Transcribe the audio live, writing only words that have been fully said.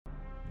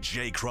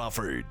Jay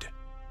Crawford,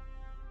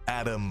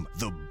 Adam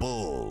the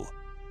Bull,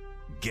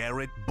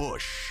 Garrett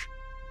Bush,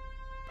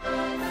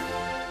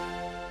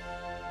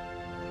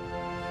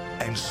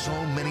 and so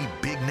many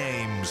big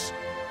names,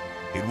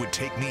 it would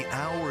take me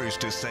hours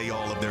to say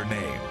all of their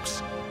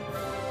names.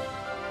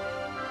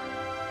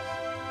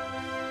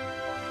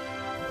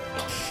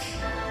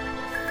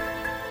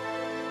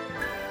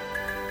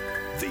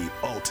 The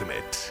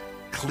ultimate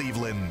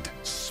Cleveland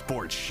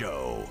sports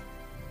show.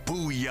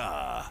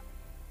 Booyah!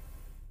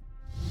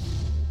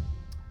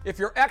 If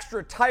you're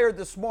extra tired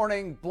this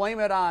morning, blame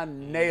it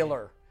on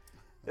Naylor.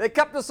 They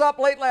kept us up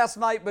late last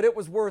night, but it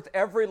was worth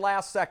every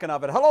last second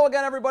of it. Hello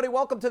again, everybody.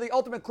 Welcome to the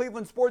Ultimate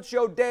Cleveland Sports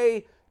Show,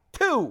 Day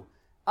 2.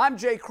 I'm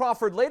Jay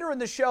Crawford. Later in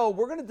the show,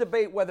 we're going to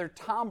debate whether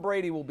Tom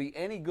Brady will be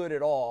any good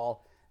at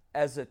all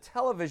as a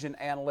television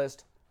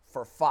analyst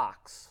for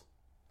Fox.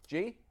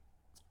 G?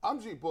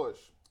 I'm G. Bush.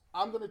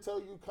 I'm going to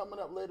tell you coming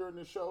up later in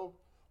the show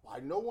why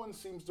no one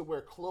seems to wear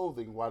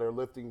clothing while they're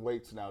lifting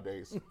weights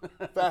nowadays.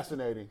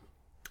 Fascinating.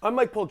 I'm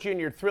Mike Polk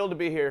Jr., thrilled to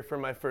be here for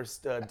my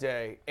first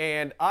day.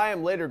 And I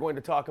am later going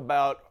to talk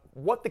about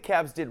what the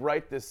Cavs did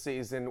right this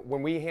season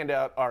when we hand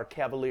out our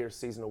Cavaliers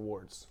season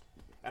awards.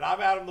 And I'm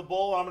Adam the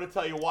Bull, and I'm going to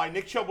tell you why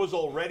Nick Chubb was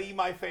already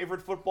my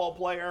favorite football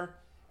player,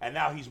 and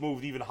now he's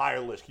moved even higher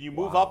list. Can you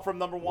move up from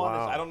number one?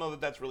 Wow. I don't know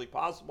that that's really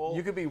possible.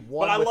 You could be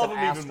one, but I with love an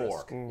him asterisk. even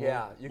more. Mm-hmm.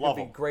 Yeah, you Love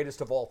could be him.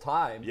 greatest of all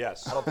time.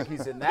 Yes. I don't think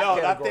he's in that No,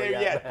 category not there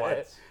yet,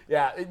 but-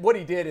 yeah, what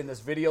he did in this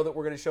video that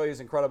we're going to show you is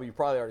incredible. You've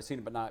probably already seen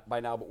it by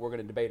now, but we're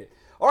going to debate it.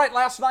 All right,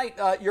 last night,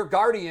 your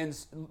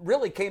Guardians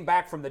really came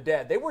back from the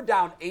dead. They were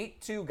down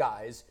 8-2,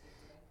 guys,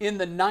 in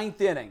the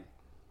 9th inning.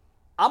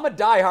 I'm a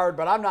diehard,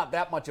 but I'm not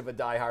that much of a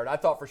diehard. I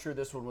thought for sure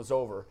this one was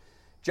over.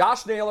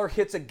 Josh Naylor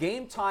hits a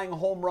game-tying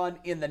home run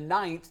in the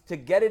 9th to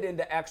get it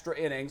into extra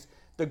innings.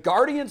 The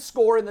Guardians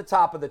score in the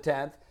top of the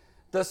 10th.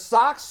 The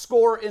Sox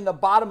score in the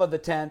bottom of the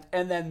 10th.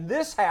 And then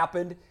this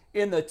happened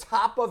in the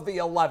top of the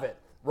 11th.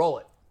 Roll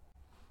it.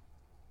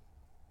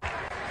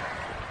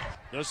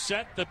 The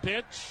set, the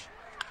pitch.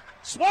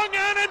 Swung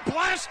on and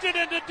blasted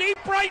into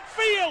deep right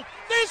field.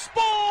 This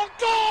ball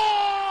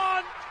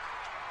gone!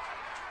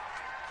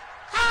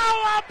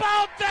 How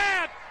about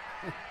that?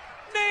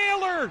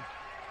 Naylor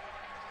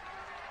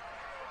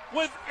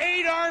with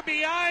 8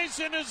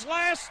 RBIs in his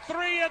last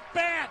 3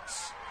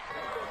 at-bats.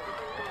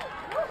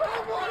 That's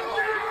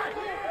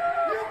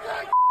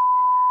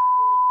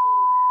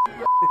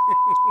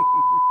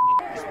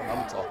what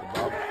I'm talking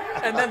about.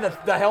 And then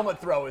the helmet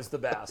throw is the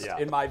best,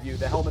 in my view.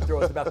 The helmet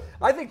throw is the best.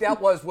 I think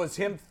that was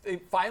him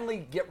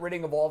finally get rid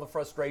of all the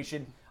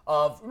frustration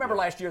of, remember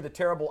last year, the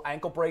terrible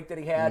ankle break that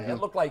he had? It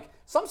looked like,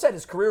 some said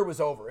his career was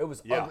over. It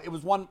was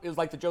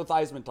like the Joe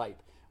Theismann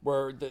type,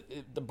 where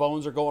the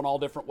bones are going all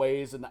different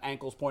ways and the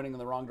ankle's pointing in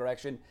the wrong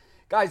direction.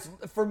 Guys,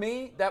 for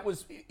me, that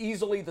was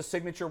easily the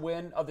signature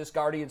win of this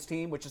Guardians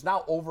team, which is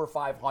now over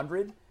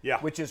 500,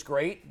 which is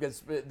great,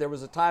 because there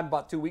was a time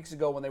about 2 weeks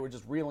ago when they were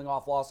just reeling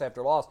off loss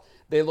after loss.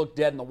 They looked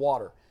dead in the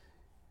water.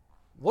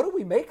 What do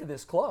we make of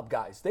this club,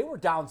 guys? They were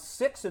down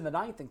 6 in the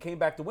 9th and came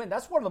back to win.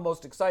 That's one of the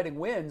most exciting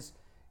wins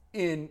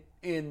in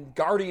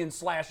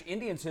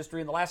Guardians/Indians history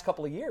in the last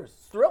couple of years.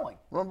 It's thrilling.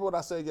 Remember what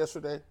I said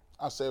yesterday?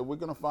 I said we're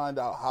going to find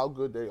out how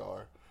good they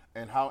are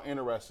and how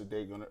interested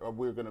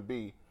we're going to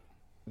be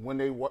when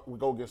we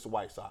go against the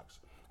White Sox.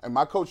 And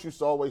my coach used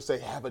to always say,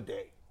 have a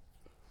day.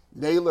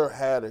 Naylor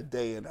had a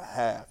day and a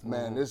half.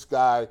 Man, this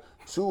guy,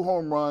 2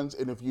 home runs,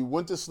 and if you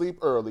went to sleep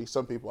early,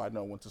 some people I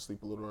know went to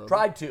sleep a little early.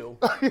 Tried to.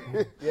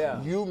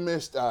 Yeah. You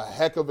missed a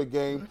heck of a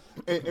game.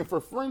 And for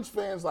Fringe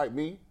fans like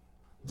me,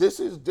 this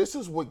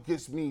is what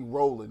gets me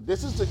rolling.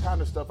 This is the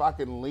kind of stuff I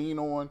can lean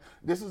on.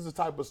 This is the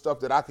type of stuff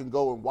that I can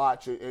go and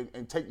watch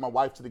and take my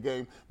wife to the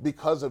game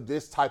because of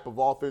this type of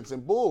offense.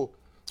 And Bull,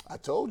 I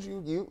told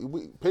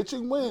you,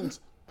 pitching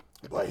wins,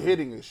 but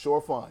hitting is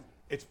sure fun.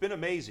 It's been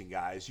amazing,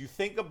 guys. You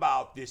think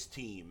about this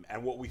team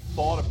and what we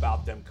thought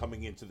about them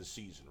coming into the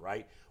season,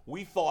 right?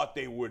 We thought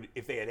they would,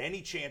 if they had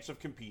any chance of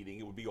competing,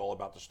 it would be all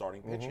about the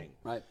starting pitching.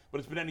 Right. But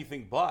it's been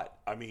anything but.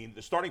 I mean,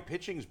 the starting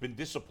pitching has been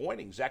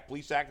disappointing. Zach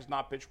Plesac has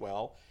not pitched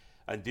well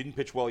and didn't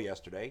pitch well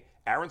yesterday.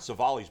 Aaron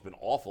Savali's been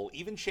awful.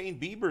 Even Shane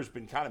Bieber's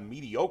been kind of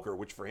mediocre,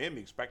 which for him,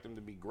 you expect him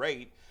to be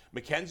great.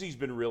 McKenzie's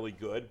been really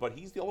good, but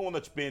he's the only one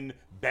that's been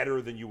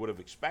better than you would have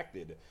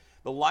expected.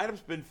 The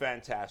lineup's been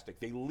fantastic.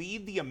 They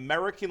lead the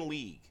American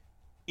League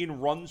in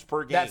runs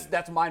per game.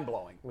 That's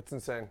mind-blowing. It's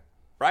insane.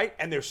 Right?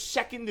 And they're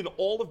second in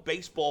all of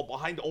baseball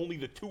behind only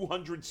the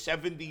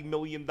 $270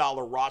 million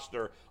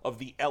roster of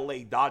the LA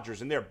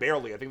Dodgers. And they're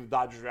barely. I think the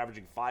Dodgers are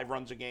averaging 5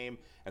 runs a game,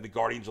 and the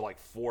Guardians are like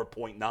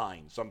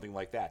 4.9, something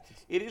like that.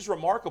 It is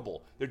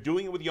remarkable. They're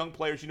doing it with young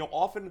players. You know,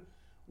 often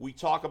we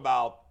talk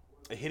about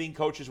hitting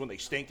coaches when they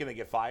stink and they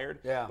get fired.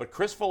 Yeah. But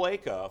Chris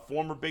Valaika, a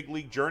former big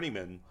league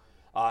journeyman,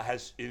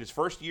 has in his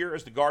first year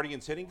as the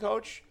Guardians hitting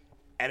coach,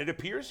 and it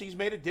appears he's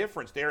made a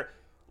difference. They're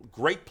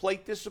great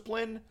plate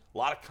discipline, a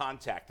lot of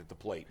contact at the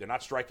plate. They're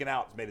not striking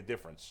out. It's made a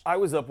difference. I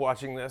was up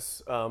watching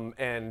this,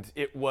 and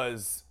it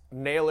was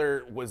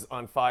Naylor was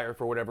on fire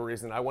for whatever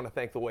reason. I want to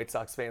thank the White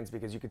Sox fans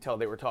because you could tell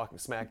they were talking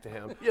smack to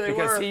him. Yeah, they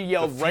because were. he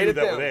yelled The right few at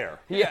that them. were there.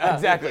 Yeah,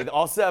 exactly.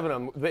 All 7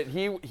 of them. But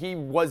he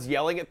was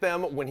yelling at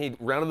them when he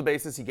rounded the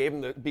bases. He gave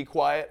them the be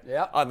quiet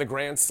on the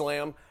grand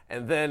slam.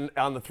 And then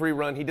on the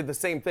 3-run, he did the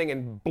same thing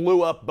and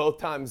blew up both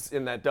times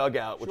in that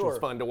dugout, which was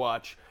fun to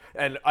watch.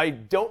 And I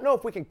don't know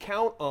if we can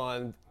count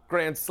on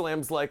grand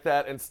slams like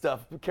that and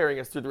stuff carrying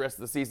us through the rest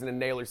of the season and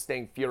Naylor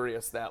staying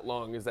furious that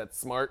long. Is that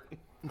smart?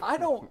 I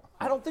don't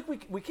think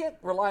we can't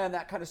rely on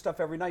that kind of stuff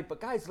every night.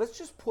 But guys, let's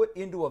just put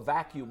into a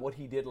vacuum what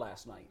he did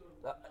last night.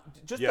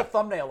 The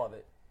thumbnail of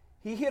it.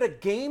 He hit a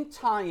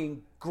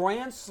game-tying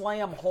grand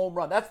slam home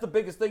run. That's the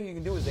biggest thing you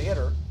can do as a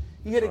hitter.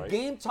 He hit a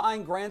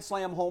game-tying grand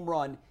slam home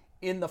run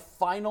in the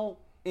final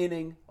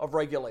inning of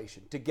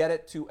regulation to get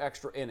it to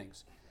extra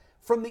innings.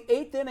 From the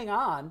 8th inning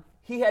on,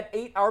 he had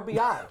 8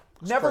 RBI.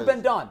 Never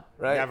been done.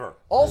 Right. Never.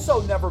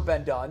 Also never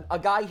been done. A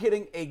guy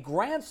hitting a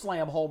grand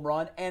slam home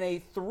run and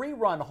a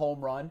 3-run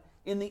home run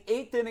in the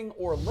 8th inning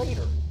or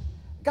later.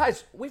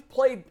 Guys, we've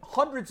played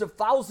hundreds of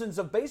thousands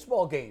of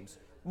baseball games.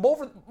 More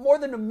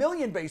than 1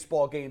 million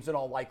baseball games in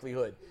all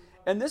likelihood.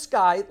 And this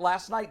guy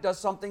last night does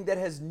something that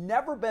has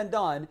never been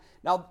done.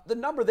 Now, the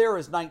number there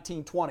is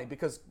 1920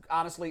 because,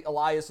 honestly,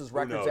 Elias's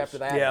records after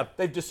that,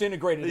 they've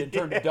disintegrated and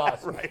turned to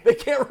dust. Right. They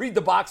can't read the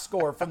box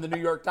score from the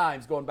New York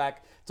Times going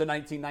back to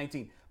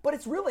 1919. But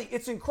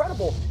it's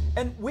incredible.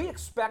 And we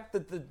expect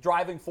that the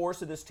driving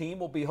force of this team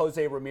will be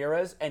Jose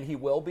Ramirez, and he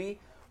will be.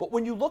 But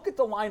when you look at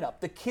the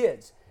lineup, the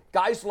kids,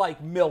 guys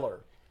like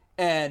Miller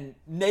and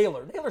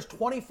Naylor's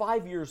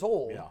 25 years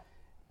old,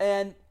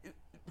 and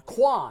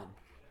Quan,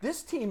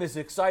 this team is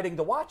exciting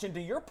to watch. And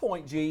to your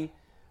point, G,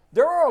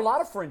 there are a lot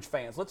of Fringe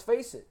fans, let's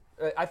face it.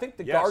 I think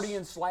the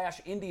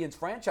Guardians/Indians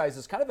franchise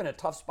is kind of in a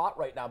tough spot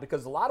right now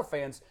because a lot of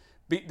fans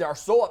are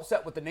so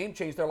upset with the name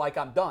change, they're like,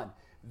 I'm done.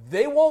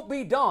 They won't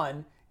be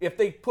done if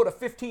they put a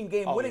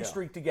 15-game winning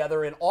streak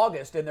together in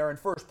August and they're in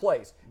first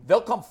place.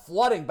 They'll come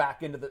flooding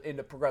back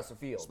into Progressive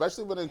Field.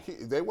 Especially when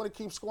they want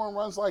to keep scoring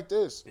runs like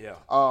this. Yeah.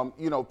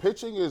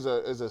 Pitching is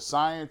a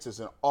science, it's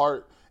an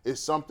art. It's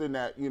something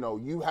that,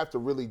 you have to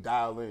really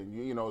dial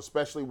in,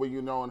 especially when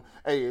you're knowing,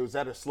 hey, is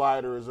that a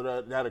slider? Is that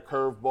a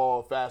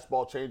curveball,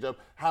 fastball, changeup?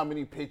 How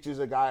many pitches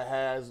a guy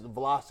has, the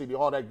velocity,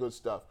 all that good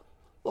stuff.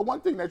 But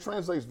one thing that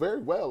translates very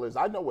well is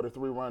I know what a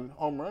 3-run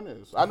home run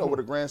is. I know what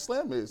a grand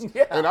slam is.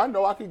 And I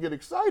know I can get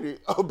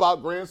excited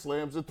about grand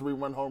slams and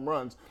 3-run home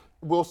runs.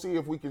 We'll see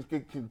if we can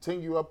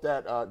continue up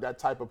that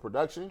type of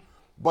production.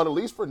 But at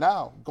least for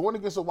now, going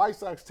against a White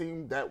Sox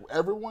team that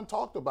everyone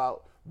talked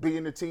about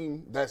being the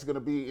team that's going to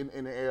be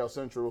in the AL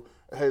Central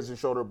heads and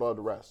shoulder above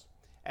the rest.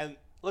 And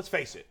let's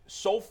face it,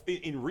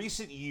 in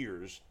recent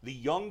years, the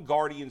young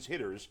Guardians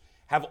hitters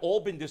have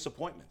all been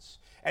disappointments.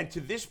 And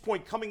to this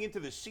point, coming into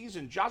this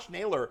season, Josh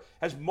Naylor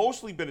has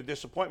mostly been a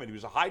disappointment. He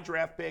was a high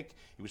draft pick.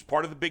 He was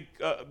part of the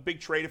big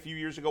trade a few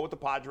years ago with the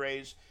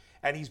Padres.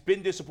 And he's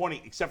been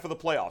disappointing, except for the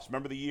playoffs.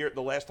 Remember the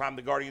last time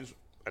the Guardians,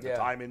 at the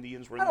time,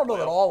 Indians were in the playoffs? I don't know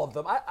that all of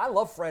them. I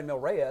love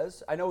Franmil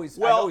Reyes. I know he's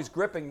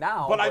gripping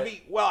now. But I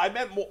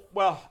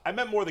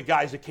meant more the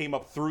guys that came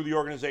up through the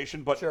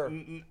organization. But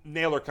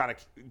Naylor kind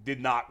of did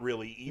not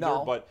really either.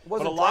 No, but a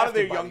wasn't lot of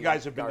their drafted by young the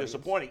guys have been Guardians.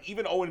 disappointing.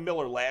 Even Owen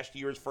Miller last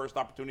year's first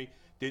opportunity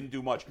didn't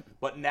do much.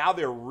 But now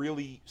they're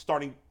really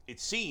starting, it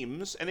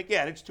seems, and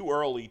again, it's too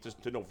early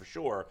to know for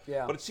sure,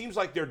 but it seems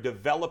like they're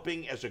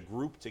developing as a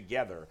group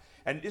together.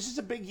 And this is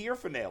a big year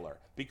for Naylor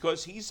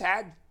because he's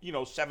had,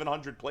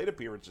 700 plate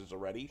appearances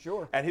already.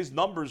 Sure. And his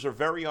numbers are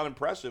very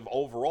unimpressive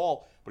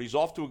overall, but he's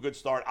off to a good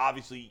start.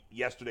 Obviously,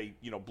 yesterday,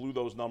 blew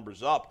those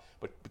numbers up.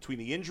 But between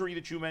the injury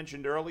that you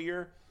mentioned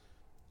earlier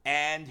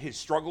and his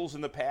struggles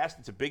in the past,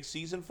 it's a big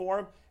season for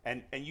him.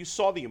 And you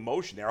saw the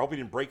emotion there. I hope he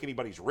didn't break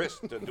anybody's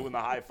wrist doing the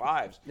high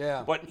fives.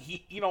 Yeah. But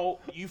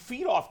you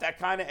feed off that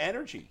kind of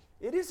energy.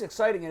 It is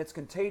exciting and it's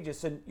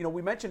contagious. And,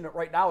 we mentioned it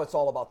right now, it's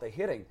all about the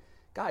hitting.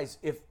 Guys,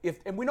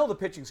 and we know the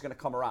pitching's going to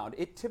come around.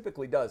 It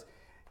typically does.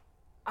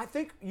 I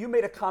think you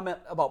made a comment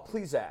about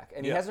Plesac,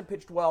 and he hasn't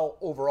pitched well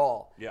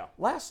overall. Yeah.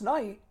 Last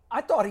night,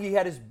 I thought he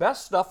had his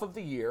best stuff of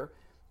the year,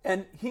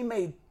 and he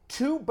made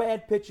 2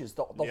 bad pitches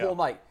the whole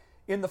night.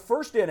 In the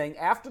first inning,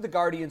 after the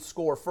Guardians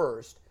score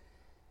first,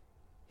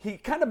 he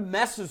kind of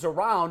messes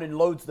around and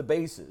loads the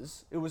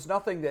bases. It was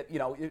nothing that,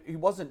 he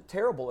wasn't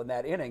terrible in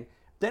that inning.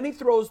 Then he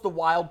throws the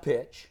wild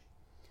pitch.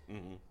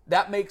 Mm-hmm.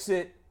 That makes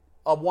it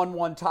a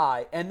 1-1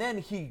 tie, and then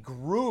he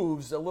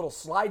grooves a little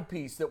slide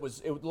piece it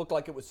looked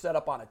like it was set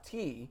up on a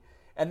tee,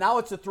 and now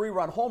it's a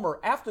 3-run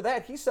homer. After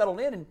that, he settled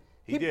in, and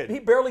he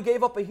barely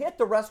gave up a hit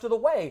the rest of the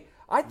way.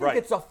 I think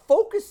it's a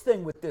focus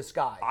thing with this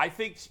guy. I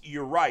think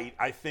you're right.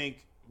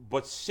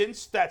 But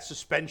since that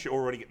suspension,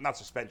 not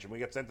suspension, we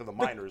got sent to the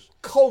minors.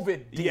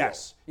 COVID deal.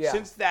 Yes. Yeah.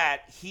 Since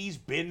that, he's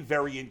been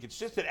very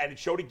inconsistent, and it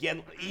showed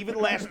again, even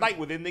last night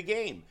within the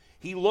game.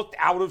 He looked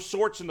out of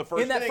sorts in the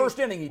first inning. In that first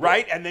inning, he did.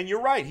 Right, and then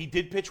you're right. He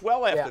did pitch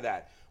well after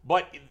that.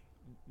 But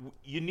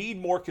you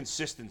need more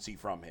consistency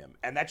from him,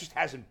 and that just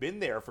hasn't been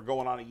there for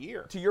going on a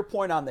year. To your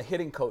point on the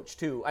hitting coach,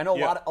 too, I know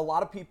a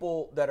lot of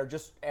people that are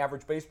just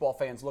average baseball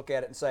fans look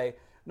at it and say,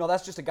 No,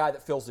 that's just a guy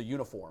that fills the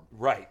uniform.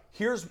 Right.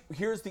 Here's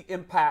the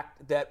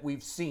impact that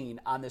we've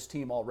seen on this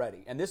team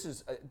already. And this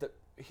is the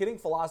hitting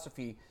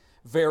philosophy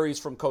varies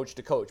from coach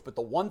to coach. But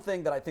the one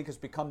thing that I think has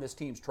become this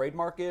team's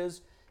trademark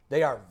is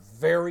they are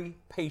very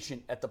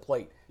patient at the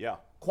plate. Yeah.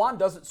 Quan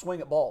doesn't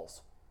swing at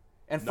balls.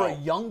 And for a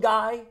young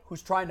guy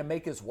who's trying to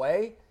make his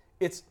way,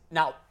 it's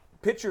now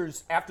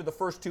pitchers after the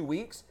first 2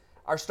 weeks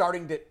are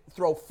starting to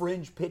throw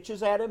fringe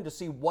pitches at him to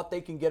see what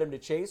they can get him to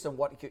chase and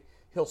what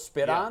he'll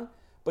spit on.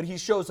 But he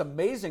shows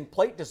amazing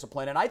plate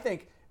discipline. And I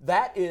think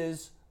that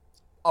is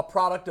a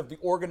product of the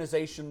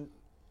organization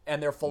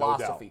and their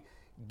philosophy.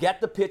 Get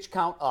the pitch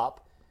count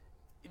up.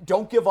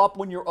 Don't give up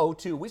when you're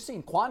 0-2. We've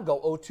seen Quan go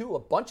 0-2 a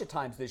bunch of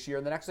times this year,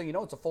 and the next thing you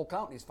know, it's a full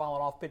count, and he's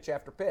fouling off pitch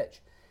after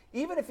pitch.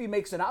 Even if he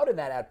makes an out in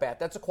that at-bat,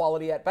 that's a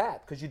quality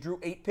at-bat because you drew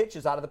 8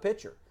 pitches out of the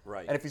pitcher.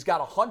 Right. And if he's got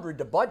 100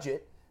 to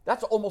budget,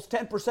 that's almost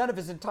 10% of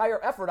his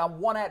entire effort on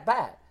one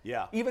at-bat.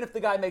 Yeah. Even if the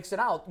guy makes an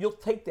out, you'll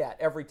take that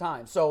every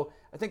time. So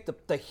I think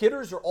the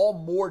hitters are all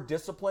more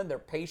disciplined. They're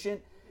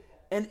patient.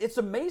 And it's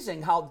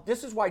amazing how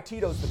this is why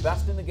Tito's the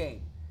best in the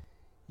game.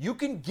 You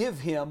can give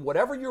him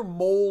whatever your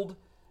mold,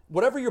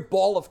 whatever your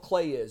ball of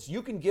clay is,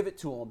 you can give it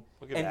to him,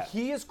 and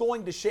he is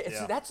going to shake.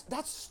 See,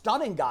 that's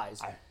stunning,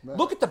 guys.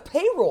 Look at the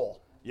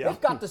payroll. Yeah.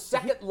 They've got the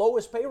second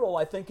lowest payroll,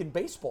 I think, in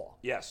baseball.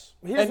 Yes.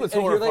 Here's what's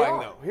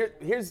horrifying, though.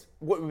 Here's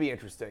what would be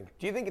interesting.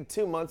 Do you think in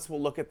 2 months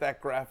we'll look at that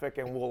graphic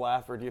and we'll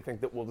laugh, or do you think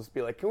that we'll just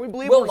be like, can we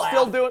believe we're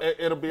still doing it?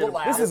 It'll be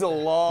This is a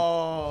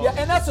long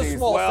and that's a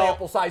small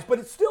sample size, but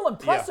it's still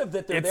impressive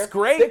that they're there. It's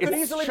great. They could It's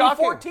easily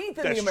shocking. be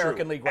 14th in the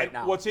American League right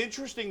now. What's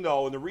interesting,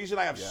 though, and the reason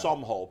I have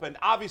some hope, and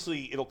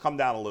obviously it'll come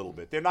down a little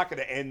bit. They're not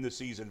going to end the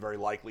season very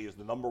likely as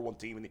the number one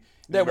team in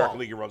the American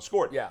League in runs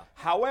scored. Yeah.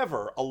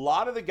 However, a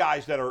lot of the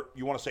guys that are,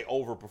 you want to say,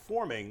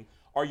 overperforming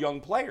are young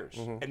players.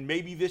 And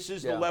maybe this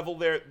is the level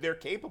they're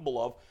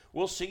capable of.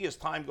 We'll see as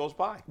time goes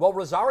by. Well,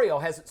 Rosario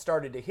hasn't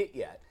started to hit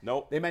yet.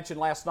 Nope. They mentioned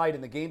last night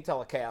in the game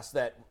telecast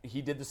that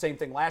he did the same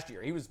thing last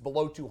year. He was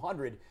below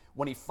 200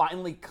 when he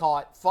finally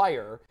caught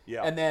fire.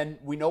 Yeah. And then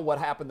we know what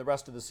happened the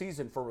rest of the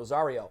season for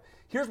Rosario.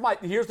 Here's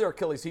their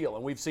Achilles heel,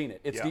 and we've seen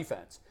it. It's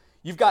defense.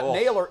 You've got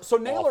Naylor. So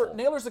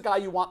Naylor's the guy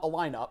you want in the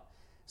lineup.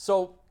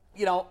 So,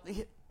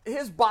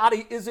 his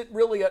body isn't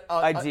really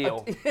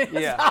ideal.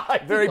 Ideal.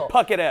 Very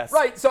Puckett-esque.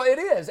 Right, so it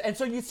is. And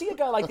so you see a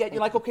guy like that,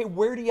 you're like, okay,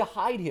 where do you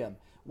hide him?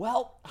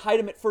 Well, hide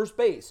him at first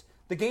base.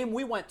 The game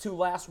we went to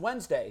last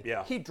Wednesday,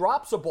 he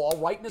drops a ball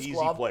right in his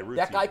glove.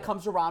 That guy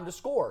comes around to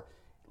score.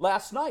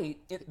 Last night,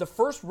 the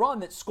first run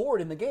that scored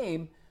in the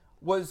game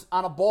was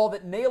on a ball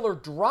that Naylor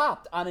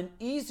dropped on an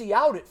easy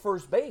out at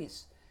first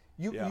base.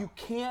 You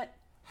can't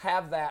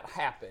have that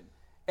happen.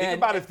 Think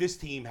about if this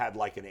team had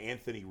like an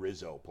Anthony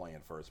Rizzo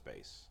playing first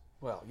base.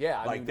 Well,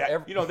 yeah, I mean,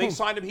 that. They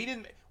signed him. He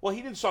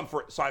didn't sign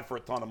for a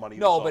ton of money.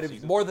 No, but it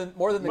was more than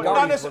the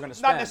Guardians were going to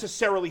spend. Not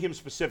necessarily him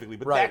specifically,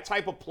 but that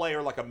type of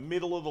player, like a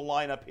middle of the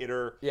lineup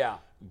hitter. Yeah.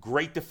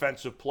 Great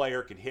defensive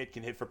player, can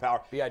hit for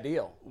power. Be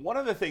ideal. One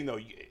other thing, though,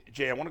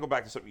 Jay, I want to go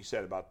back to something you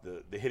said about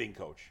the hitting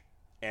coach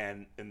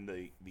and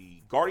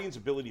the Guardians'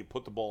 ability to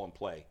put the ball in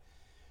play.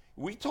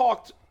 We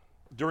talked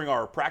during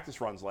our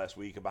practice runs last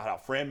week about how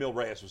Franmil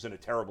Reyes was in a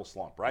terrible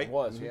slump, right? He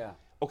was, yeah.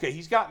 Okay,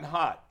 he's gotten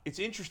hot. It's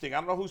interesting. I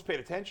don't know who's paid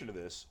attention to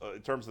this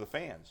in terms of the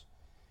fans.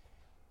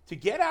 To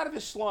get out of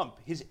his slump,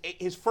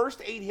 his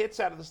first 8 hits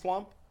out of the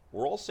slump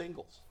were all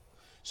singles.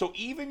 So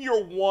even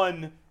your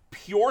one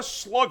pure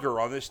slugger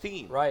on this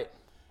team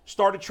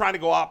started trying to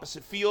go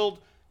opposite field,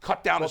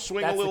 cut down his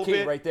swing a little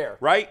bit. Right there.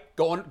 Right?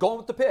 Going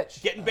with the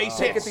pitch. Getting base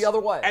hits. Take it the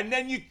other way. And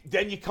then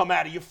you come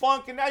out of your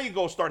funk, and now you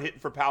go start hitting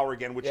for power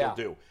again, which he'll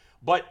do.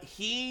 But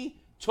he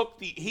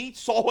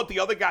saw what the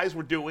other guys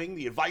were doing,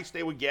 the advice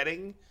they were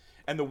getting,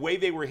 and the way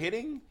they were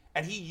hitting,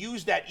 and he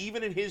used that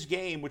even in his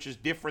game, which is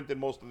different than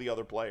most of the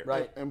other players.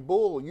 Right. And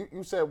Bull,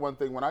 you said one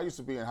thing. When I used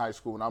to be in high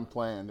school and I'm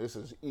playing, this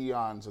is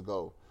eons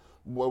ago.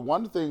 Well,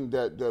 one thing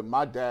that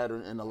my dad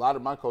and a lot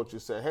of my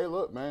coaches said, hey,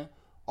 look, man,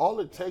 all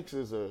it takes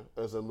is a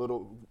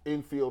little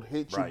infield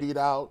hit you beat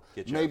out.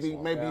 Maybe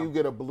you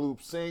get a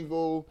bloop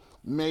single.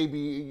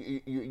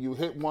 Maybe you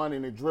hit one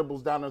and it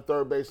dribbles down the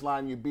third base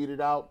line, you beat it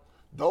out.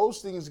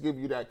 Those things give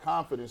you that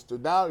confidence to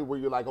now where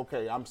you're like,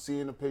 okay, I'm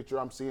seeing a picture,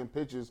 I'm seeing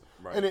pitches.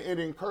 Right. And it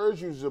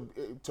encourages you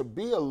to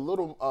be a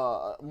little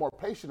more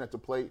patient at the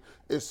plate,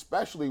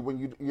 especially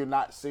when you're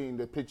not seeing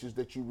the pitches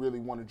that you really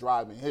want to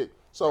drive and hit.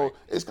 So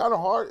it's kind of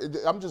hard.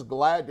 I'm just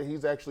glad that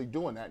he's actually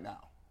doing that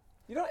now.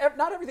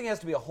 Not everything has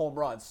to be a home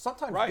run.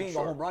 Sometimes being a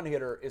home run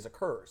hitter is a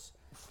curse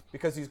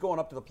because he's going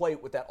up to the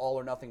plate with that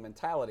all-or-nothing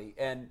mentality.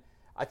 And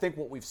I think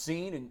what we've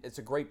seen, and it's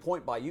a great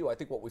point by you, I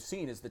think what we've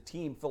seen is the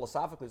team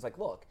philosophically is like,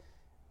 look,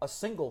 a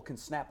single can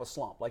snap a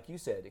slump. Like you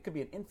said, it could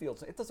be an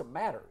infield. It doesn't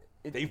matter.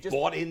 They've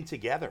bought in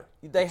together.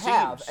 They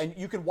have, and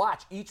you can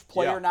watch. Each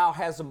player now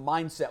has a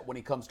mindset when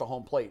he comes to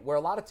home plate, where a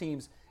lot of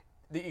teams,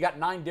 you got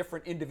 9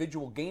 different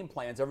individual game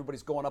plans.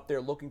 Everybody's going up there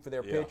looking for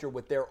their pitcher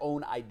with their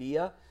own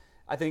idea.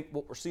 I think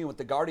what we're seeing with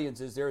the Guardians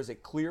is there is a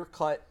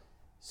clear-cut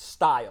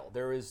style.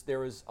 There is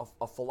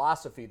a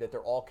philosophy that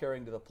they're all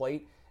carrying to the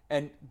plate,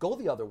 and go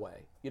the other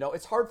way.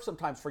 It's hard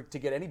sometimes to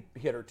get any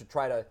hitter to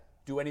try to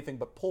do anything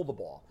but pull the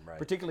ball,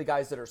 particularly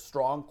guys that are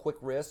strong, quick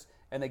wrists,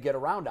 and they get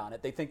around on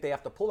it. They think they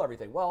have to pull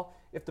everything. Well,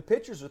 if the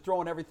pitchers are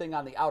throwing everything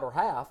on the outer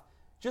half,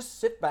 just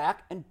sit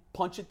back and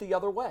punch it the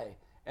other way.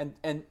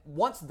 And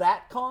once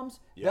that comes,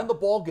 then the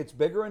ball gets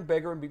bigger and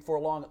bigger, and before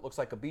long it looks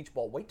like a beach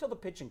ball. Wait till the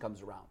pitching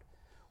comes around.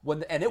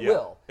 And it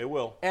will. It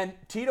will. And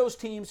Tito's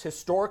teams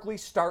historically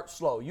start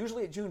slow.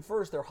 Usually at June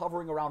 1st, they're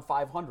hovering around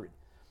 500.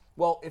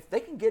 Well, if they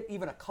can get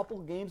even a couple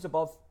of games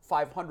above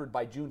 500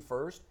 by June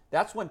 1st,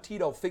 that's when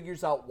Tito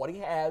figures out what he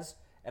has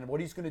and what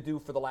he's going to do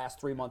for the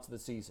last 3 months of the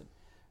season.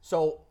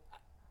 So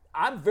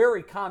I'm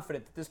very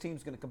confident that this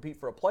team's going to compete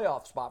for a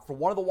playoff spot for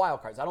one of the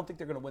wild cards. I don't think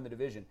they're going to win the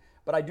division,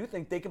 but I do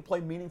think they can play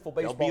meaningful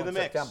baseball in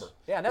September.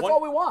 Yeah, and that's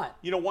all we want.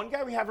 One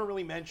guy we haven't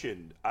really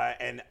mentioned,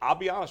 and I'll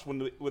be honest,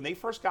 when they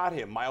first got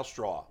him, Miles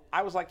Straw,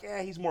 I was like,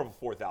 he's more of a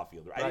fourth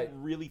outfielder. I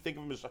didn't really think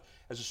of him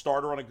as a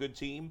starter on a good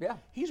team. Yeah.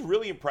 He's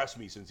really impressed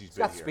me since he's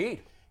been here.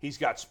 Speed. He's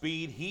got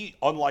speed. He,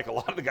 unlike a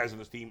lot of the guys on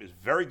this team, is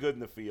very good in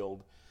the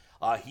field.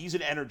 He's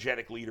an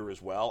energetic leader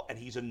as well, and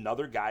he's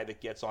another guy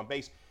that gets on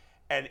base.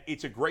 And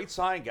it's a great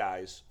sign,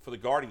 guys, for the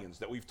Guardians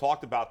that we've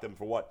talked about them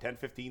for 10,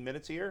 15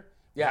 minutes here?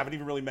 Yeah. We haven't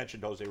even really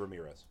mentioned Jose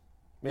Ramirez.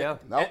 Yeah.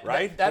 No.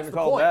 Right? That's the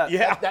point. That.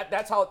 Yeah.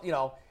 That's how,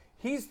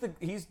 he's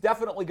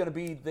definitely going to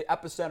be the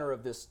epicenter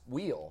of this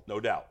wheel.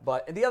 No doubt.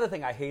 And the other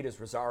thing I hate is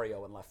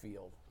Rosario in left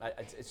field.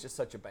 It's just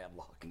such a bad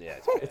look. Yeah,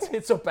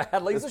 it's so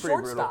bad. He's a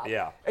shortstop.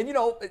 Yeah. And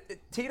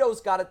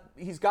Tito's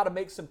he's got to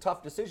make some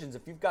tough decisions.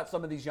 If you've got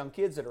some of these young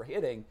kids that are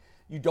hitting,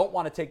 you don't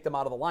want to take them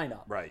out of the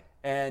lineup. Right.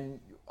 And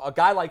a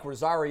guy like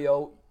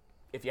Rosario,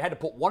 if you had to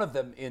put one of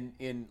them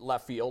in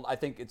left field, I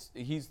think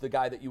he's the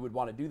guy that you would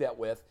want to do that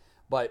with.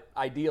 But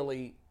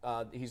ideally,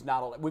 he's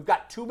not. We've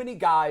got too many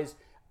guys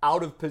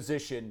out of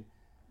position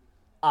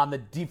on the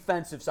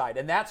defensive side,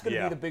 and that's going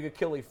to be the big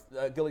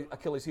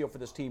Achilles heel for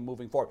this team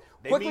moving forward.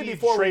 They may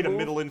trade a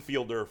middle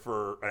infielder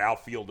for an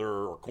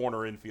outfielder or corner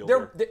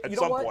infielder at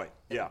some point.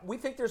 Yeah, we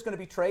think there's going to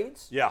be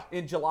trades. Yeah.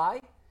 In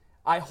July.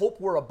 I hope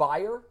we're a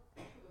buyer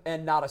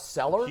and not a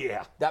seller.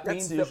 Yeah,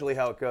 that's usually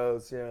how it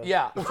goes. Yeah.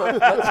 Yeah. So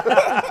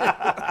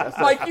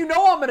Mike,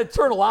 I'm an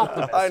eternal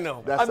optimist. I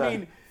know.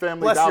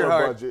 Family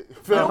Dollar budget.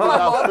 You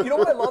know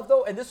what I love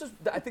though, and this is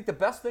I think the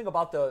best thing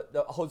about the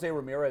Jose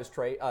Ramirez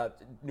trade,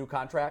 new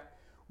contract.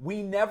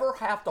 We never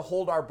have to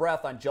hold our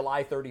breath on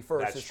July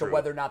 31st as to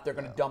whether or not they're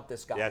going to dump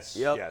this guy.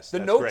 Yes. The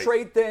no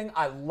trade thing,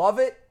 I love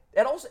it.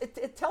 And also,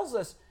 it tells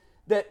us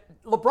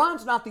that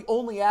LeBron's not the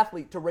only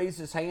athlete to raise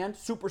his hand,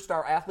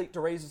 superstar athlete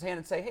to raise his hand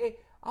and say, hey,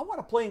 I want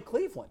to play in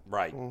Cleveland.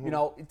 Right.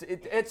 Mm-hmm.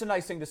 It's a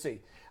nice thing to see.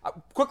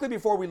 Quickly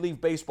before we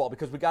leave baseball,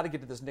 because we got to get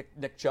to this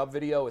Nick Chubb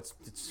video.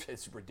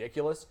 It's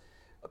ridiculous.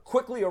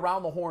 Quickly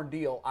around the horn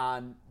deal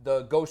on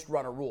the ghost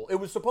runner rule. It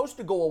was supposed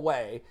to go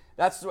away.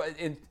 That's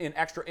in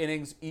extra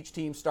innings. Each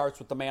team starts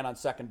with the man on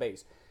second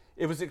base.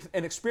 It was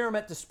an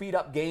experiment to speed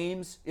up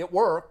games. It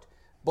worked,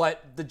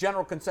 but the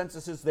general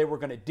consensus is they were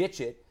going to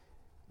ditch it.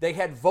 They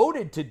had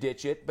voted to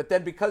ditch it, but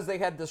then because they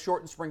had the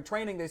shortened spring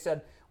training, they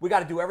said, we got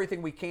to do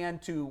everything we can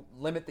to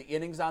limit the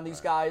innings on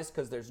these guys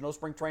because there's no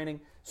spring training.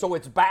 So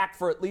it's back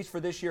for at least for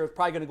this year. It's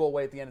probably going to go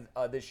away at the end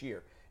of this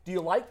year. Do you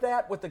like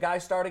that with the guy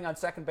starting on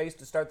second base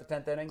to start the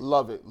 10th inning?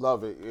 Love it.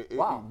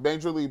 Wow.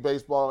 Major League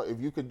Baseball, if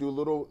you could do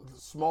little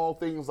small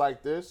things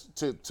like this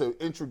to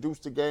introduce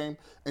the game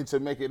and to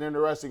make it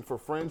interesting for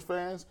fringe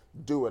fans,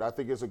 do it. I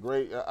think it's a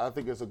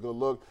good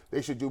look.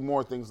 They should do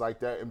more things like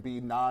that and be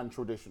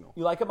non-traditional.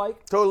 You like it,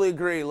 Mike? Totally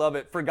agree. Love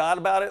it. Forgot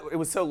about it. It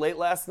was so late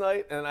last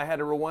night, and I had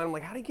to rewind. I'm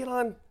like, how did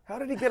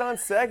he get on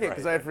second?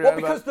 Because I had forgotten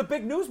because the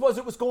big news was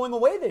it was going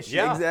away this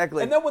year. Yeah,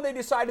 exactly. And then when they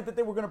decided that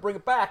they were going to bring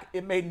it back,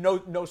 it made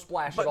no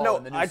splash at all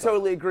in the news. I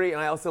totally agree,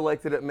 and I also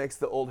like that it makes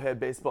the old head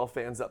baseball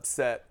fans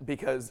upset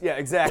because,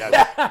 exactly.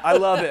 I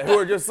love it. Who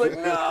are just like,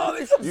 no,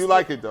 they should. You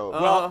like it though.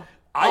 Well,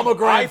 I'm a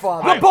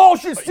grandfather. The ball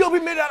should still be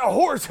made out of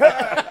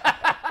horsehair.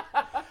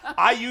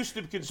 I used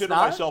to consider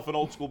myself an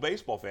old school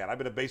baseball fan. I've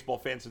been a baseball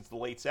fan since the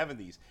late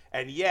 70s.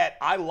 And yet,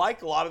 I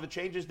like a lot of the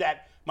changes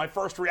that my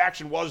first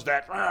reaction was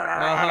that,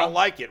 I don't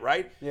like it,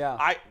 right?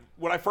 Yeah.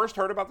 When I first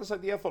heard about this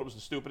idea, I thought it was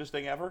the stupidest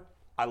thing ever.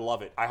 I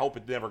love it. I hope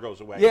it never goes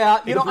away. Yeah,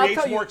 it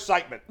creates more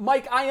excitement.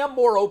 Mike, I am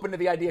more open to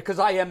the idea because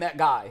I am that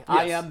guy. Yes.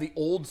 I am the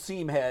old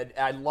seam head.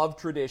 I love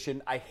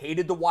tradition. I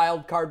hated the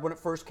wild card when it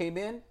first came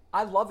in.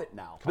 I love it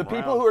now. The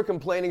people who are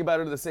complaining about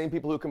it are the same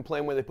people who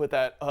complain when they put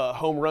that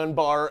home run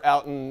bar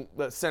out in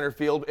the center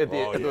field at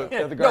the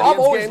Guardians No, I've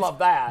always games. loved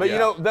that.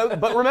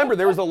 But but remember,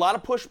 there was a lot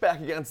of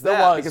pushback against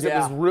that because it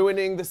was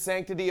ruining the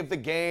sanctity of the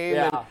game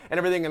and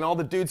everything. And all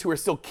the dudes who are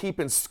still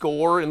keeping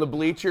score in the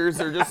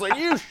bleachers are just like,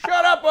 you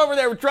shut up over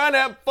there. We're trying to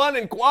have fun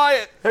and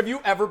quiet. Have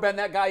you ever been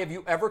that guy? Have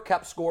you ever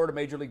kept score at a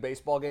Major League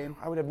Baseball game?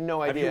 I would have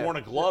no idea. Have you worn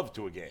a glove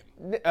to a game?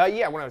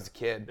 Yeah, when I was a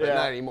kid, but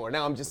not anymore.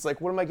 Now I'm just like,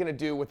 what am I going to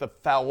do with a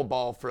foul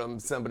ball from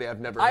somebody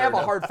I've never heard of? I have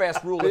a hard,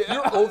 fast rule. If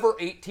you're over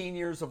 18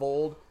 years of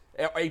old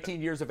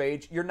 18 years of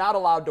age, you're not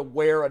allowed to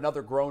wear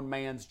another grown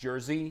man's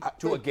jersey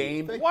to a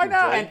game. Why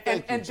not?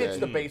 And ditch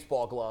the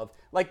baseball glove.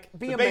 Like,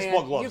 be a baseball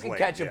man. glove's You can lame,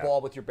 catch a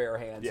ball with your bare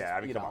hands. Yeah, I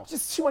mean, come on.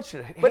 Just too much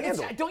to But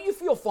handle. don't you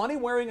feel funny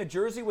wearing a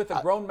jersey with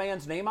a grown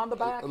man's name on the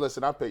back?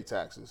 Listen, I pay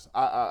taxes.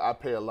 I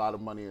pay a lot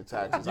of money in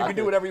taxes. You can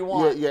do whatever you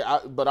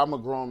want. But I'm a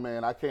grown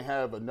man. I can't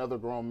have another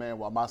grown man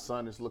while my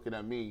son is looking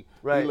at me.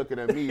 Right. He's looking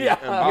at me. Yeah.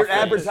 and my You're face.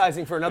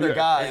 advertising for another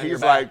guy. And on your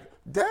he's back. like,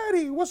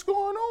 Daddy, what's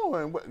going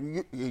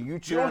on? You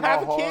cheering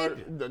have all a hard?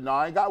 kid? No,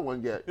 I ain't got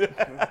one yet.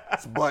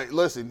 But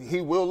listen, he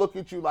will look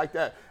at you like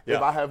that if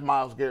Yeah. I have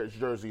Myles Garrett's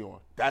jersey on.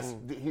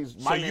 He's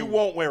my So name. you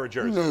won't wear a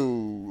jersey?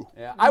 No.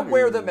 Yeah, I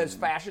wear them as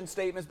fashion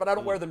statements, but I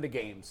don't wear them to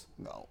games.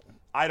 No.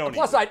 I don't.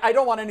 Plus, either. I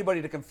don't want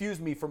anybody to confuse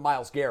me for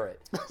Myles Garrett.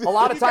 A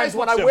lot of You times guys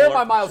when look I wear similar.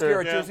 my Myles Sure.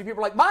 Garrett Yeah. jersey, people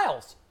are like,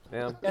 Miles.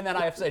 Yeah. And then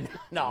I have to say,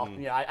 no.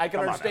 Yeah, I can Come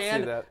on, I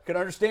understand. see that. Can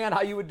understand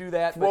how you would do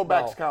that. but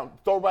Throwbacks no.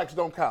 count. Throwbacks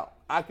don't count.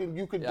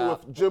 You could do Yeah.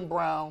 a Jim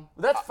Brown.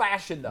 That's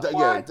fashion, though. You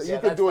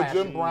could that's do a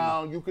fashion. Jim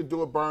Brown. You could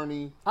do a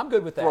Bernie. I'm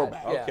good with that.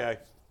 Throwback. Yeah. Okay.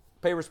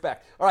 Pay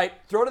respect. All right,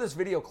 throw to this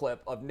video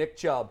clip of Nick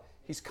Chubb.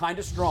 He's kind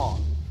of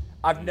strong.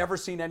 I've never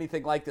seen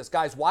anything like this.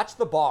 Guys, watch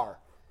the bar.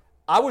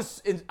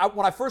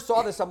 When I first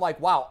saw this, I'm like,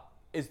 wow,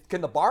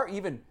 can the bar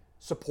even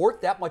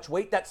support that much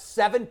weight? That's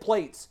 7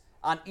 plates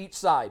on each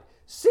side.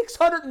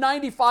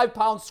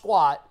 695-pound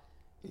squat,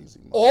 Easy.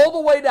 all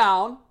the way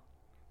down.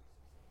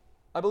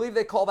 I believe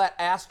they call that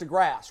ass to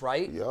grass,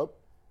 right? Yep.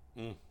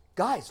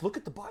 Guys, look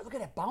at the bar. Look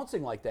at it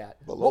bouncing like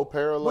that. Below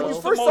parallel. When you It's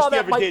the first most saw you that,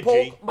 ever Mike did,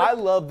 Polk, G. I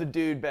love the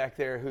dude back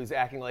there who's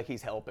acting like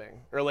he's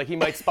helping, or like he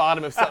might spot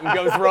him if something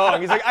goes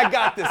wrong. He's like, "I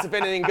got this if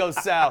anything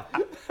goes south."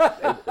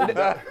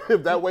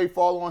 If that weight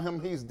fall on him,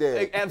 he's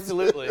dead.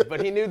 Absolutely,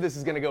 but he knew this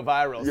is going to go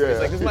viral. So Yeah. he's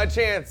like, "This is my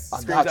chance." I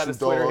Screams got out you, his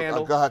Twitter dog.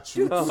 handle. I got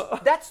you.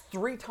 that's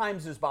 3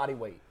 times his body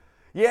weight.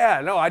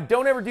 Yeah, no, I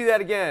don't ever do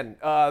that again.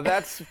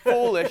 That's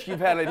foolish. You've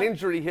had an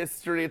injury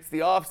history. It's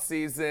the off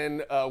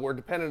season. We're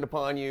dependent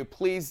upon you.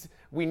 Please,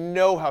 we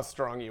know how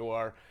strong you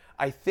are.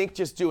 I think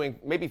just doing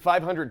maybe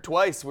 500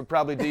 twice would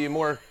probably do you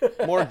more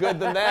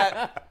good than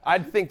that.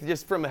 I'd think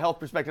just from a health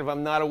perspective,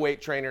 I'm not a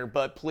weight trainer,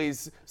 but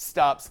please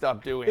stop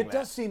doing that. It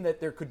does seem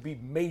that there could be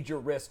major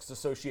risks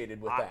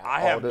associated with that.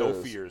 I have no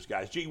is. fears,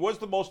 guys. Gee, what's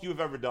the most you've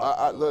ever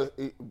done? Look,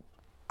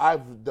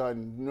 I've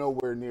done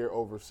nowhere near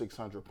over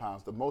 600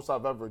 pounds. The most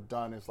I've ever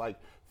done is like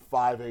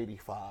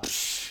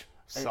 585.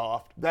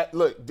 Soft.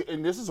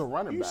 And this is a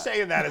running You back.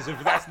 saying that as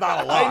if that's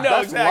not a lot. I know,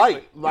 That's exactly.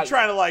 light. You're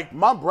trying to like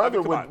my brother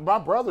I mean, come on. my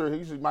brother,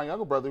 he's my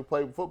younger brother who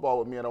played football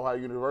with me at Ohio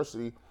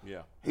University.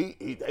 Yeah.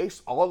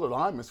 All the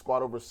linemen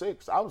squat over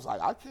 6. I was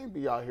like, I can't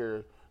be out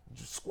here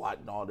just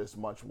squatting all this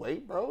much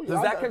weight, bro.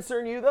 Does that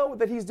concern you though,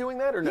 that he's doing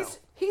that or no?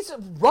 He's a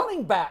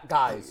running back,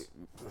 guys.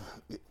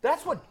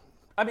 That's what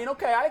I mean.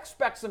 Okay, I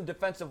expect some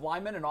defensive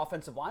linemen and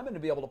offensive linemen to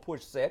be able to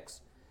push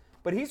 6,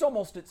 but he's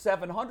almost at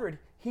 700.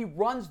 He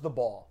runs the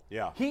ball.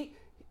 Yeah.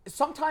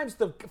 Sometimes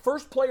the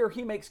first player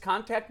he makes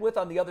contact with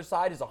on the other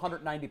side is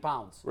 190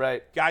 pounds.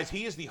 Right. Guys,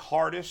 he is the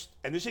hardest,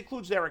 and this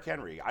includes Derrick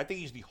Henry. I think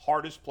he's the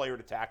hardest player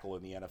to tackle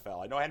in the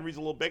NFL. I know Henry's a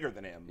little bigger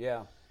than him.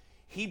 Yeah.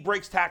 He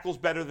breaks tackles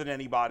better than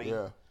anybody.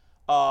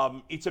 Yeah.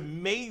 It's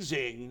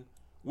amazing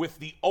with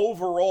the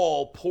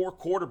overall poor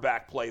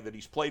quarterback play that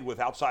he's played with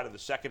outside of the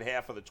second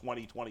half of the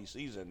 2020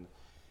 season,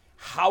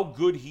 how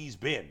good he's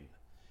been.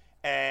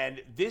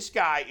 And this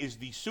guy is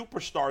the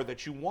superstar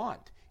that you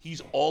want.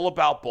 He's all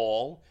about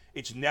ball.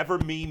 It's never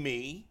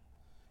me.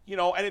 You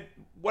know, and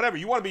whatever.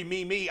 You want to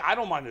be me. I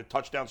don't mind a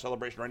touchdown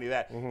celebration or any of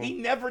that. Mm-hmm. He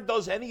never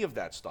does any of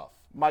that stuff.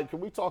 Mike, can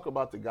we talk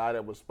about the guy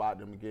that was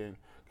spotting him again?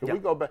 Can we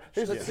go back?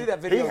 Let's see that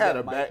video He had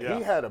again, Mike.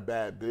 He had a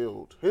bad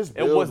build. His It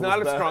build was not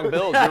a bad. strong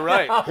build. You're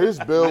right. His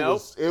build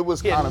Nope.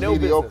 was He had kind of no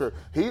mediocre.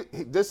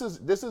 This is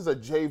a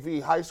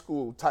JV high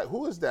school type.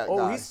 Who is that guy?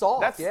 Oh, he's soft.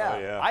 That's yeah.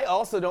 yeah. I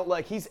also don't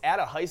like. He's at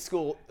a high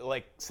school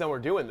like somewhere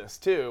doing this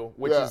too,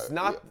 which Yeah, is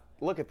not. yeah.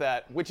 Look at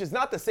that. Which is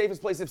not the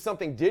safest place if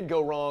something did go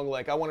wrong.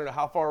 Like I want to know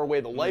how far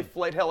away the life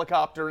flight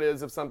helicopter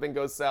is if something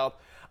goes south.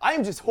 I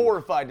am just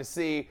horrified to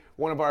see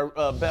one of our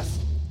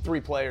best 3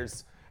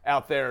 players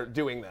out there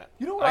doing that.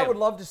 You know what I would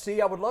love to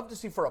see? I would love to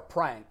see for a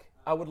prank.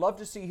 I would love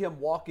to see him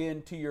walk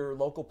into your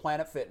local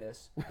Planet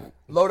Fitness,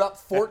 load up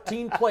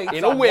 14 plates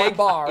in on a wig. one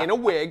bar. In a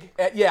wig.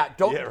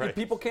 right.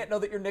 People can't know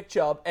that you're Nick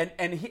Chubb, and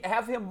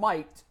have him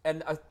mic'd,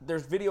 and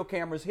there's video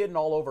cameras hidden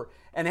all over,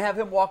 and have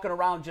him walking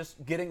around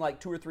just getting like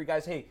 2 or 3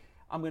 guys. Hey,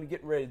 I'm going to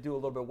get ready to do a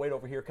little bit of weight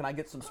over here. Can I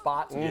get some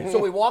spots?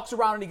 So he walks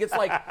around and he gets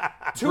like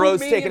 2 Bros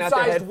taking out their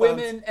medium-sized headphones.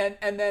 women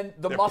and then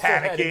the They're muscle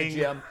head in the panicking.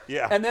 gym.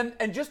 Yeah.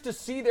 And just to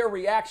see their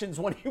reactions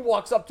when he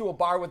walks up to a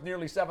bar with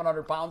nearly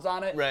 700 pounds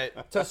on it Right.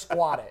 to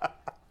squat it.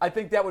 I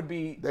think that would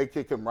be. They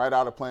kick him right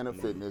out of Planet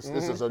Fitness.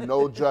 This is a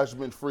no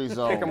judgment free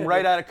zone. Kick him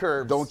right out of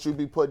curbs. Don't you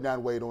be putting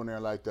that weight on there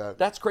like that.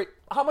 That's great.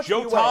 How much do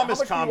Joe you weigh? How Thomas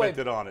much do you weigh?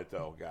 commented on it,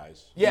 though,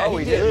 guys. Yeah, Oh,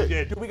 he he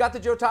did. did. We got the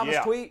Joe Thomas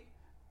Yeah. tweet.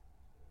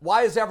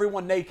 Why is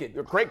everyone naked?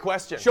 Great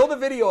question. Show the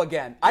video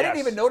again. I didn't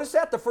Yes. even notice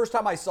that the first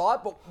time I saw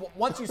it, but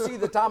once you see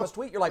the Thomas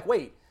tweet, you're like,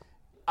 wait,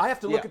 I have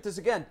to look at this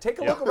again. Take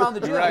a look around the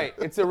gym. Right.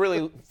 It's a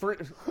really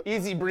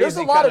easy breezy. There's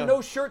a lot of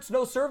no shirts,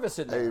 no service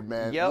in there. Hey,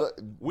 man. Yep.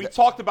 We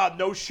talked about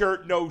no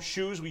shirt, no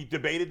shoes. We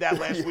debated that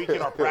last week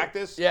in our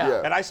practice.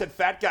 Yeah. And I said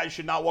fat guys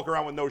should not walk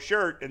around with no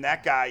shirt, and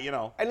that guy,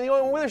 And the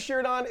only one with a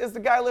shirt on is the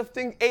guy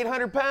lifting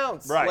 800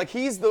 pounds. Right. Like,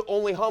 he's the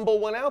only humble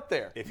one out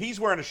there. if he's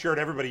wearing a shirt,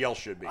 everybody else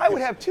should be. I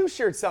would have 2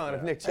 shirts on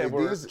if Nick Chubb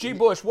were. G.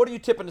 Bush, what are you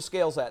tipping the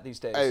scales at these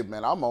days? Hey,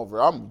 man, I'm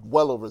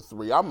well over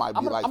 3. I might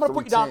be like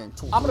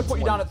 310. I'm going to put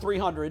you down at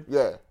 300.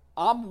 Yeah.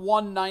 I'm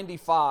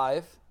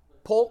 195.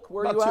 Polk,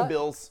 where are you About at? 2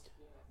 bills.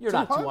 You're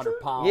not 200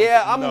 pounds.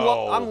 Yeah,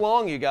 No. I'm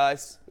long, you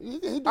guys. He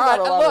do All right, got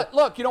a lot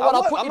look, you know what?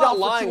 I'll put I'm you not down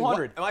lying.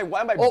 for 200.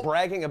 Why am I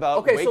bragging about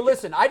Okay, weight? so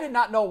listen, I did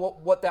not know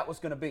what that was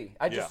going to be.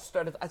 I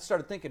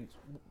started thinking,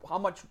 how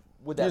much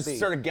would that Just be?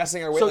 started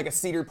guessing our weight So, like a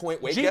Cedar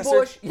Point weight G. guesser.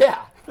 Bush, yeah.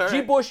 All G.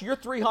 right. Bush, you're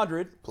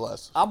 300.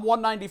 Plus. I'm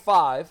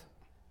 195.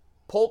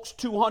 Polk's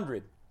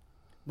 200.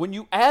 When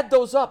you add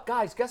those up,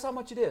 guys, guess how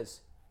much it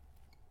is?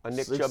 A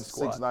Nick Chubb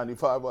squat.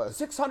 695 what?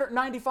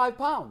 695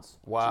 pounds.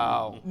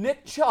 Wow.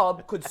 Nick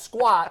Chubb could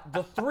squat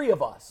the 3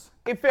 of us.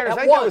 In fairness, At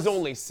I think it once. was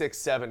only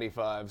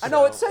 675. I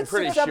know it so said I'm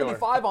pretty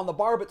 675 sure. on the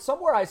bar, but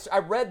somewhere I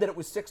read that it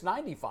was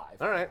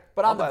 695. All right.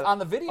 But I'll buy it. on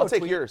the video I'll take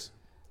tweet, yours.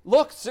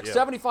 look,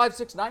 675,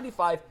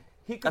 695.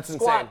 He could That's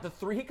squat insane. the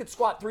 3. He could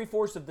squat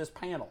 3/4 of this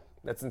panel.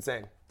 That's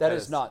insane. That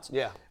is nuts.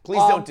 Yeah. Please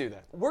don't do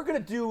that. We're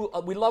going to do,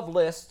 we love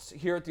lists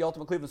here at the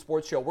Ultimate Cleveland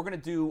Sports Show. We're going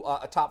to do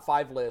a top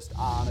 5 list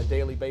on a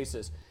daily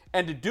basis.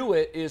 And to do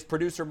it is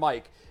producer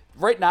Mike.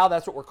 Right now,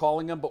 that's what we're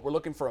calling him, but we're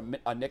looking for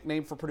a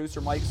nickname for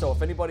producer Mike. So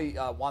if anybody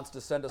wants to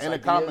send us In the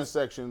ideas, comment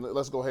section,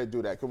 let's go ahead and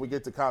do that. Can we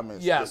get the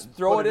comments? yes, Just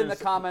throw put it in the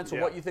comments of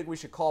yeah. what you think we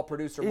should call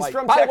producer He's Mike.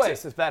 from By the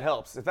Texas, way, if that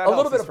helps. If that a helps,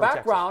 little bit he's of from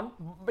background.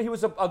 He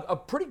was a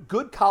pretty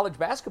good college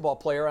basketball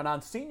player, and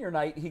on senior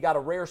night, he got a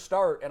rare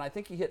start, and I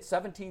think he hit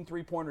 17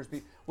 three-pointers.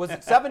 Was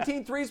it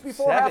 17 threes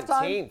before halftime?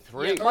 17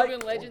 threes. Yeah,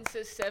 Urban Legend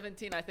says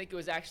 17. I think it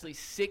was actually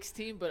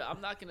 16, but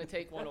I'm not going to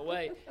take one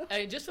away.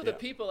 And just for the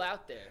people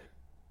out there,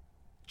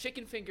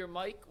 Chicken Finger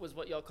Mike was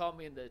what y'all called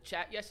me in the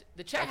chat. Yes,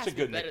 the chat That's has a to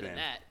be good better nickname.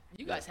 than that.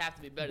 You guys have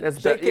to be better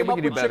That's than that. Yeah, Came we up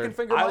can do with better. Chicken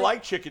Finger I Mike?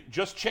 like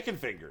just chicken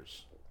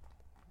fingers.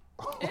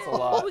 That's a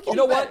lot. You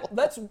know what?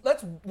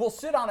 We'll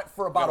sit on it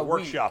for about Gotta a week,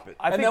 workshop it.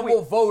 I and think then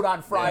we'll vote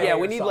on Friday. Yeah,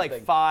 we or need something.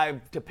 like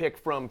 5 to pick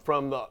from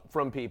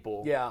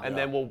people. Yeah. And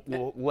then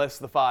we'll list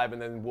the 5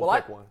 and then we'll Well,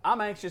 pick one.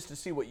 I'm anxious to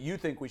see what you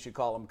think we should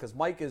call him because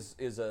Mike is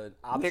an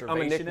observationist.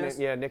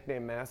 I'm a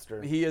nickname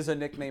master. He is a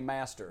nickname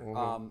master.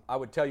 Mm-hmm. I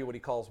would tell you what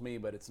he calls me,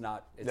 but it's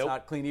not Nope.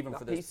 not clean even Not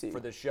for this PC.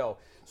 for this show.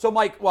 So,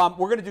 Mike, we're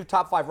going to do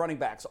top 5 running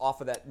backs off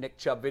of that Nick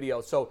Chubb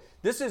video. So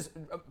this is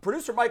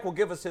producer Mike will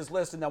give us his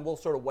list, and then we'll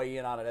sort of weigh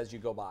in on it as you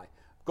go by.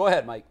 Go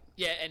ahead, Mike.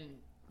 Yeah, and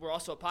we're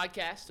also a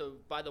podcast. So,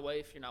 by the way,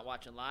 if you're not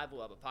watching live,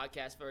 we'll have a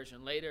podcast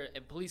version later.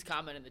 And please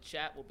comment in the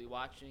chat. We'll be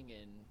watching,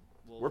 and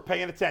We're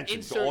paying attention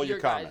insert to all your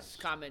guys' comments.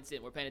 comments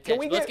in. We're paying Can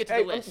attention. we Let's get to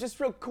the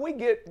list. can we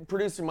get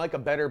producer Mike a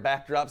better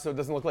backdrop so it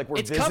doesn't look like we're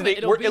It's visiting? coming.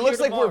 It'll be It looks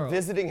here like we're tomorrow.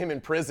 visiting him in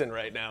prison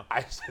right now.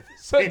 I said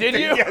the same Did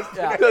thing you?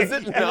 yesterday. Does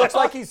it? It No. looks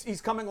like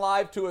he's coming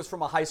live to us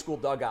from a high school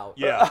dugout.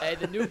 Yeah. Hey,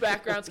 the new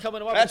background's coming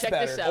tomorrow. That's Check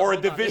this better. out. Or a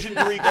Hold on. Division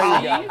III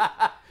college.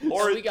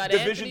 Or So a we got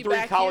Division Anthony III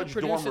back college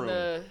here dorm producing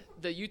room.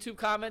 the YouTube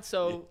comments.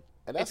 So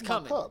And that's it's my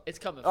coming. cup. It's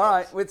coming. All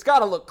right, folks. well, it's got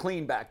to look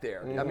clean back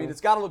there. I mean, it's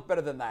got to look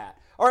better than that.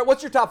 All right,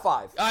 what's your top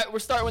 5? All right, we're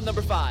starting with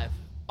number 5.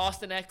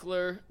 Austin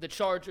Eckler, the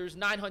Chargers,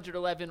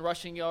 911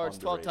 rushing yards,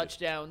 12 Underrated.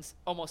 touchdowns,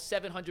 almost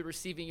 700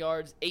 receiving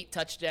yards, 8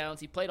 touchdowns.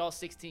 He played all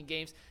 16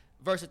 games.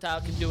 Versatile,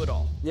 can do it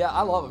all. Yeah,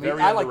 I love him.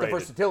 Very I like the underrated.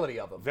 versatility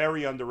of him.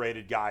 Very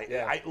underrated guy.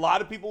 Yeah. A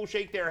lot of people will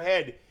shake their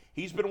head.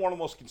 He's been one of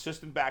the most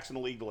consistent backs in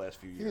the league the last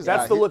few years.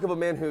 That's the look of a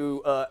man who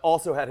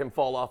also had him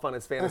fall off on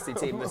his fantasy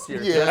team this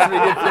year. Yeah. That's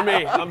what he did for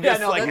me. I'm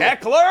just like, It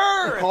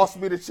Eckler! cost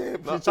me the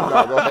championship. No,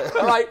 go ahead.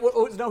 All right,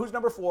 who's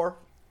number 4?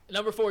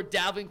 Number 4,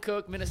 Dalvin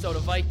Cook, Minnesota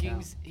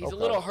Vikings. He's a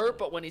little hurt,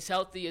 but when he's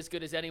healthy, as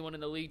good as anyone in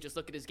the league. Just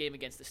look at his game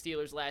against the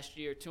Steelers last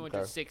year,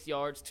 206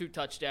 yards, 2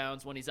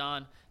 touchdowns. When he's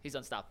on, he's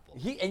unstoppable.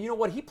 And you know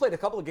what? He played a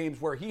couple of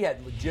games where he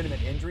had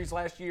legitimate injuries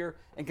last year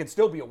and can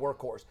still be a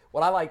workhorse.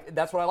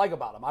 That's what I like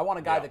about him. I want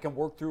a guy that can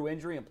work through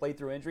injury and play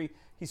through injury.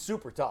 He's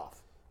super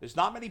tough. There's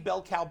not many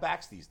bell cow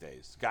backs these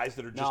days. Guys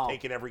that are just No.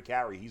 taking every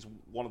carry. He's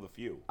one of the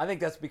few. I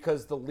think that's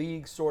because the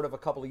league sort of a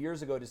couple of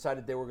years ago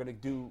decided they were going to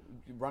do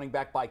running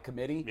back by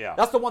committee. Yeah.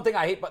 That's the one thing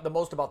I hate the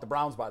most about the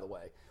Browns, by the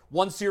way.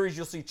 One series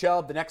you'll see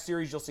Chubb, the next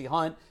series you'll see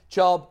Hunt,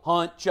 Chubb,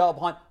 Hunt, Chubb,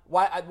 Hunt.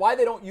 Why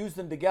they don't use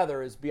them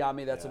together is beyond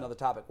me. That's another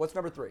topic. What's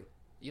number 3?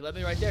 You led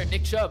me right there.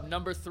 Nick Chubb,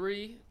 number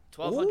 3,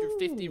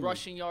 1,250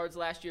 rushing yards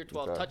last year,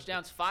 12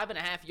 touchdowns,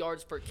 5.5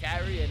 yards per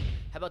carry. And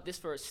how about this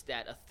for a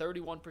stat? A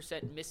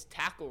 31% missed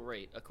tackle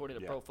rate, according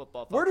to Pro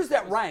Football Focus. Where does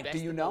that was rank? best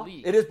Do you in the know?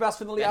 league. It is best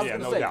in the league. I was Yeah,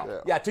 going to no say.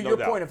 doubt. Yeah, to No your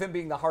doubt. point of him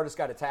being the hardest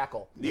guy to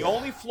tackle. The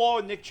only flaw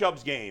in Nick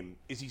Chubb's game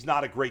is he's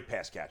not a great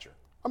pass catcher.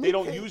 They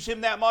don't use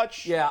him that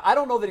much. Yeah, I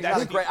don't know that he's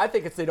not a great. I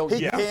think it's they don't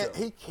use him.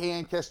 He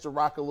can catch the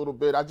rock a little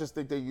bit. I just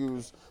think they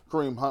use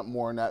Kareem Hunt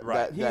more in that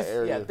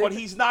area. Yeah, but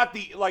he's not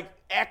the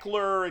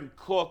Eckler and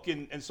Cook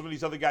and some of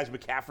these other guys,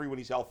 McCaffrey when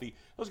he's healthy.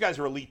 Those guys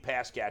are elite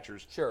pass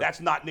catchers. Sure. That's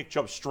not Nick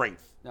Chubb's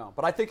strength. No,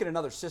 but I think in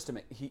another system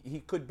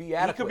he could be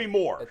adequate. He could be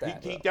more.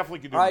 He definitely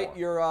could do more.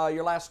 All right,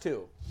 your last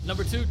two.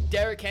 Number 2,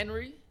 Derrick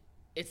Henry.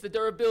 It's the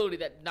durability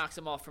that knocks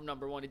him off from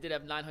number 1. He did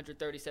have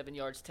 937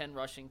 yards, 10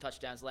 rushing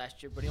touchdowns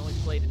last year, but he only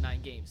played in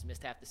 9 games.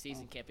 Missed half the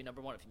season. Can't be number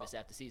 1 if you miss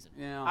half the season.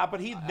 Yeah, but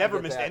he never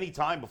missed any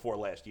time before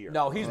last year.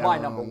 No, he's my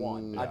number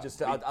 1. Yeah.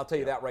 I'll tell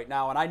you that right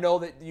now. And I know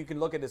that you can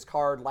look at his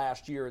card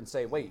last year and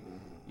say, wait,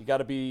 you got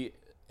to be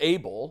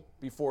able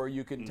before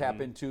you can tap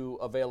into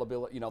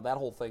availability, that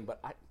whole thing.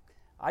 But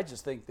I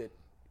just think that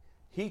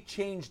he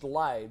changed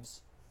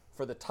lives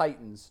for the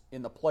Titans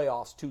in the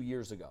playoffs 2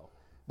 years ago.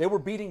 They were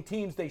beating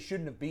teams they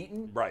shouldn't have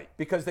beaten, right?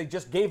 Because they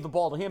just gave the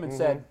ball to him and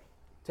said,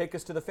 "Take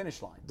us to the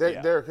finish line."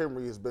 Derrick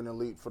Henry has been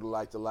elite for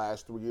the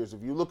last 3 years.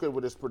 If you look at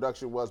what his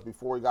production was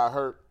before he got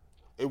hurt,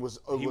 he was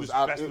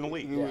best in the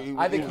league.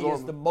 I think he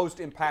is the most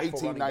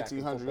impactful running back.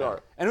 1,900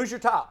 yards. And who's your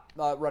top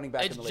running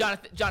back in the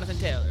league? Jonathan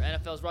Taylor,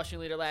 NFL's rushing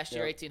leader last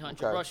year,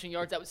 1,800 rushing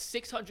yards. That was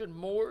 600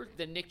 more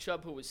than Nick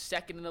Chubb, who was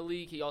second in the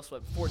league. He also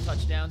had 4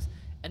 touchdowns.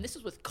 And this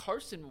is with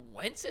Carson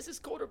Wentz as his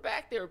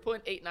quarterback. They were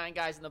putting 8-9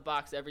 guys in the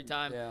box every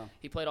time. Yeah.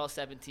 He played all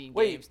 17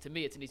 games. To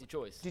me, it's an easy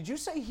choice. Did you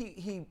say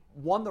he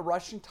won the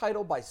rushing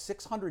title by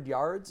 600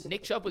 yards?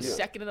 Nick Chubb was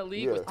second in the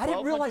league with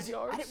 1,200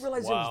 yards. I didn't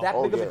realize it was that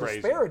big of a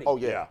disparity. Oh,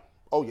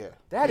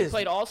 yeah. He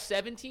played all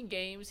 17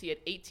 games. He had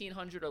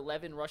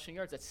 1,811 rushing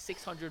yards. That's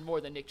 600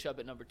 more than Nick Chubb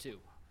at number 2.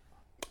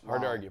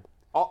 Hard to argue.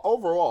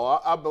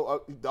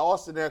 Overall, the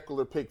Austin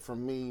Eckler pick for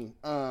me.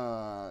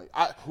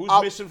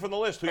 Who's missing from the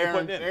list? Who you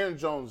putting in? Aaron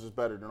Jones is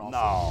better than Austin.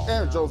 No,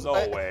 Aaron Jones. No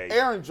way.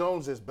 Aaron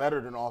Jones is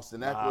better than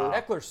Austin Eckler.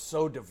 Eckler's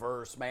so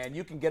diverse, man.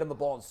 You can get him the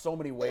ball in so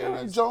many ways.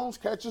 Aaron Jones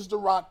catches the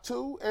rock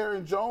too.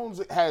 Aaron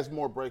Jones has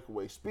more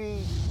breakaway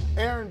speed.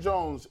 Aaron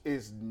Jones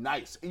is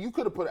nice. You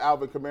could have put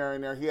Alvin Kamara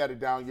in there. He had a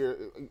down year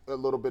a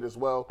little bit as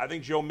well. I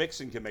think Joe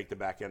Mixon can make the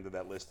back end of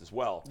that list as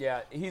well.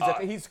 Yeah,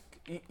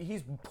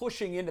 he's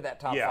pushing into that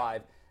top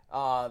 5.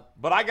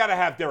 But I got to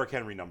have Derrick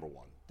Henry number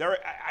 1.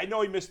 I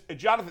know he missed.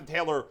 Jonathan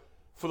Taylor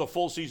for the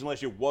full season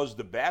last year was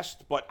the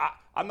best, but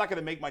I'm not going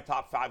to make my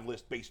top 5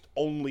 list based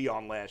only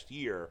on last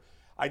year.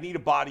 I need a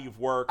body of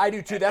work. I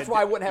do too. That's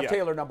why I wouldn't have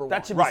Taylor number 1.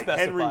 That should be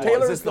specified.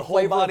 Taylor is this the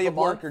whole body of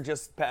work or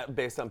just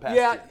based on past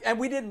year? And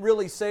we didn't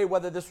really say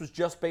whether this was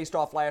just based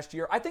off last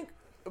year. I think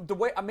the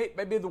way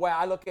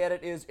I look at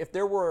it is if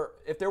there were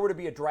to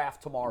be a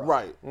draft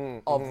tomorrow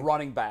of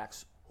running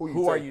backs.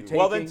 Who are you taking?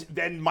 Well,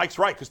 then Mike's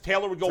right, because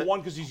Taylor would go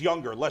 1 because he's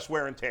younger, less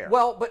wear and tear.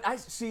 Well, but I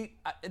see.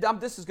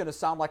 This is going to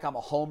sound like I'm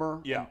a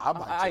homer. Yeah,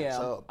 I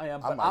am. I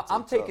am. But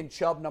I'm taking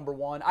Chubb number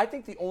 1. I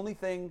think the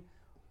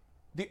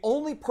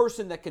only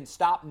person that can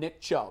stop Nick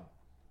Chubb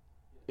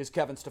is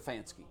Kevin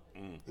Stefanski.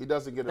 He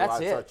doesn't get a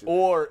lot of touches.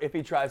 Or if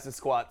he tries to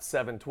squat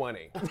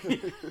 720.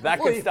 That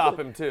could stop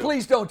him too.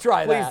 Please don't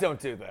try that. Please don't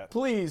do that.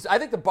 Please. I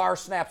think the bar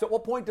snaps. At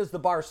what point does the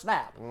bar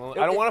snap? Well,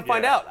 I don't want to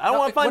find out. I don't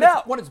want to find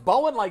out. When it's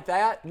bowing like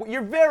that.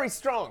 You're very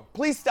strong.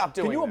 Please stop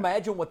doing that. Can you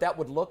imagine what that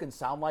would look and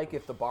sound like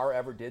if the bar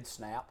ever did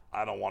snap?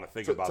 I don't want to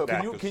think about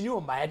that. Can you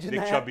imagine Nick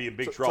that? Nick Chubb be in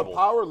big trouble. To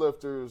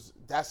powerlifters,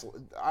 that's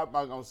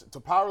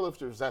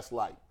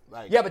light.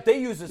 Yeah, but they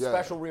use a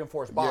special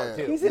reinforced bar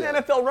too. He's an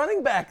NFL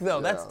running back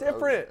though. That's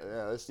different.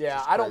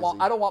 I don't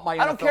want my.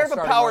 I don't care if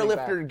a power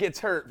lifter gets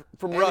hurt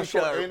from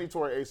Russia. And he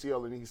tore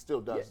ACL, and he still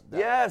does. that.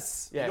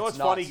 Yes. You know what's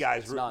funny,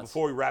 guys?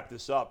 Before we wrap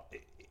this up,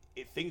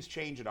 things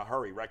change in a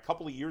hurry. Right, a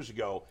couple of years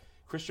ago,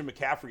 Christian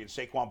McCaffrey and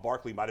Saquon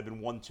Barkley might have been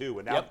 1-2,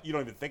 and now you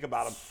don't even think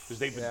about them because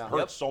they've been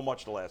hurt so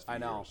much the last few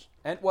years.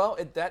 And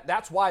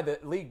that's why the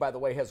league, by the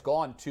way, has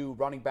gone to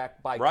running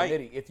back by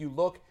committee. If you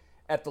look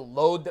at the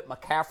load that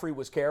McCaffrey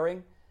was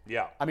carrying.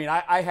 Yeah. I mean,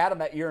 I had him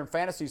that year in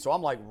fantasy, so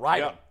I'm like,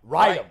 ride him.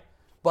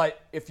 But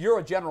if you're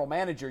a general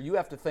manager, you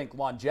have to think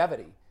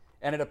longevity.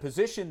 And at a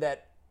position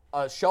that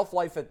shelf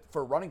life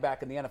for running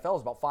back in the NFL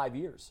is about 5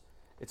 years.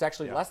 It's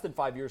actually less than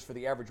 5 years for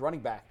the average running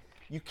back.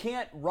 You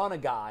can't run a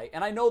guy,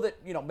 and I know that,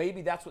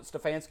 maybe that's what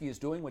Stefanski is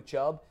doing with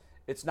Chubb.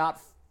 It's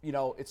not,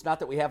 it's not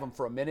that we have him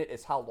for a minute,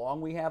 it's how long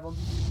we have him.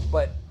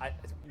 But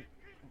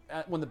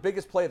when the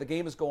biggest play of the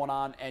game is going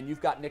on and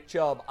you've got Nick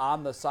Chubb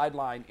on the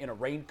sideline in a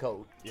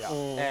raincoat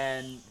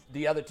and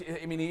the other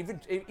even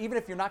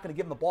if you're not going to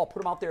give him the ball,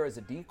 put him out there as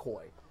a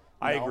decoy.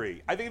 I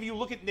agree. I think if you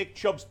look at Nick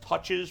Chubb's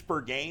touches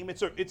per game,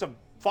 it's a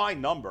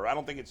fine number. I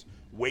don't think it's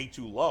way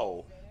too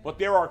low, but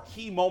there are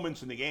key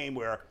moments in the game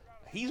where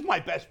he's my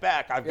best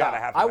back. I've got to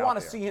have him I want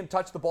to see him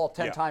touch the ball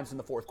 10 times in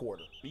the fourth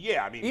quarter.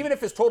 Yeah, I mean, even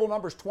if his total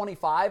number is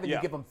 25 and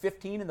you give him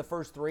 15 in the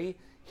first 3,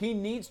 he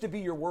needs to be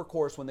your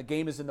workhorse when the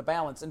game is in the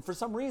balance. And for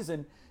some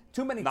reason,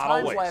 too many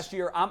times last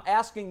year, I'm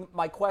asking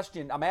my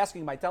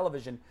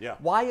television,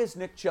 why is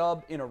Nick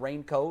Chubb in a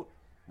raincoat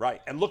Right.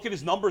 And look at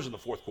his numbers in the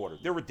fourth quarter.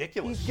 They're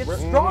ridiculous. He gets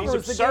stronger He's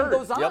as the game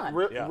goes on.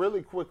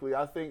 Really quickly,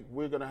 I think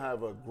we're going to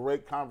have a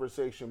great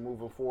conversation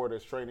moving forward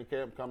as training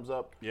camp comes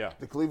up. Yeah.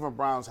 The Cleveland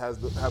Browns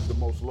have the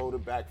most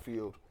loaded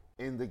backfield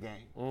in the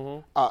game.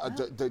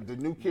 The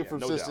new kid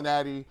from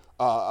Cincinnati,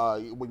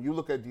 when you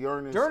look at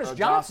Dearness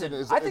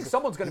Johnson, I think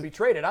someone's going to be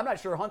traded. I'm not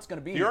sure Hunt's going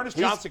to be Dearness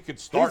Johnson could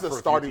start for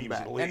a few teams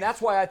in the league. And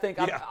that's why I think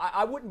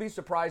I wouldn't be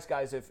surprised,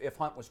 guys, if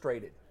Hunt was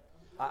traded.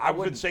 I've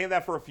been saying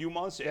that for a few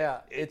months.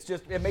 Yeah,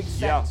 it makes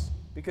sense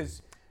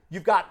because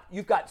you've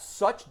got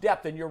such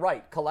depth, and you're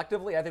right.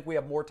 Collectively, I think we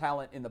have more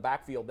talent in the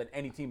backfield than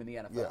any team in the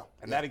NFL. Yeah.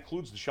 And that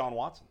includes Deshaun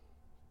Watson.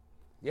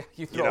 Yeah,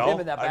 you throw him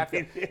in that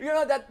backfield.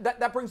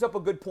 That brings up a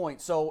good point.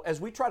 So as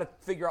we try to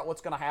figure out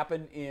what's going to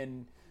happen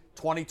in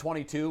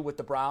 2022 with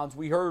the Browns,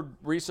 we heard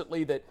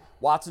recently that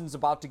Watson's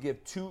about to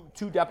give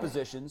two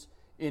depositions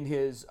in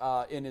his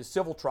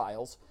civil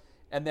trials,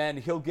 and then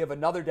he'll give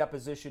another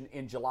deposition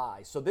in July.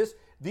 So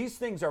these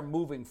things are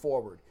moving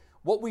forward.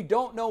 What we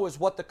don't know is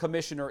what the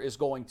commissioner is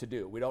going to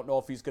do. We don't know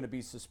if he's going to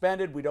be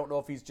suspended. We don't know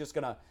if he's just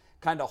going to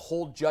kind of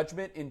hold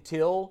judgment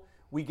until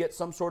we get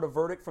some sort of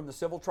verdict from the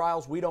civil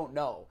trials. We don't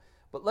know.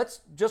 But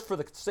let's, just for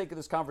the sake of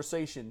this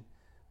conversation,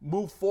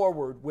 move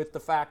forward with the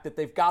fact that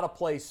they've got to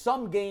play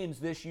some games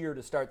this year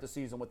to start the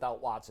season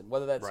without Watson,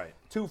 whether that's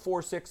 2,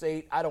 4, 6,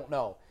 8, I don't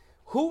know.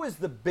 Who is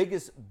the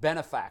biggest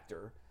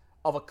benefactor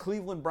of a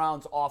Cleveland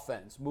Browns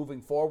offense moving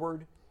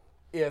forward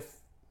if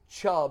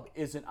Chubb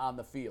isn't on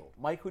the field?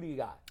 Mike, who do you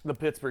got? The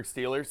Pittsburgh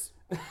Steelers.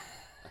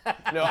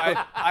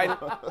 No,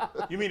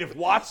 you mean if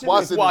Watson?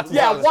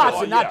 Yeah,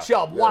 Watson, not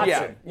Chubb.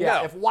 Watson. Yeah.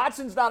 No. If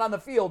Watson's not on the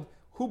field,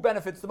 who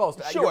benefits the most?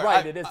 Sure, You're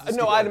right. It is. The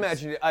no,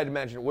 Steelers. I'd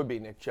imagine it would be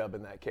Nick Chubb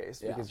in that case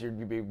because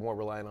you'd be more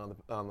reliant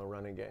on the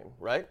running game,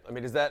 right? I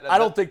mean, is that? I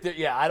don't think there's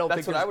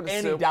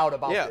any doubt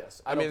about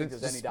this. I don't think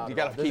there's any doubt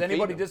about it. Does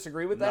anybody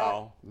disagree with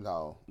that?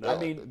 No. I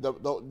mean,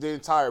 the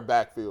entire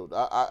backfield.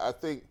 I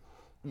think.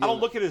 I don't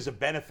look at it as a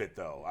benefit,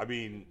 though. I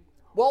mean.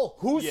 Well,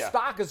 whose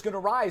stock is going to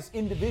rise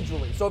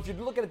individually? So if you're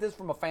looking at this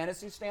from a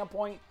fantasy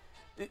standpoint,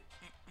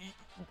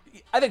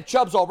 I think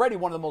Chubb's already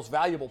one of the most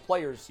valuable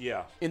players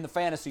in the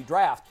fantasy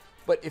draft.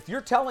 But if you're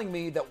telling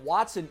me that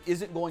Watson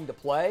isn't going to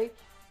play,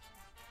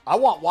 I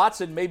want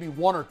Watson maybe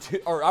 1 or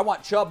 2, or I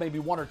want Chubb maybe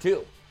 1 or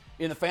 2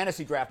 in the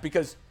fantasy draft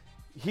because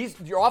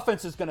your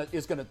offense is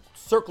gonna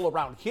circle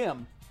around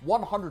him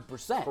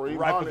 100%.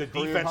 Right, but the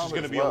defense is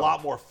going to be a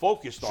lot more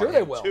focused on him,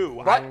 they will.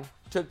 too. But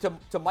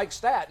to Mike's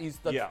stat, he's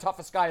the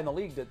toughest guy in the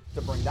league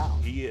to bring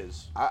down. He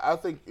is. I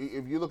think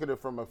if you look at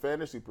it from a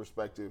fantasy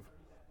perspective,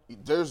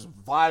 there's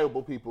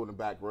viable people in the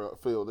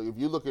backfield. If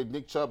you look at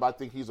Nick Chubb, I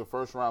think he's a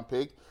first-round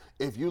pick.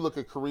 If you look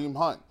at Kareem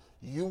Hunt,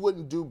 you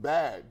wouldn't do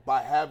bad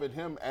by having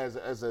him as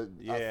a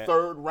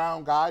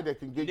third-round guy that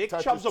can get touches.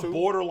 Nick Chubb's a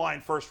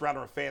borderline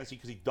first-rounder in fantasy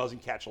because he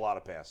doesn't catch a lot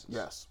of passes.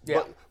 Yes.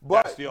 Yeah.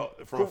 But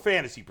from a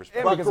fantasy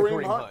perspective. And because of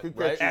Kareem Hunt,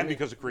 right? And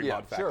because of Kareem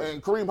Hunt. Sure.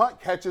 And Kareem Hunt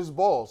catches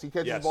balls. He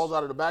catches balls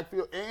out of the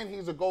backfield, and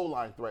he's a goal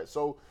line threat.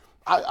 So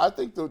I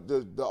think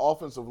the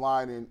offensive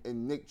line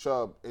and Nick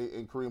Chubb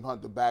and Kareem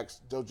Hunt, the backs,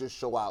 they'll just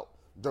show out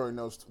during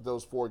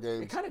those 4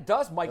 games. It kind of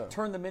does, Mike,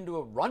 turn them into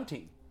a run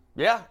team.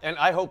 Yeah, and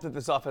I hope that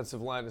this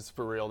offensive line is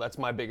for real. That's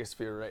my biggest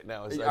fear right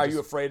now. Are you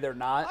afraid they're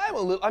not? I'm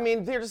a little. I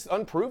mean, they're just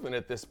unproven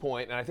at this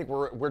point, and I think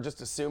we're just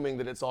assuming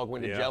that it's all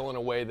going to gel in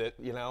a way that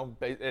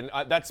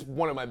that's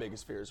one of my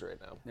biggest fears right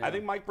now. Yeah. I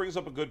think Mike brings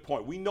up a good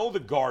point. We know the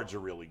guards are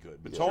really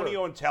good.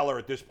 Batonio and Teller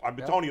at this.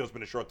 Batonio's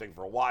been a sure thing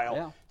for a while.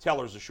 Yeah.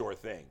 Teller's a sure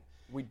thing.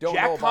 We don't.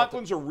 Jack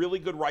Conklin's a really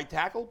good right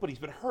tackle, but he's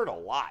been hurt a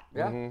lot.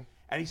 Yeah. And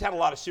he's had a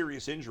lot of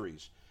serious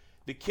injuries.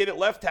 The kid at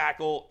left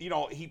tackle,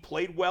 he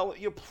played well,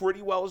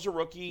 pretty well as a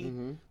rookie.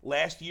 Mm-hmm.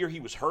 Last year, he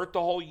was hurt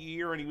the whole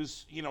year, and he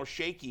was,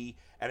 shaky.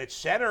 And at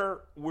center,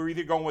 we're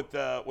either going with,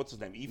 what's his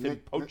name, Ethan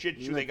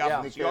Pocic, who they got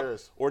from the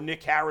Seahawks, or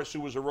Nick Harris, who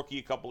was a rookie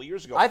a couple of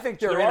years ago. I think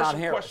they're in on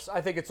Harris.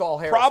 I think it's all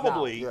Harris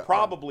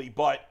Probably,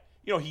 but,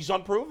 he's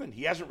unproven.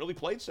 He hasn't really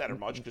played center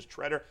much because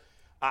Treader –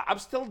 I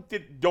still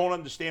don't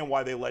understand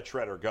why they let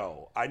Treader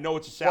go. I know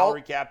it's a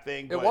salary cap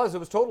thing. But it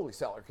was totally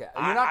salary cap.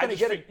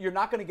 You're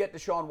not going to get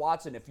Deshaun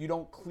Watson if you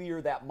don't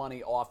clear that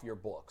money off your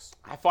books.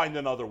 I find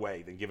another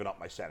way than giving up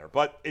my center.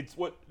 But it's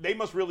what they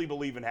must really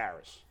believe in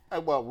Harris.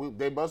 Well,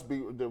 they must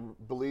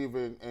believe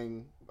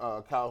in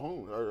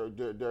Calhoun, or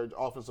their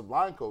offensive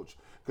line coach,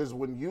 because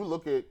when you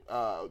look at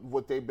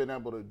what they've been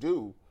able to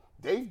do,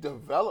 they've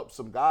developed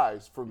some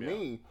guys. For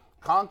me,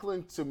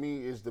 Conklin, to me,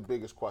 is the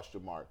biggest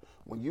question mark.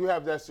 When you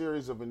have that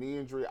series of a knee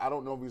injury, I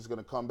don't know if he's going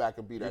to come back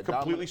and be that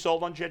dominant. Completely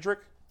sold on Jedrick?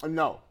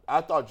 No.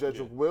 I thought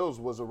Jedrick Wills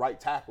was a right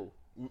tackle.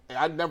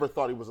 I never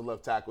thought he was a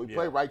left tackle. He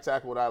played right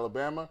tackle with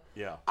Alabama.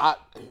 Yeah. I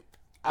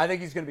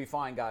think he's going to be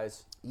fine,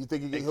 guys. You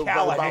think he'll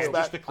bounce back?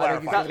 Just to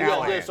clarify,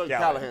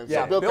 Callahan.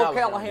 Yeah, Bill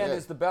Callahan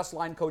is the best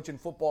line coach in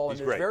football, and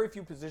there's great. very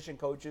few position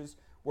coaches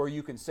where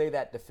you can say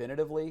that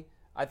definitively.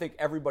 I think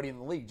everybody in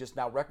the league just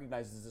now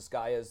recognizes this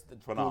guy as the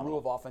guru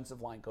of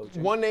offensive line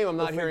coaching. One name I'm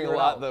not hearing a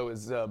lot, though,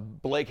 is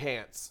Blake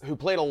Hance, who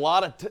played a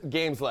lot of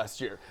games last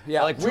year.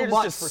 Yeah, like, we're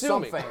just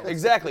assuming. For some fans.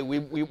 Exactly.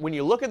 When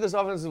you look at this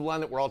offensive line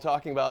that we're all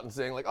talking about and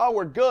saying, like, oh,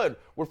 we're good,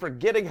 we're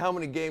forgetting how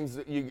many games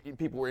that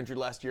people were injured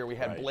last year. We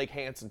had Blake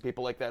Hance and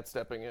people like that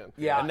stepping in.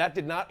 Yeah. And that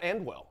did not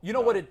end well. You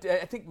know what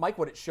I think, Mike,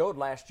 what it showed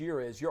last year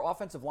is your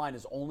offensive line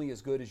is only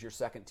as good as your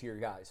second-tier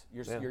guys.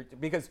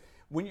 Because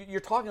when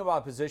you're talking about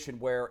a position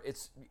where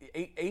it's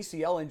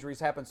ACL injuries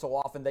happen so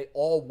often, they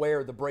all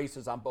wear the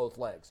braces on both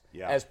legs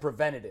as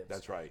preventatives.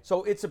 That's right.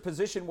 So it's a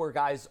position where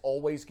guys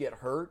always get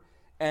hurt.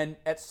 And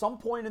at some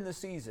point in the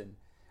season,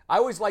 I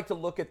always like to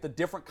look at the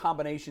different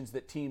combinations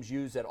that teams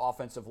use at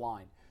offensive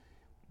line.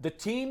 The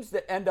teams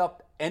that end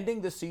up ending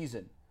the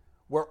season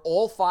where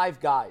all 5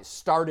 guys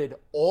started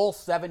all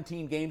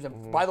 17 games,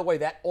 and by the way,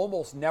 that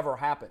almost never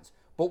happens.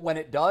 But when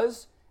it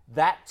does,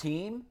 that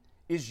team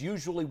is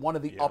usually one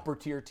of the upper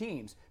tier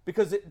teams,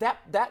 because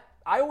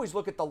I always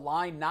look at the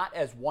line not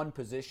as one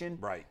position.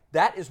 Right.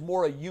 That is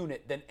more a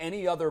unit than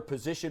any other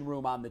position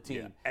room on the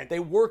team. Yeah. They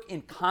work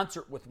in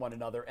concert with one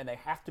another, and they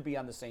have to be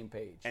on the same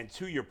page. And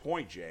to your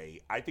point, Jay,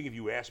 I think if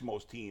you ask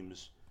most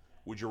teams,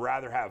 would you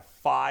rather have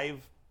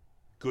 5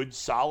 good,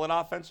 solid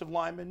offensive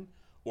linemen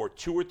or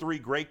 2 or 3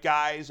 great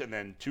guys and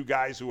then 2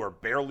 guys who are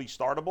barely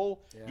startable?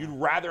 Yeah. You'd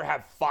rather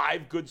have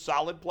 5 good,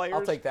 solid players.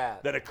 I'll take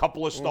that. Than a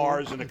couple of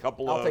stars and a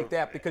couple of. I'll take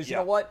that, because you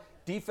know what?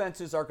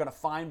 Defenses are going to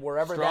find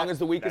wherever strong is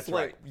the weakest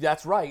link. Right.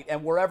 That's right.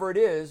 And wherever it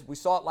is, we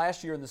saw it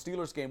last year in the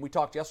Steelers game. We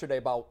talked yesterday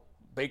about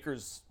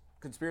Baker's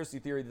conspiracy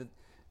theory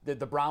that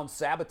the Browns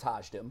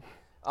sabotaged him.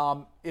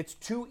 It's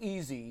too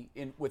easy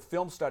with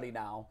film study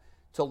now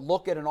to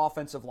look at an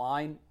offensive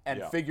line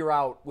and figure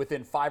out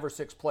within 5 or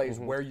 6 plays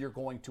where you're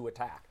going to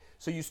attack.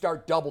 So you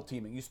start double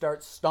teaming, you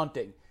start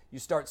stunting, you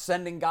start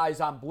sending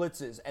guys on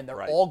blitzes, and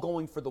they're all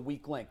going for the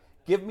weak link.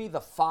 Give me the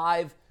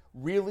 5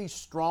 really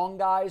strong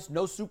guys,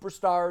 no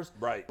superstars,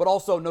 but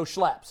also no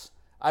schleps.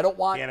 I don't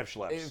want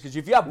schleps. Because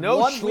if you have no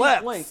one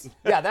schleps. weak link,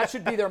 that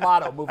should be their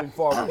motto moving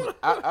forward.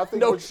 I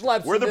think no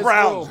schleps. We're in the this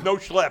Browns, room. no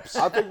schleps.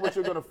 I think what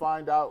you're going to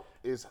find out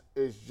is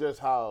just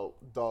how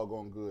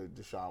doggone good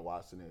Deshaun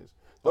Watson is.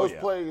 Those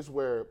plays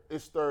where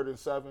it's 3rd and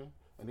 7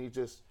 and he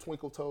just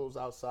twinkle toes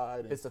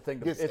outside. And it's a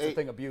thing. It's a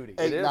thing of beauty.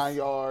 8-9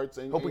 yards.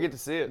 And hope we get to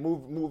see it.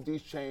 Move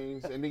these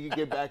chains, and then you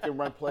get back and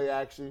run play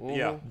action.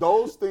 Yeah,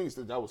 those things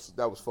that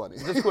was funny.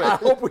 Just quick. I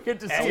hope we get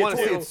to see it. I want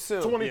to see it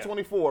soon.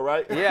 2024,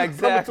 right? Yeah,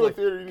 exactly. Coming to a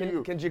theater near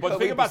you. Can you but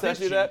think about this,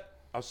 do that?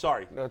 Oh,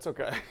 sorry. No, it's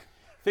okay.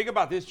 Think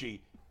about this,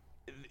 G.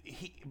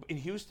 In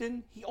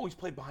Houston, he always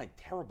played behind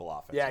terrible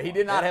offensive line. He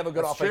did not have a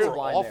good offensive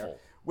line awful. there,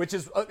 which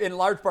is in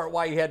large part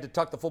why he had to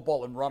tuck the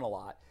football and run a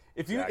lot.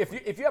 If you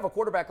have a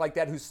quarterback like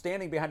that who's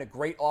standing behind a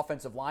great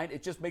offensive line,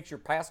 it just makes your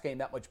pass game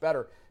that much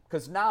better,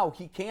 because now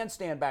he can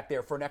stand back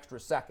there for an extra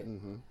second.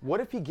 Mm-hmm. What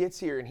if he gets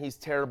here and he's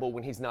terrible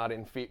when he's not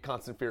in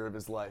constant fear of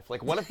his life?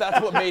 Like, what if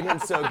that's what made him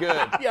so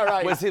good? Yeah,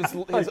 right. Was his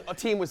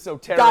team was so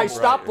terrible? Guys,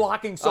 stop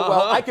blocking so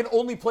well. I can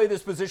only play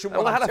this position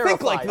when I don't know I'm how to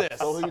terrified. think like this.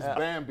 So he's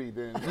Bambi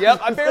then.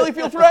 Yep, I barely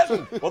feel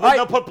threatened. Well, then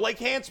they'll put Blake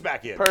Hance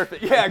back in.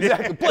 Perfect. Yeah,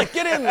 exactly. Blake,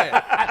 get in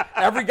there.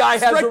 Every guy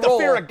has a Strike role.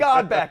 the fear of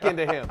God back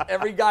into him.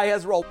 Every guy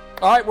has a role.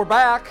 All right, we're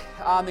back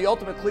on the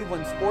Ultimate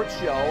Cleveland Sports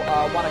Show.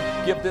 I want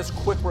to give this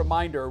quick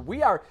reminder.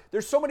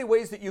 There's so many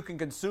ways that you can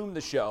consume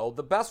the show.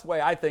 The best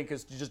way, I think,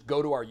 is to just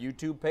go to our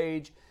YouTube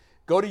page.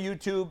 Go to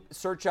YouTube,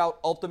 search out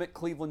Ultimate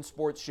Cleveland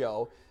Sports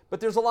Show. But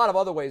there's a lot of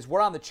other ways.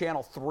 We're on the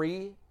Channel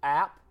 3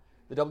 app,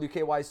 the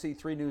WKYC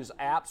 3 News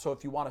app. So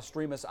if you want to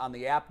stream us on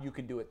the app, you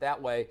can do it that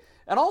way.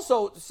 And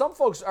also, some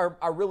folks are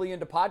really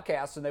into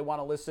podcasts and they want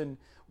to listen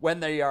when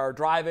they are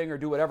driving or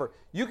do whatever.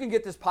 You can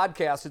get this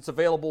podcast. It's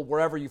available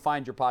wherever you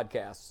find your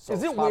podcasts. So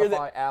is it Spotify, weird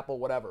that Apple,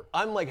 whatever.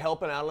 I'm like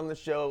helping out on the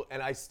show and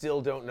I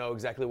still don't know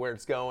exactly where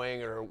it's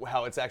going or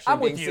how it's actually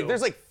being seen.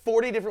 There's like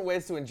 40 different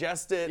ways to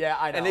ingest it. Yeah,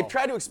 I know. And they've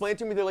tried to explain it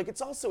to me. They're like,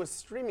 it's also a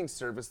streaming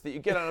service that you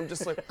get on. I'm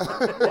just like,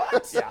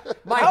 what? Yeah.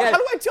 How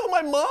do I tell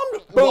my mom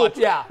to Boom. watch?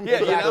 Yeah,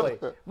 exactly. You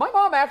know? My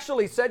mom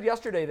actually said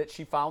yesterday that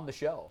she found the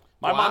show.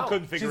 My mom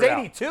couldn't figure it out.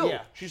 She's 82.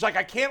 Yeah. She's like,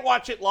 I can't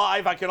watch it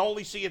live. I can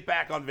only see it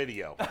back on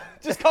video.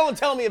 Just call and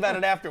tell me about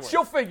it afterwards.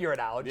 She'll figure it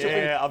out.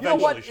 Yeah, you know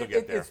what? she'll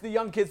get there. It's the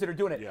young kids that are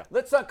doing it. Yeah.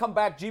 Let's come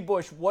back. G.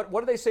 Bush, what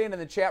are they saying in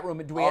the chat room?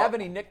 And do we have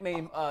any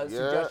nickname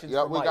suggestions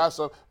for we Mike? got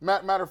some.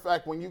 Matter of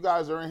fact, when you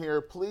guys are in here,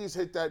 please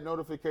hit that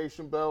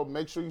notification bell.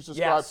 Make sure you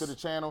subscribe to the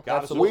channel.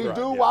 We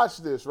do watch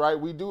this, right?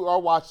 We are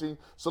watching.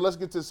 So let's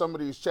get to some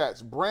of these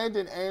chats.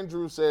 Brandon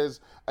Andrews says,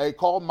 hey,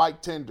 call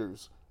Mike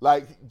Tenders.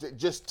 Like,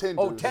 just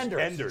tenders. Oh,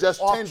 tenders.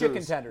 Just Off tenders.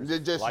 chicken tenders.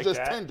 Just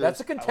that. tenders. That's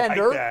a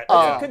contender. Like that.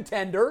 That's a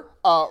contender.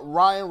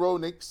 Ryan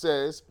Ronick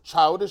says,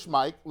 childish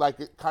Mike,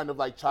 kind of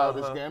like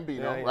childish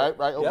Gambino, Yeah.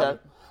 right? Okay.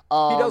 Yep.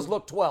 He does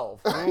look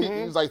 12.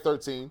 He's like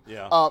 13.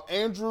 Yeah.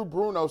 Andrew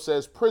Bruno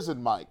says,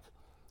 prison Mike.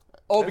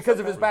 Oh, because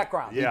of his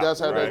background. He does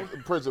have a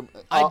prison.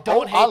 I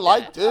don't hate I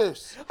like that.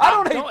 this. I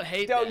don't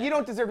hate that. You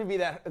don't deserve to be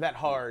that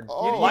hard.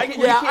 Oh. You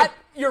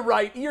You're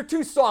right. You're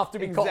too soft to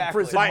be called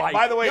prison Mike.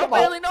 By the way, you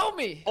barely know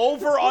me.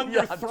 Over under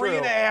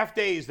 3.5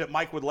 days that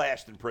Mike would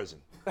last in prison.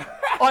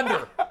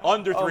 Under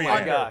 3.5. Oh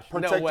my gosh!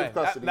 Protective no way.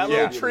 custody. That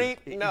little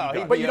treat.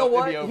 No, But you know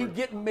what? He'd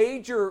get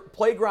major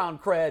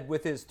playground cred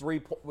with his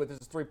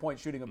three-point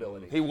shooting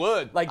ability. He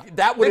would. Like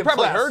that would They impress.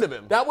 probably heard of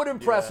him. That would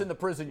impress in the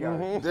prison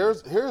yard.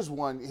 Here's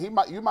one.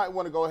 You might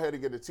want to go ahead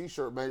and get a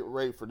T-shirt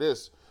made for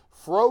this.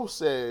 Fro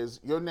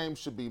says your name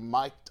should be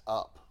mic'd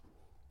up.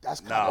 That's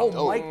kind of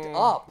dope. Mic'd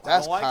up.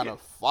 That's kind of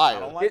fire. I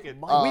don't like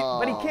it.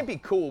 But he can't be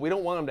cool. We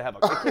don't want him to have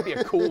it can't be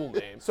a cool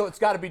name. So it's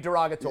got to be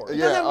derogatory. It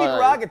doesn't have to be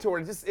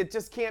derogatory. It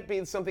just can't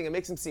be something that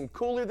makes him seem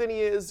cooler than he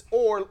is,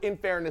 or, in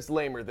fairness,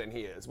 lamer than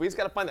he is. We just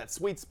got to find that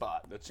sweet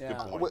spot. That's a good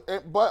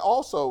point. But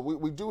also,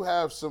 we do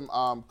have some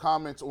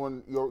comments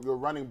on your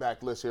running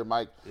back list here,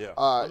 Mike. Yeah.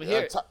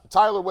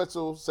 Tyler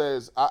Wetzel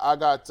says, I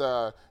got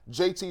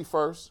JT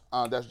first.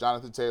 That's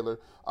Jonathan Taylor.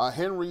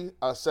 Henry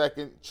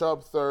second.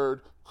 Chubb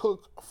third.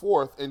 Cook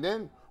fourth. And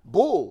then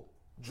Bull.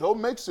 Joe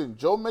Mixon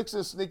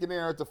sneaking in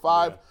there at the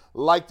 5.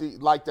 Like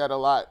that a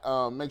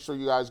lot. Make sure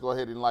you guys go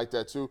ahead and like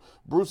that too.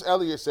 Bruce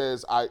Elliott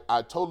says, I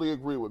totally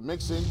agree with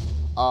Mixon.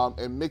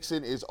 And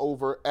Mixon is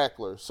over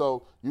Eckler.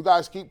 So you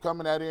guys keep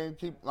coming at in,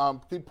 keep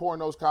pouring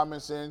those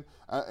comments in,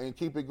 and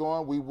keep it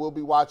going. We will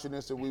be watching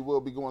this, and we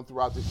will be going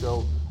throughout the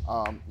show.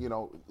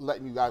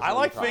 Letting you guys know. I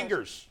like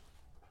fingers.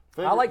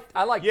 I like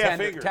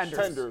fingers.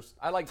 tenders.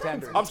 I like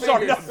tenders. I'm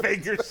sorry, not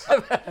fingers.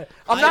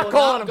 I'm not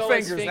calling them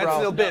fingers, fingers. bro. That's a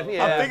little bit.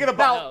 Yeah. I'm thinking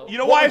about. You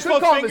know What why I we could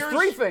thought call them fingers? is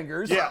 3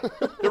 fingers. Yeah.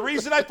 The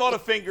reason I thought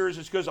of fingers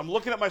is because I'm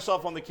looking at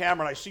myself on the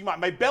camera and I see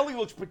my belly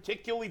looks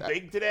particularly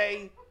big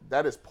today.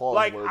 That is pause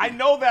Like, worthy. I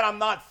know that I'm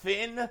not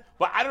thin,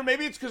 but I don't know,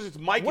 maybe it's because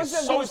Mike is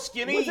so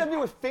skinny. What's that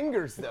do with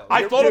fingers, though?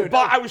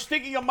 I was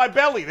thinking of my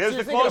belly. There's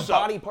the thinking of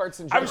close-up. body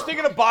parts in I was general.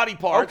 thinking of body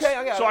parts. Okay,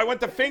 I got so it. I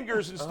went to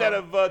fingers instead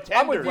of tenders.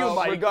 I'm with you,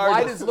 Mike.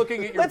 regardless. Why is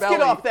looking at your Let's belly?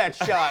 get off that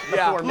shot.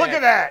 Yeah. before Look Nick.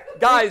 at that.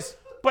 Guys.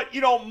 But,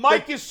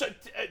 Mike is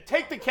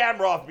take the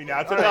camera off me now.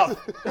 It's enough.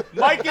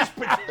 Mike is.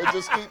 It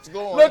just keeps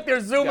going. Look,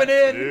 they're zooming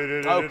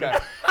in. Okay.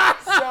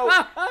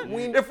 So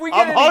If we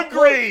get I'm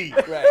hungry.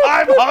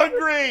 I'm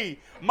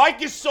hungry.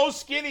 Mike is so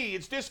skinny,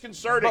 it's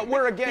disconcerting. But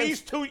we're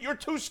against. You're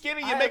too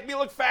skinny. You make me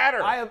look fatter.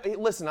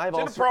 Listen. I have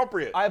It's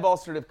inappropriate. I have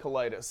ulcerative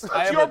colitis.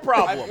 That's your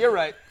problem. You're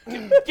right.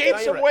 Gain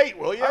some weight,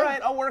 will you? All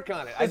right, I'll work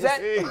on it.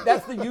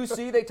 That's the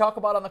UC they talk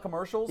about on the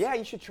commercials? Yeah,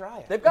 you should try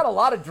it. They've got a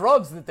lot of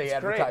drugs that they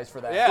advertise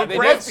for that. Yeah,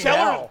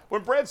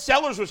 When Brad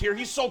Sellers was here,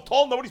 he's so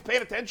tall, nobody's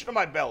paying attention to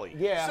my belly.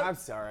 Yeah, I'm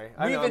sorry.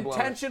 We've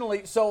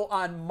intentionally, so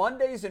on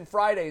Mondays and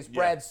Fridays,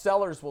 Brad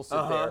Sellers will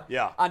sit there.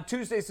 Yeah. On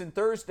Tuesdays and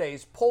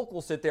Thursdays, Polk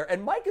will sit there.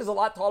 And Mike is a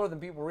lot taller than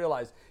people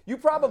realize. You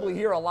probably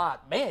hear a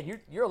lot, man,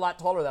 you're a lot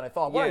taller than I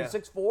thought. What are you,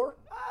 6'4"?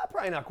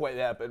 Probably not quite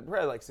that, but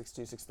probably like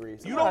 6'2",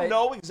 6'3". You don't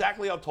know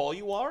exactly how tall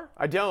you are?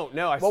 I don't.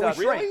 No, I Well, we stopped.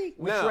 shrink. Really?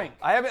 We No, shrink.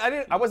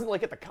 I wasn't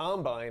like at the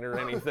combine or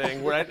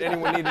anything where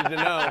anyone needed to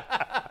know.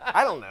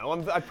 I don't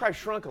know. I probably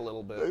shrunk a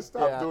little They bit.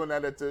 stopped doing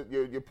that at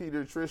your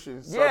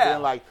pediatrician. Start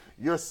being like,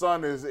 your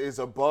son is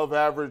above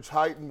average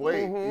height and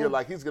weight. You're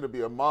like, he's going to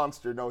be a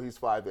monster. No, he's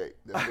 5'8".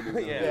 That's what he's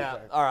gonna be. Yeah.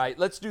 All right,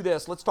 let's do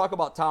this. Let's talk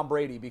about Tom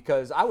Brady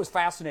because I was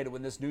fascinated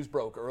when this news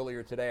broke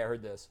earlier today. I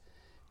heard this.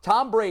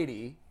 Tom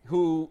Brady,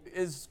 who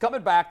is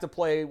coming back to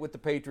play with the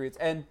Patriots,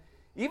 and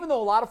even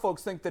though a lot of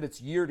folks think that it's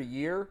year to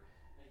year,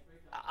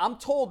 I'm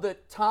told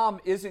that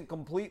Tom isn't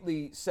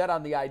completely set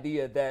on the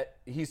idea that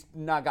he's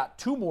not got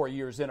 2 more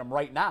years in him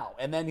right now,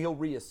 and then he'll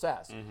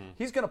reassess.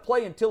 He's going to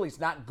play until he's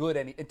not good,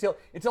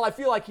 until I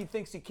feel like he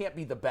thinks he can't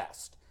be the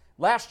best.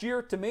 Last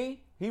year, to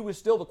me, he was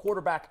still the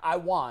quarterback I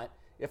want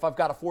if I've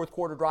got a fourth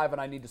quarter drive and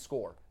I need to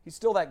score. He's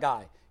still that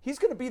guy. He's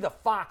going to be the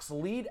Fox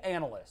lead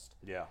analyst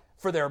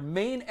for their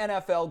main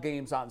NFL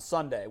games on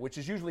Sunday, which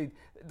is usually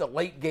the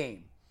late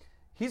game.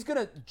 He's going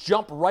to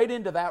jump right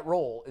into that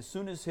role as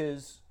soon as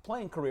his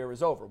playing career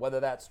is over, whether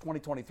that's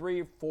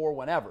 2023, 4,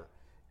 whenever.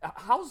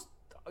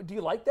 Do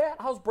you like that?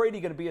 How's Brady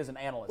going to be as an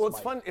analyst? Well, it's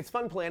Mike? fun. It's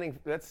fun planning.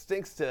 That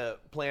stinks to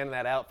plan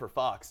that out for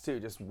Fox too.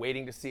 Just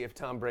waiting to see if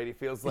Tom Brady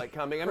feels like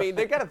coming. I mean,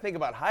 they got to think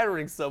about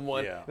hiring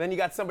someone. Yeah. Then you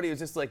got somebody who's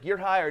just like, you're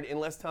hired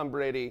unless Tom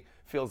Brady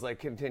feels like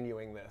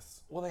continuing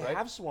this. Well, they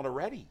have someone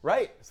already.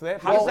 Right. So they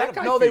have How does that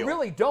guy No, they feel?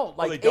 really don't.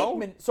 Like they don't?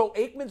 Aikman. So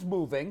Aikman's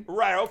moving.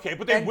 Right, okay,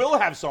 but they will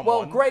have someone.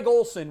 Well, Greg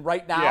Olson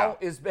right now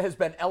has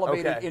been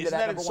elevated Okay. into Isn't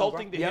that number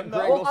insulting one. to him, though?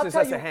 Greg Well, Olson I'll just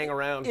tell has to you, hang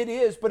around. It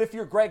is, but if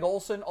you're Greg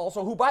Olson,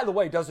 also, who, by the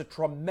way, does a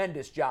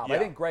tremendous job. I Yeah.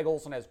 think Greg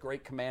Olson has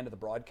great command of the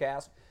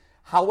broadcast.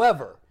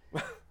 However,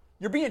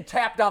 you're being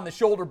tapped on the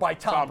shoulder by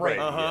Tom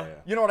Brady.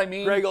 You know what I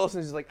mean? Greg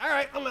Olson's just like, all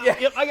right, I'm out.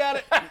 Yep, I got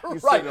it. You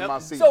Right. sit in my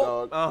seat,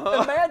 So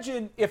dog.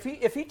 imagine if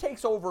he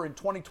takes over in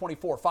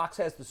 2024, Fox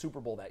has the Super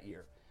Bowl that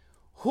year.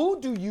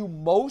 Who do you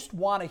most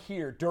want to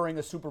hear during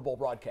a Super Bowl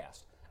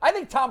broadcast? I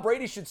think Tom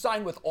Brady should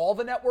sign with all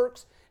the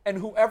networks, and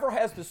whoever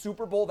has the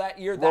Super Bowl that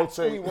year, that's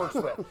who he works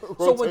with.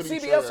 So when Rotating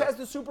CBS chair. has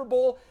the Super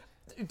Bowl,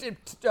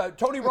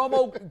 Tony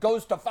Romo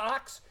goes to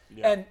Fox,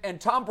 and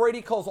Tom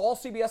Brady calls all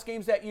CBS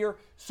games that year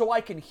so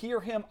I can hear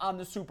him on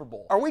the Super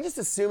Bowl. Are we just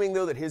assuming,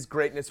 though, that his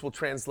greatness will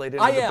translate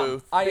into the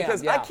booth?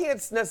 Because I can't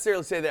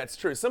necessarily say that's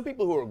true. Some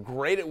people who are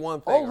great at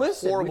one thing are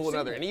horrible at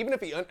another. And even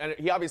if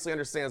he obviously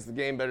understands the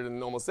game better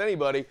than almost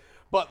anybody,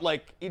 but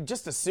like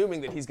just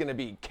assuming that he's going to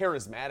be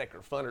charismatic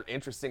or fun or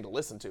interesting to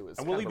listen to is.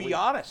 And will he be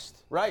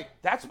honest? Right.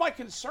 That's my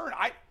concern.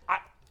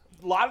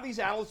 A lot of these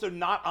analysts are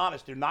not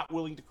honest. They're not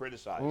willing to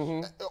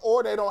criticize.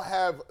 Or they don't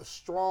have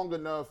strong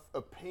enough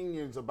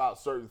opinions about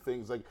certain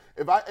things. Like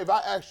if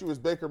I ask you, is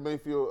Baker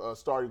Mayfield a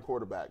starting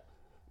quarterback?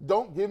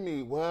 Don't give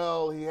me,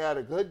 well, he had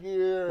a good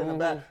year and a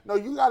bad. No,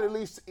 you got to at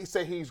least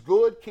say he's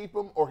good, keep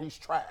him, or he's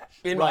trash.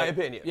 In my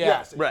opinion.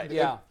 Yes. Right.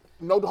 Yeah.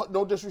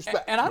 No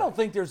disrespect. And I don't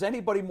think there's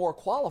anybody more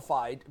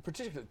qualified,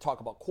 particularly to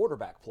talk about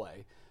quarterback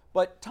play.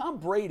 But Tom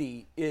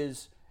Brady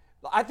is,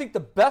 I think, the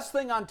best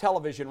thing on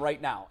television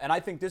right now. And I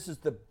think this is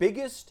the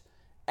biggest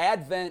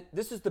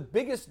this is the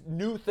biggest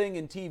new thing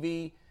in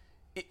TV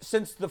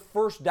since the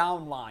first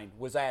down line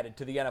was added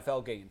to the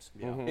NFL games,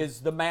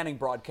 is the Manning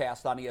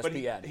broadcast on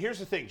ESPN. But here's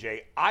the thing,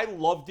 Jay. I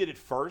loved it at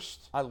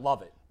first. I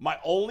love it. My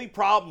only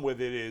problem with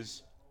it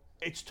is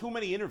it's too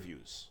many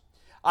interviews.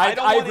 I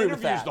don't want agree with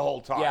interviews that. the whole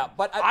time. Yeah,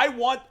 but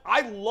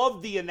I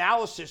love the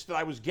analysis that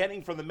I was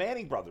getting from the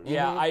Manning brothers.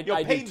 Yeah, I do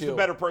Peyton's too. the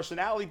better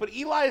personality, but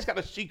Eli's got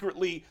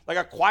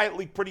a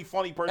quietly pretty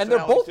funny personality And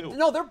they're both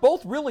too. they're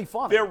both really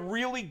funny. They're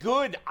really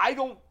good.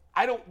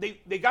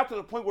 They got to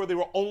the point where they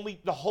were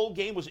the whole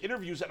game was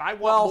interviews, and I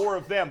want more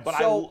of them. But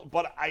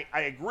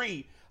I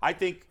agree. I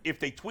think if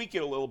they tweak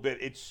it a little bit,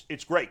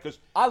 it's great because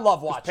I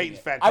love watching Peyton's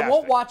it. fantastic. I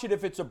won't watch it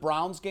if it's a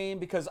Browns game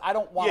because I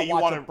don't want to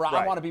watch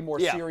I want to be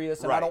more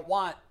serious, and I don't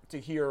want to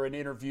hear an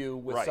interview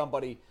with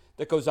somebody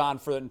that goes on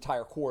for an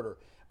entire quarter.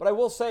 But I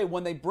will say,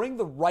 when they bring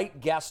the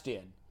right guest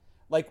in,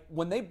 like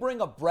when they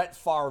bring a Brett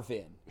Favre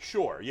in,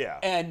 sure, yeah,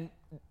 and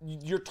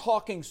you're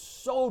talking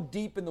so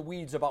deep in the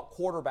weeds about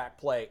quarterback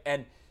play,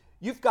 and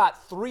you've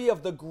got three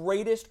of the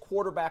greatest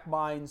quarterback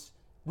minds,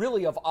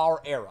 really, of our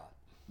era,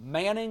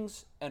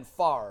 Manning's and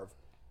Favre.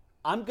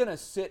 I'm going to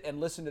sit and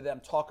listen to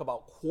them talk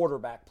about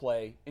quarterback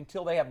play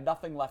until they have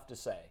nothing left to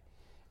say.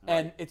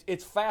 And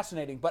it's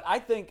fascinating. But I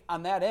think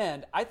on that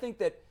end, I think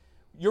that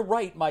you're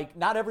right, Mike,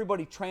 not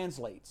everybody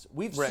translates.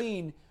 We've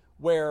seen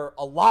where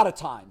a lot of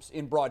times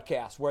in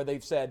broadcasts where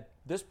they've said,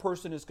 this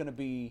person is going to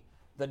be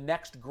the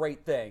next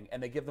great thing,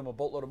 and they give them a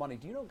boatload of money.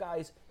 Do you know,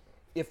 guys,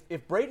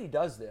 if Brady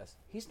does this,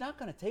 he's not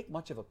going to take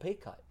much of a pay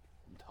cut.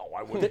 No,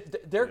 I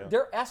wouldn't.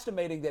 They're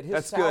estimating that his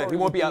That's salary good. He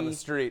won't be out in be the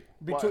street.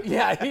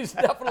 He's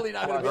definitely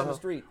not going to be on the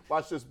street.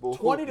 Watch this bull.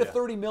 20 to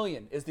 30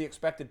 million is the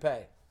expected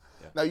pay.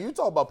 Now you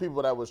talk about people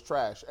that was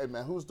trash. Hey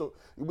man,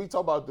 we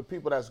talk about the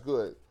people that's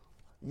good.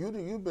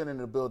 You've been in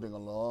the building a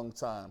long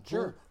time.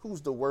 Sure.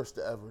 Who's the worst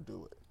to ever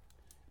do it?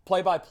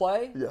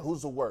 Play-by-play? Yeah,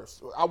 who's the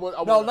worst?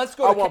 Let's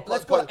go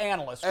to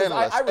analysts.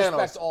 I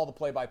respect all the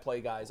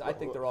play-by-play guys. I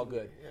think they're all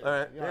good. All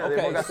right. Yeah, okay,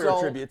 they got their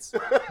attributes.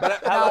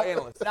 But how about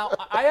analysts? Now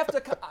I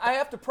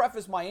have to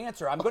preface my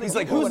answer. I'm going to. He's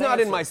like, who's not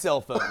in my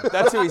cell phone?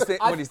 That's what he's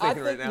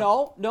thinking right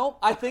now. No.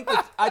 I think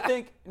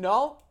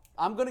no.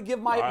 I'm going to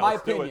give my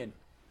opinion.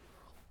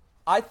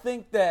 I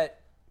think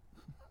that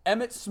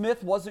Emmitt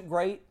Smith wasn't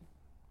great.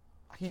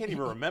 I can't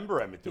even remember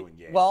Emmitt doing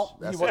games. Well,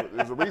 there's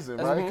a reason,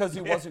 right? That's because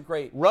he wasn't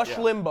great. Rush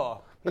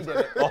Limbaugh. He did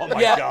it. Oh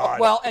my God.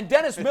 Well, and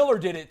Dennis Miller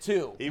did it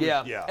too.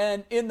 Yeah.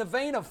 And in the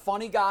vein of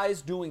funny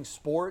guys doing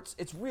sports,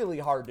 it's really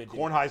hard to do.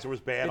 Kornheiser was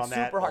bad on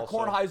that. Super hard. Also.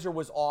 Kornheiser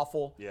was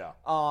awful. Yeah.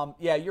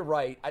 Yeah, you're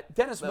right.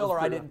 Dennis Miller,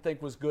 I didn't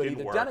think was good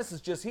either. Work. Dennis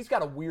is he's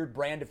got a weird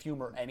brand of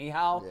humor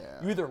anyhow.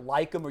 Yeah. You either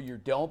like him or you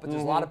don't, but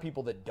there's a lot of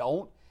people that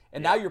don't.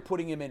 And now you're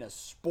putting him in a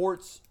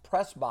sports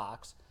press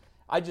box.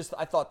 I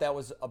thought that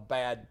was a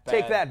bad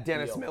Take that,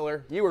 Dennis deal.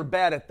 Miller. You were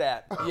bad at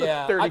that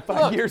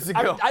 35 years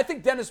ago. I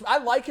think I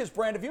like his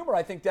brand of humor.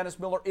 I think Dennis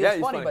Miller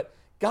is funny, but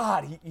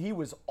God, he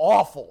was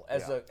awful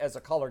as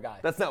a color guy.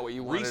 That's not what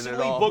you wanted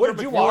Recently, at all. Booger What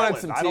did you want?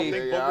 McFarland. I don't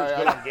think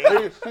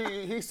Booger's good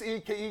in games.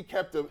 He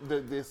kept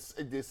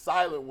the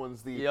silent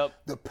ones,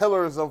 the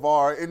pillars of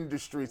our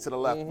industry to the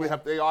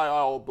left. I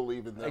all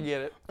believe in them. I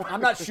get it.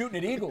 I'm not shooting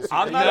at Eagles.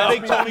 I'm not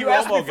a big Tony You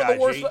asked me Romo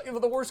guy, G. for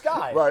the worst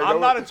guy. Right.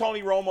 I'm not a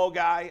Tony Romo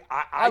guy.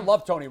 I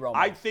love Tony Romo.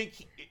 I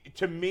think,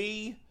 to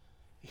me,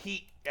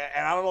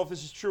 and I don't know if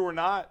this is true or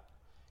not,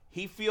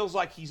 he feels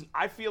like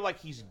I feel like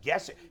he's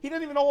guessing. He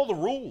doesn't even know all the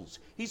rules.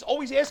 He's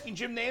always asking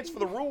Jim Nantz for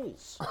the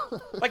rules.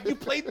 Like, you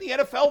played in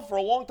the NFL for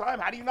a long time.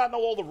 How do you not know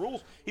all the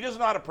rules? He doesn't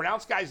know how to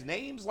pronounce guys'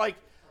 names. Like,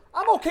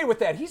 I'm okay with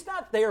that. He's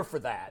not there for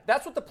that.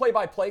 That's what the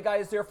play-by-play guy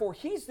is there for.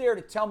 He's there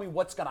to tell me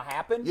what's going to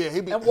happen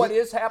and what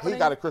is happening. He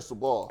got a crystal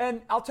ball.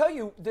 And I'll tell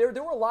you, there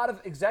were a lot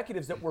of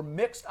executives that were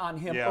mixed on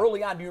him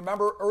early on. Do you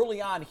remember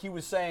early on he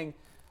was saying,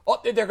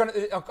 they're going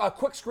to a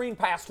quick screen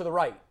pass to the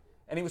right,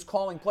 and he was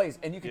calling plays.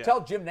 And you could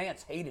tell Jim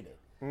Nantz hated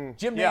it.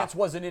 Jim Nantz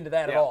wasn't into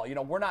that at all. You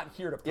know, we're not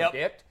here to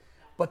predict.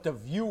 but the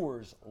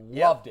viewers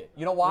loved it.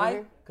 You know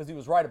why? Because he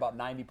was right about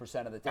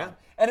 90% of the time.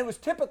 And it was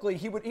typically,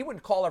 he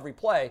wouldn't call every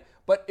play,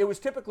 but it was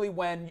typically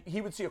when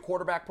he would see a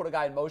quarterback put a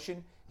guy in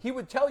motion, he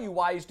would tell you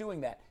why he's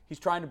doing that. He's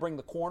trying to bring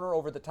the corner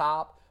over the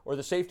top or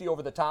the safety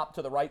over the top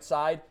to the right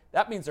side.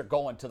 That means they're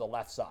going to the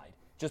left side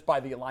just by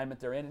the alignment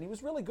they're in. And he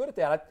was really good at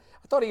that.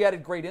 I thought he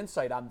added great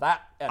insight on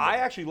that end. I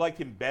actually liked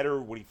him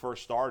better when he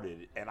first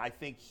started, and I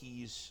think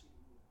he's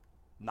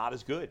not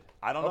as good.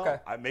 I don't know.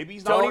 Maybe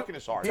he's not working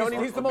as hard.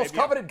 He's the most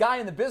coveted guy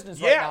in the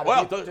business right now.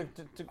 Well,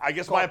 I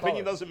guess my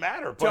opinion doesn't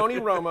matter. But. Tony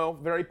Romo,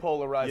 very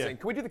polarizing.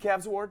 Can we do the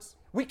Cavs Awards?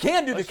 We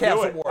can do the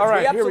Cavs Awards. All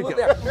right, we absolutely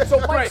here we go.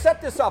 So, Mike,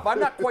 set this up. I'm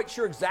not quite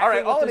sure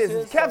exactly all what this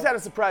is. Cavs had a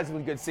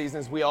surprisingly good season,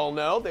 as we all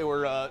know. They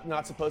were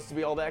not supposed to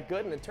be all that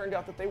good, and it turned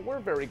out that they were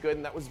very good,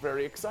 and that was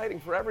very exciting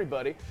for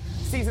everybody.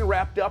 Season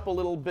wrapped up a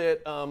little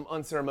bit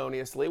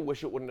unceremoniously.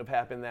 Wish it wouldn't have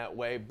happened that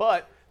way,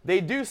 but they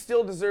do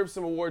still deserve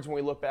some awards when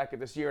we look back at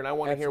this year, and I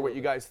want to hear what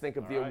you guys think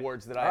of the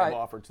awards that I have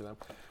offered to them.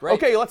 Great.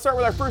 Okay, let's start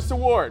with our first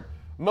award.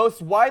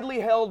 Most widely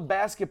held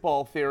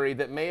basketball theory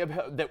that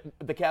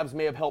the Cavs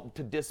may have helped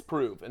to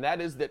disprove, and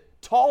that is that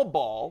tall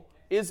ball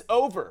is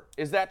over.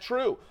 Is that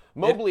true?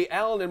 Mobley,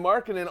 Allen, and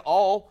Markkanen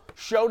all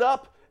showed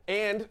up,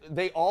 and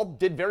they all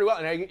did very well.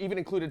 And I even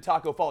included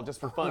Taco Fall just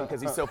for fun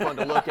because he's so fun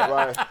to look at.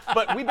 Right.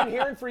 But we've been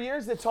hearing for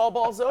years that tall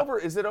ball's over.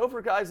 Is it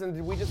over, guys? And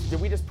did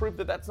we just prove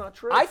that that's not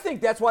true? I think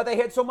that's why they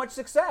had so much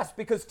success,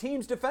 because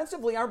teams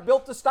defensively aren't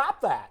built to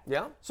stop that.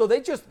 Yeah. So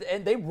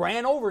they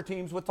ran over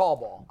teams with tall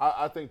ball.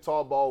 I think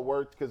tall ball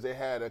worked because they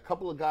had a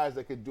couple of guys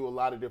that could do a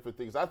lot of different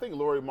things. I think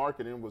Lauri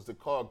Markkanen was the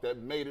cog that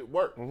made it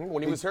work.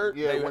 When he was hurt,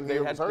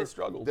 they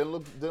struggled.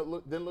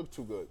 Didn't look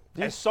too good.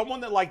 As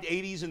someone that liked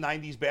 80s and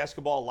 90s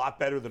basketball a lot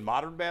better than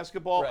modern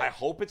basketball, I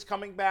hope it's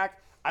coming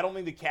back. I don't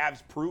think the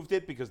Cavs proved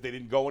it because they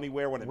didn't go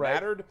anywhere when it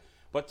mattered.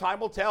 But time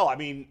will tell. I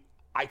mean,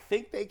 I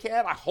think they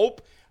can. I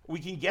hope we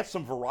can get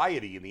some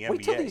variety in the NBA.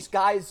 Wait till these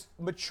guys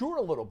mature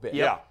a little bit.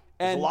 Yeah.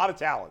 There's a lot of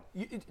talent.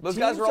 Those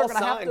guys are all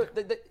signed.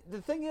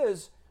 The thing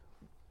is,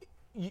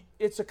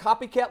 it's a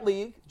copycat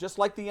league, just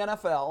like the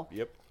NFL.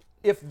 Yep.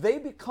 If they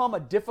become a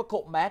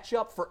difficult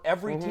matchup for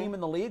every team in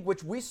the league,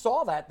 which we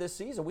saw that this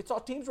season, we saw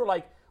teams were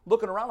like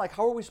looking around like,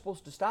 how are we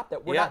supposed to stop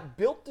that? We're not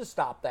built to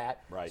stop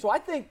that. Right. So I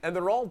think, and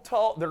they're all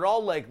tall. They're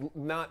all like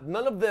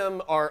none of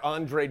them are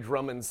Andre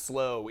Drummond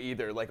slow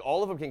either. Like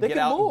all of them can get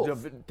out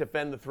and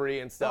defend the three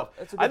and stuff.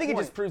 I think it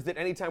just proves that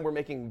anytime we're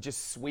making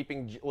just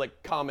sweeping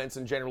like comments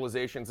and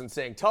generalizations and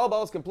saying tall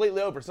ball is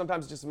completely over,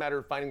 sometimes it's just a matter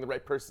of finding the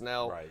right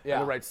personnel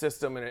and the right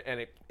system,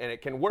 and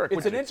it can work.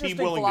 It's an interesting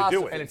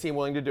philosophy. And a team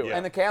willing to do it.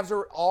 And the Cavs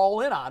are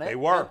all in on it. They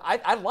were.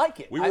 I like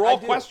it. We were all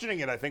questioning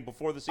it, I think,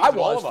 before the season. I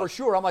was, for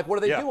sure. I'm like, what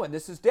are they doing?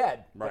 This is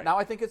dead. Right. But now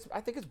I think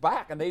it's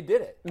back, and they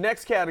did it.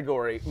 Next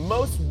category,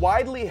 most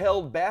widely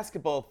held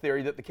basketball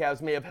theory that the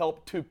Cavs may have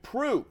helped to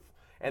prove,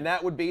 and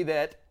that would be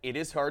that it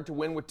is hard to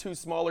win with two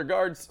smaller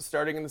guards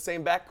starting in the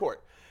same backcourt.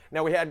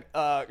 Now we had,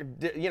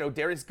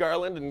 Darius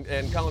Garland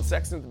and Colin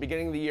Sexton at the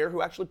beginning of the year,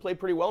 who actually played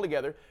pretty well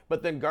together.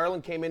 But then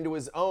Garland came into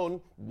his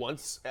own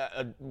once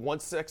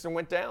Sexton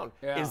went down.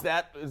 Yeah. Does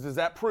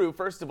that prove,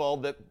 first of all,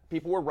 that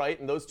people were right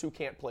and those two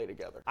can't play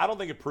together? I don't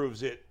think it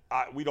proves it.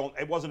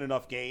 It wasn't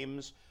enough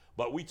games.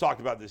 But we talked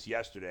about this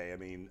yesterday. I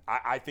mean,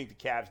 I think the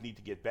Cavs need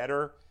to get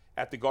better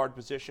at the guard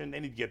position.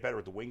 They need to get better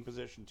at the wing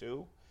position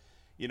too.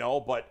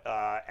 But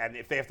and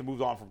if they have to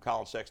move on from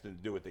Colin Sexton to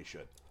do it, they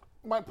should.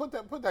 Mike, put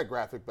that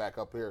graphic back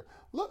up here.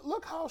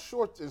 Look how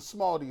short and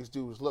small these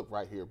dudes look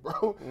right here,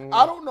 bro.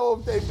 I don't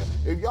know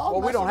if y'all.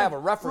 Well, we don't have a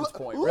reference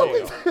point,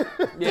 really.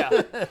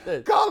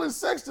 Yeah. Colin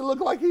Sexton look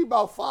like he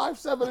about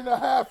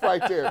 5'7.5"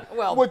 right there.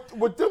 Well,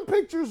 with them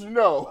pictures,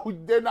 no,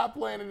 they're not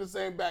playing in the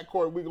same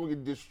backcourt. We're gonna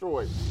get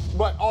destroyed.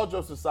 But all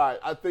jokes aside,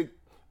 I think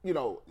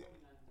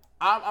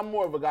I'm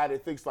more of a guy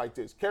that thinks like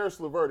this.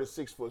 Karis LeVert is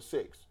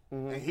 6'6",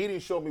 and he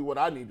didn't show me what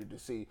I needed to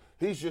see.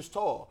 He's just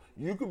tall.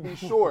 You can be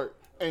short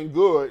and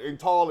good and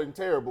tall and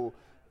terrible.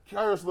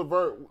 Karis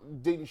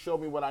LeVert didn't show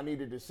me what I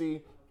needed to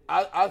see.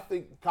 I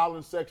think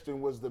Colin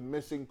Sexton was the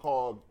missing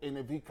cog, and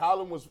if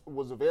Colin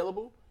was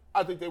available,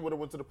 I think they would have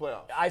went to the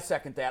playoffs. I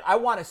second that. I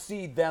want to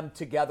see them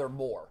together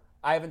more.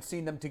 I haven't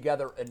seen them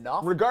together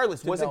enough.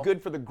 Regardless, was it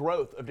good for the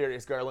growth of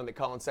Darius Garland that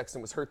Colin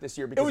Sexton was hurt this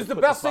year? Because it was the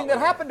best thing that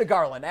happened to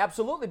Garland,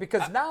 absolutely,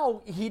 because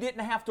now he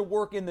didn't have to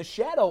work in the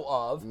shadow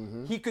of.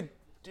 He could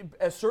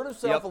assert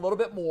himself a little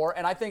bit more,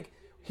 and I think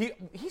he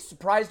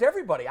surprised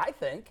everybody, I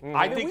think.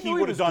 I think he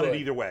would have done it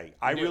either way.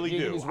 I really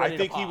do. I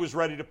think he was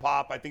ready to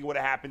pop. I think it would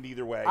have happened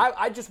either way.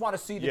 I just want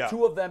to see the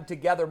two of them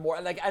together more.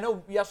 And I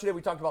know yesterday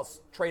we talked about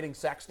trading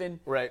Sexton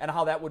and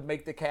how that would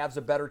make the Cavs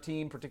a better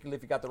team, particularly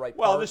if you got the right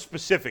Well, this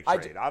specific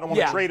trade. I don't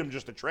want to trade him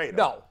just to trade him.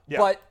 No,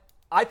 but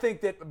I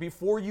think that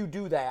before you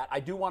do that,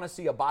 I do want to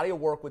see a body of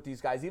work with these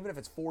guys, even if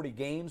it's 40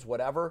 games,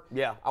 whatever.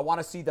 Yeah. I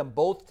want to see them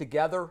both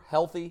together,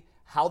 healthy,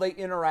 how they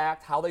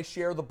interact, how they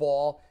share the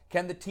ball.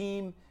 Can the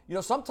team,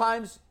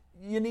 sometimes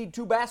you need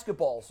 2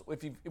 basketballs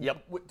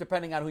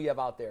depending on who you have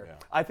out there.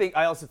 Yeah.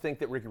 I also think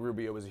that Ricky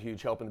Rubio was a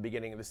huge help in the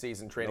beginning of the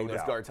season, training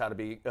those guards how to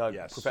be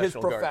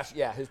professional guards.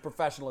 Yeah, his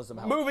professionalism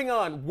helped. Moving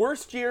on,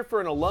 worst year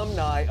for an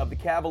alumni of the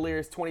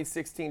Cavaliers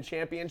 2016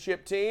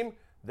 championship team.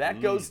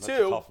 That goes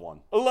to a tough one.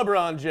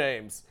 LeBron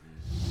James.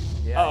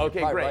 Yeah, oh, okay,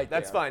 great. Right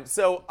That's there. fine.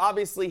 So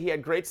obviously he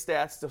had great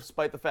stats,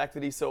 despite the fact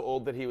that he's so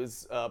old that he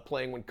was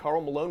playing when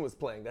Karl Malone was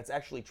playing. That's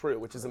actually true,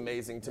 which is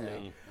amazing to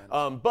me.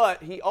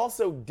 But he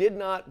also did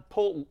not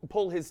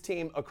pull his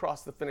team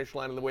across the finish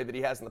line in the way that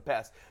he has in the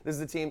past. This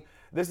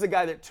is a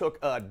guy that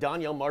took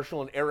Donyell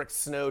Marshall and Eric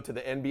Snow to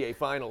the NBA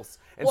Finals,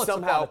 and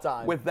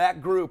somehow with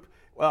that group.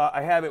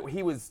 I have it.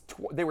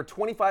 They were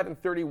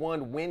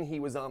 25-31 when he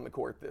was on the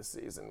court this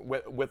season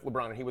with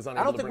LeBron, and he was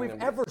unable I don't to think bring we've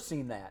them ever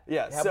seen that.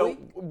 Yeah. Have So we?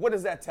 what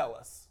does that tell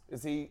us?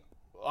 Is he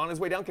on his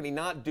way down? Can he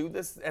not do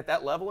this at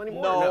that level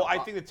anymore? No, I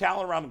think the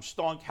talent around him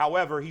stunk.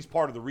 However, he's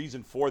part of the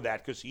reason for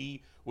that because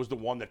he was the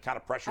one that kind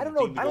of pressured the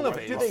team. I don't know to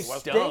if go they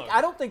West. stink.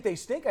 I don't think they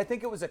stink. I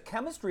think it was a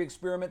chemistry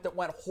experiment that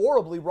went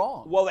horribly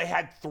wrong. Well, they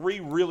had 3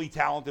 really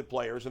talented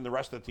players, and the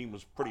rest of the team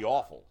was pretty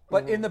awful.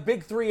 But in the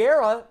Big 3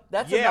 era,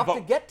 that's enough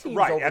to get teams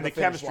over and the finish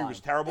chemistry line. was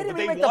terrible. They But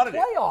didn't they even wanted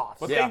make the playoffs. it.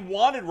 But they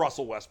wanted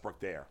Russell Westbrook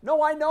there.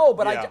 No, I know,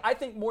 but Yeah. I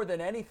think more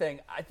than anything,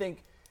 I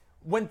think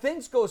when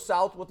things go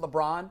south with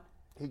LeBron,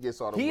 He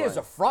gets all the he blame. is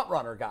a front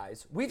runner,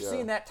 guys. We've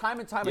seen that time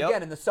and time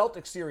again in the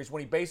Celtics series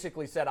when he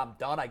basically said, I'm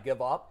done, I give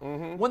up.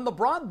 When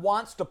LeBron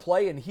wants to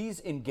play and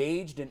he's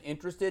engaged and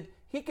interested,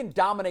 he can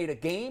dominate a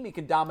game, he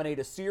can dominate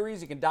a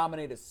series, he can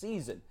dominate a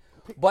season.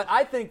 But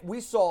I think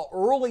we saw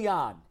early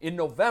on in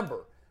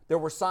November, there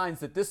were signs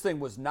that this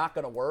thing was not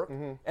going to work,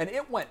 and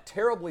it went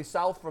terribly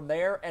south from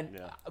there. And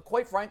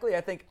quite frankly,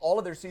 I think all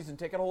of their season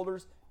ticket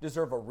holders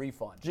deserve a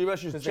refund.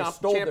 G-Bush is they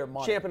stole their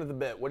money. champion of the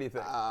bit. What do you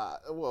think?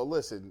 Well,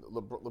 listen,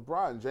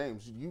 LeBron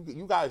James,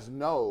 you guys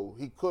know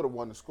he could have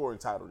won the scoring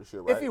title this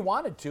year, right? If he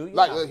wanted to, yeah.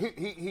 Like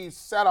he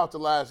sat out the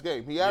last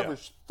game. He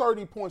averaged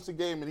 30 points a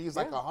game, and he's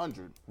like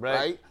 100,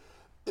 right?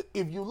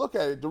 If you look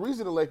at it, the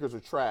reason the Lakers are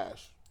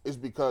trash is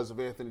because of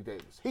Anthony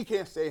Davis. He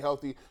can't stay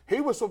healthy.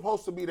 He was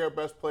supposed to be their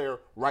best player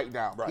right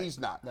now. Right. He's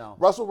not. No.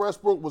 Russell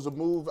Westbrook was a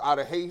move out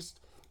of haste.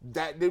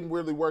 That didn't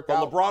really work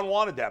out. LeBron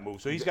wanted that move,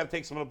 so he's got to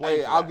take some of the blame.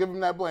 Hey, for I'll that. give him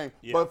that blame.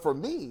 Yeah. But for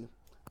me,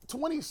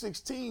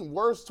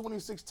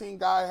 2016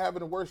 guy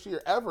having the worst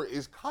year ever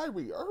is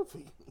Kyrie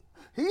Irving.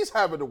 He's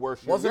having the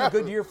worst year. Wasn't a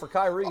good year for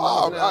Kyrie.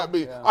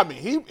 I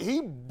mean,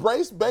 he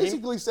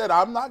basically said,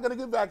 "I'm not going to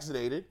get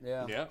vaccinated."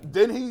 Yeah.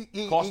 Then he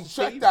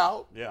checked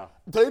out. Yeah.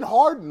 Then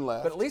Harden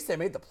left. But at least they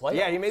made the playoffs.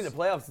 Yeah, he made the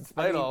playoffs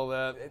despite all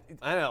that.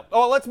 I know.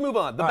 Oh, let's move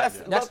on. The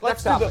best. Next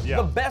let's do topic.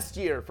 the best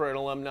year for an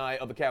alumni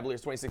of the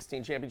Cavaliers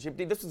 2016 championship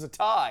team. This was a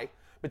tie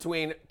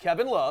between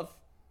Kevin Love,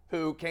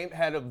 who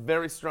had a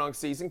very strong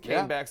season,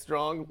 came back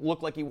strong,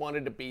 looked like he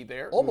wanted to be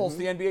there. Almost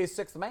the NBA's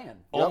sixth man.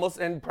 Almost,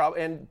 and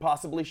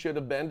possibly should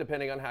have been,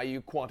 depending on how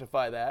you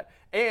quantify that.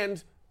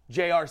 And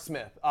J.R.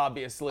 Smith,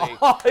 obviously.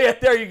 Oh, yeah,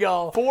 there you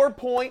go.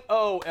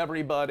 4.0,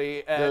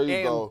 everybody. There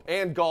you go.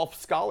 And golf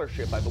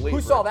scholarship, I believe.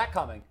 Who saw that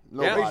coming?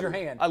 Nobody. Raise your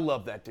hand. I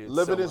love that dude.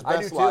 Living so his much.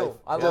 best I do, too. life.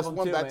 I love Just him,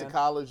 went too, back man. to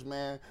college,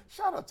 man.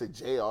 Shout out to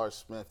J.R.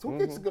 Smith. Who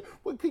gets to go?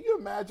 Well, can you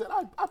imagine?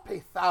 I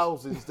pay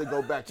thousands to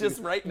go back to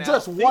Just right now.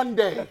 Just one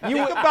day.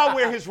 Think about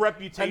where his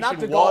reputation not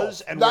to was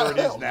golf. and Not where it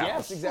is hell. now.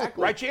 Yes,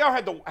 exactly. Right, JR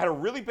had a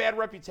really bad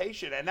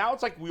reputation, and now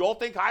it's like we all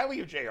think highly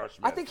of JR Smith.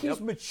 I think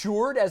he's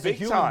matured as a Big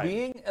human time.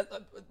 being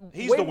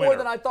He's way the more winner.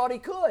 than I thought he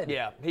could.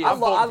 Yeah, he is. I I'm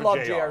love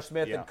voting for J.R. JR.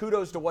 Smith, Yeah. and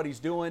kudos to what he's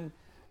doing,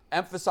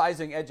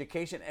 emphasizing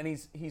education, and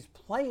he's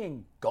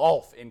playing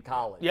golf in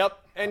college. Yep.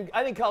 And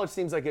I think college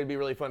seems like it'd be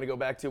really fun to go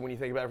back to when you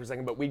think about it for a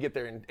second, but we get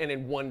there and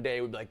in one day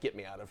we'd be like, get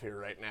me out of here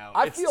right now.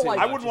 I It's feel too like-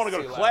 I much. wouldn't want to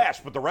It's go to too loud. class,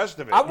 but the rest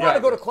of it. I want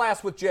to go to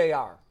class with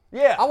JR.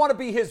 Yeah. I want to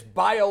be his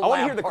bio I want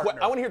to hear lab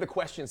partner. I want to hear the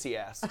questions he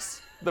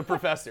asks the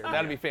professor.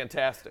 That'd be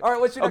fantastic. All right,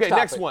 what's your next Okay,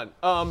 next topic?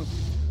 one.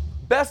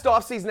 Best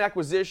offseason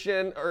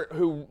acquisition, or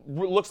who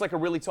looks like a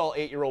really tall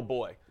 8-year-old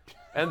boy.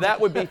 And that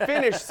would be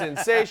Finnish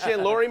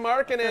sensation, Lauri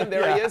Markkanen.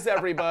 There he is,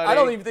 everybody. I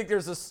don't even think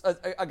there's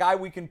a guy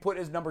we can put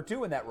as number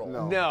 2 in that role.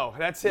 No,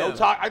 that's him.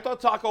 I thought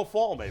Taco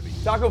Fall maybe.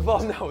 Taco Fall,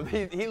 no.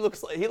 He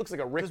looks like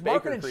a Rick Does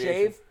Baker Markkanen creation.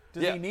 shave?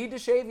 Does Yeah. he need to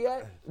shave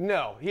yet?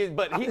 No,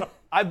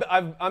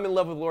 I'm in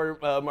love with Lauri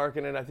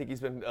Markkanen. I think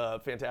he's been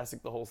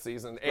fantastic the whole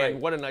season. Great.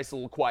 And what a nice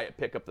little quiet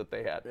pickup that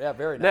they had. Yeah,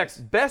 very nice. Next,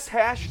 best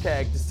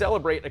hashtag to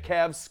celebrate a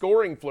Cavs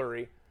scoring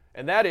flurry,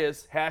 and that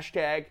is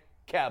hashtag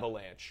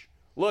Cavalanche.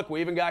 Look, we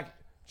even got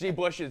G.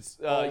 Bush has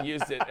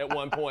used it at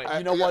one point.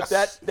 You know what?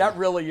 That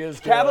really is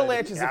good.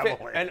 Cavalanche is a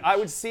Cavalanche. and I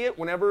would see it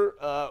whenever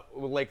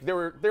there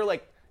were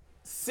like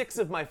 6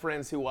 of my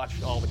friends who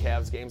watched all the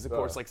Cavs games, of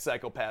course, like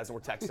psychopaths, and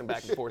were texting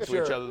back and forth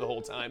to each other the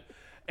whole time.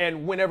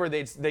 And whenever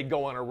they'd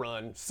go on a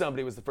run,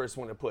 somebody was the first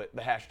one to put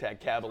the hashtag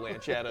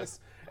Cavalanche at us.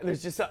 And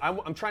there's just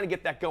I'm trying to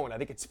get that going. I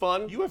think it's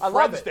fun. You have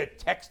friends that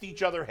text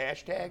each other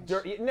hashtags?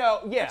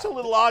 No, yeah. It's a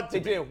little odd to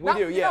me. They do. We do,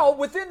 yeah. You know,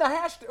 within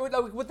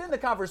the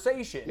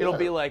conversation. It'll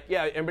be like,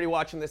 yeah, everybody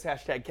watching this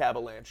hashtag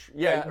Cavalanche.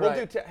 Yeah, we'll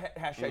do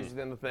hashtags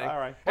within the thing. All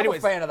right.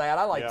 Anyways, I'm a fan of that.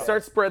 I like that.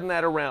 Start spreading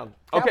that around.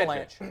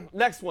 Cavalanche. Okay,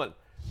 next one.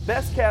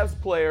 Best Cavs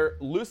player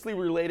loosely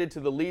related to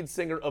the lead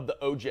singer of the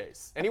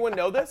OJs. Anyone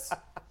know this?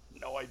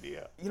 No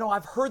idea. You know,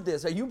 I've heard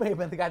this. You may have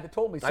been the guy that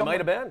told me. I might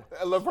have been.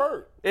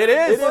 LeVert. It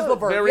is. It is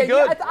LeVert. Very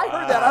good. Yeah, I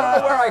heard that. I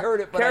don't know where I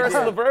heard it, but Karis I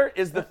did. LeVert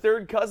is the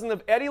third cousin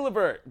of Eddie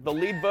LeVert, the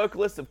lead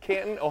vocalist of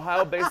Canton,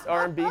 Ohio-based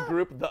R&B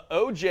group The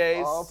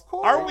OJs. Of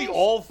course. Aren't we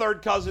all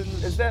third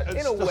cousins? Is that in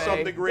a to way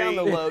some degree? down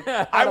the low?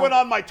 I went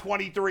on my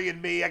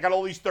 23andMe. I got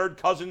all these third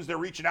cousins. They're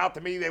reaching out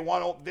to me. They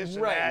want this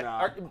and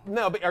that.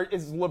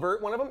 Is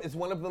LeVert one of them? Is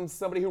one of them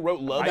somebody who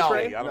wrote Love No.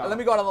 Train? I don't know. Let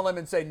me go out on the limb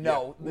and say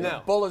no.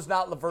 No. Bull is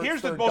not LeVert's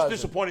Here's the third most cousin.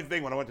 disappointing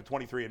thing when I went to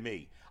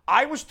 23andMe.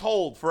 I was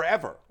told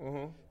forever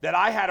that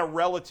I had a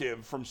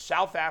relative from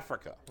South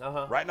Africa,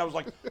 right? And I was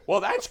like, well,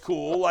 that's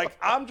cool. Like,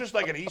 I'm just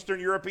like an Eastern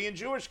European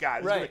Jewish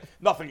guy. There's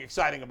nothing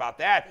exciting about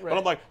that. But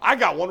I'm like, I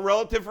got one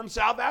relative from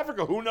South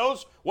Africa. Who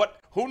knows what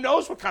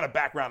kind of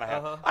background I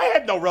have? I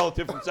had no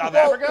relative from South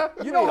Africa.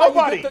 You know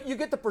Nobody. how you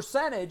get the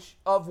percentage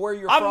of where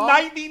you're I'm from?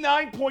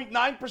 99.9%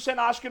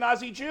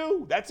 Ashkenazi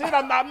Jew. That's it.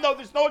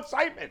 There's no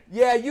excitement.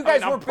 Yeah, you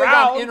guys I'm weren't big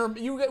on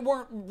you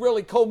weren't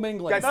really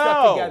commingling. Guys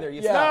stuck together.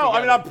 You stuck No, together.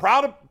 I mean, I'm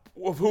proud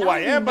of who I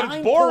am, but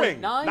it's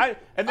boring. 99.9?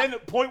 And then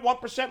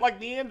 0.1% like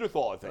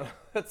Neanderthal, I think.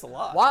 That's a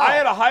lot. Wow. I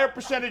had a higher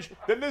percentage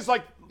than there's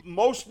like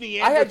most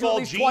Neanderthal I had you at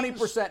least genes.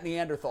 20%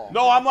 Neanderthal.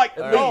 No, I'm like,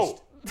 At no.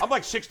 least. I'm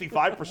like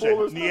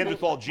 65%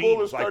 Neanderthal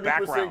genes, like 30%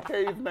 background.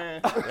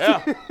 caveman.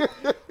 Yeah.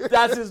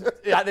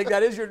 I think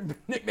that is your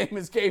nickname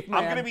is Caveman.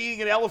 I'm going to be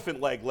eating an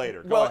elephant leg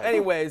later. Go Well, ahead.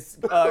 anyways,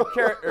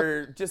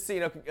 just so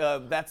you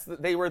know,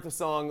 they wrote the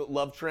song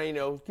 "Love Train."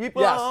 Keep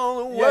Yes.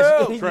 on the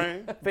Yes. world.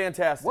 Train.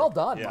 Fantastic. Well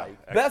done, Yeah.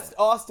 Mike. Best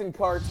Austin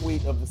Carr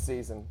tweet of the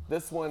season.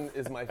 This one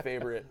is my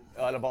favorite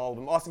out of all of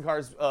them. Austin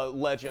Carr's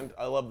legend.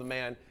 I love the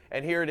man.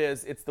 And here it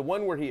is. It's the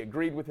one where he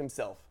agreed with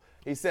himself.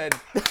 He said,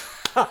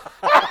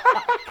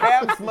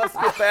 Cavs must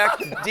get back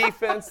to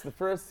defense, the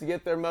first to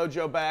get their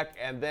mojo back,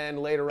 and then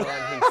later on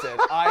he said,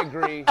 I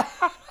agree,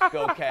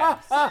 go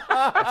Cavs. That's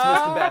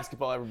Mr.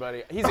 Basketball,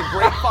 everybody. He's a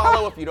great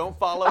follow if you don't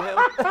follow him.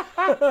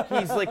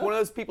 He's like one of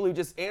those people who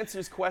just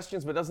answers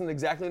questions but doesn't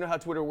exactly know how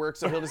Twitter works,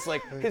 so he'll just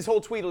like, his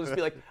whole tweet will just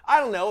be like, I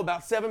don't know,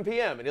 about 7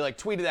 p.m. And he like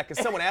tweeted that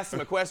because someone asked him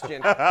a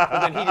question, but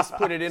then he just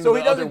put it into So the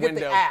he doesn't other get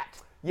window. the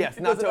at. Yes,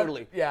 He not doesn't-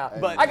 totally. Yeah,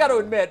 But- I got to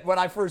admit, when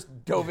I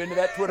first dove into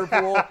that Twitter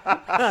pool,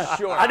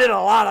 Sure. I did a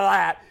lot of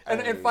that.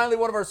 And finally,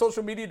 one of our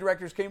social media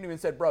directors came to me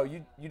and said, "Bro,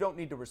 you don't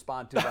need to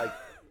respond to like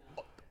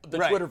the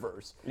Right.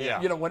 Twitterverse.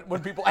 Yeah. You know,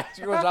 when people ask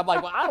you questions, I'm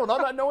like, well, I don't know.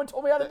 No one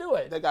told me how to do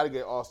it. They got to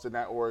get Austin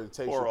that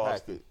orientation Poor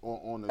Austin. packet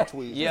on the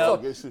tweets. Yeah.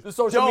 Like, it's just- The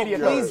social media.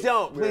 Please guys.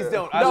 don't. Please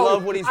don't. I No,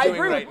 love what he's I doing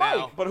agree with right Mike.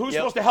 now. But who's Yep.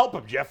 supposed to help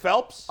him? Jeff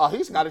Phelps? Oh,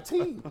 he's got a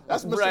team.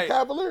 That's Mr. Right.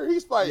 Cavalier.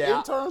 He's fighting Yeah.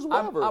 interns,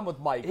 whatever. I'm with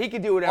Mike. He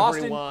can do whatever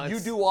Austin, he wants. you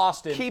do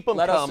Austin. Keep 'em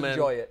Let coming. us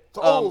enjoy it.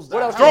 Throws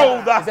What else? that. you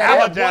Throw got? the Is that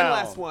hammer it? down. One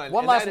last one.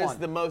 One and last that is one.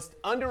 the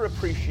most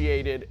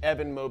underappreciated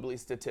Evan Mobley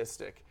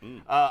statistic.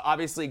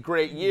 Obviously,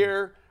 great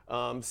year.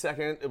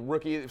 Second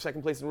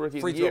place in rookie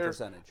Free of the throw year.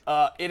 percentage.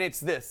 And it's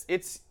this.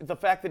 It's the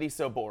fact that he's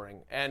so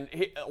boring. And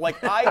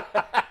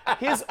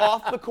his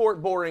off the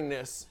court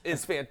boringness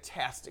is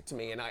fantastic to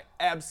me, and I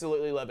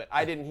absolutely love it.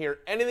 I didn't hear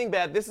anything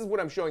bad. This is what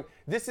I'm showing.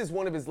 This is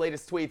one of his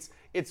latest tweets.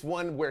 It's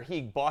one where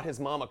he bought his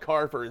mom a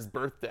car for his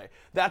birthday.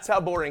 That's how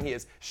boring he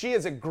is. She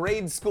is a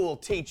grade school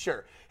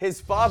teacher. His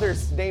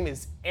father's name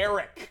is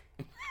Eric.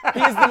 He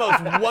is the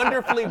most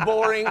wonderfully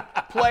boring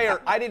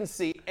player. I didn't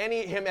see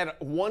him at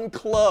one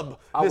club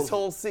this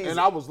whole season. And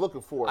I was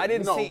looking for it. I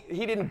didn't see.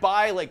 He didn't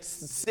buy like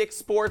 6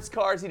 sports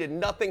cars. He did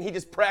nothing. He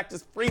just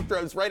practiced free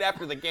throws right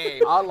after the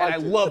game. I liked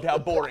and I it. loved how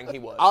boring he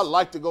was. I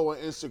like to go on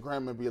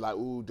Instagram and be like,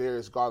 "Ooh,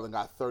 Darius Garland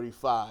got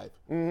 35.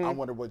 I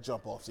wonder what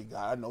jump offs he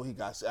got. I know he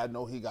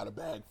got a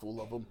bag full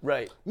of them.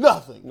 Right.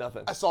 Nothing.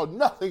 Nothing. I saw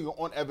nothing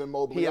on Evan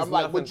Mobley. He has I'm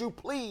like, nothing. would you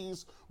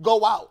please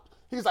go out?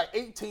 He's like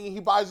 18. He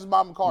buys his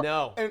mom a car.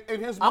 No. And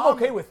his mom, I'm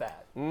okay with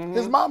that.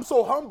 His mom's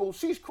so humble.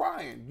 She's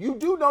crying. You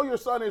do know your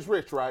son is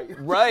rich, right?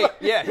 Right.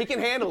 Yeah, he can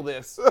handle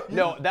this.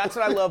 No, that's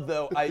what I love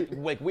though.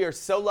 We are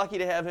so lucky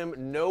to have him.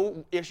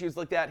 No issues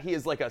like that. He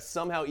is like a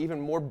somehow even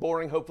more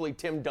boring, hopefully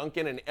Tim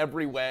Duncan in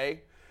every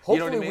way. Hopefully you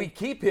know what I mean? we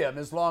keep him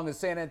as long as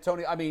San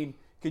Antonio. I mean,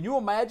 can you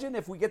imagine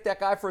if we get that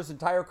guy for his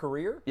entire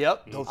career?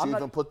 Yep. Don't you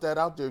even put that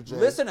out there, Jay.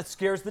 Listen, it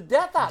scares the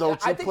death out of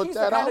Don't I you think put he's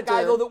that the kind out of guy,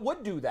 there. though, that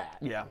would do that.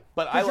 Yeah.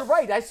 But Because you're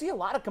right. I see a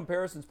lot of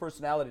comparisons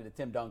personality to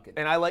Tim Duncan.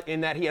 And I like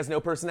in that he has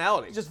no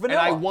personality. Just vanilla.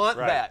 And I want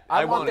Right. that.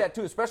 I want it. that,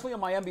 too, especially on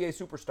my NBA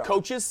superstar.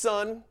 Coach's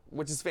son,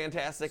 which is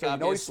fantastic. So you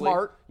obviously. know he's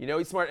smart. You know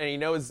he's smart, and he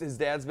knows his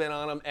dad's been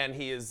on him, and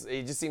he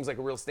just seems like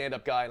a real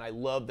stand-up guy, and I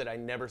love that I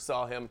never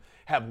saw him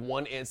have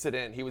one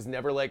incident. He was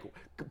never, like,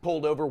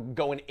 pulled over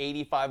going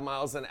 85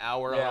 miles an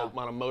hour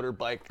on a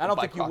motorbike. I don't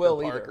think you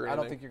will either. I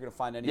don't think you're going to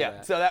find any of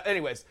that. So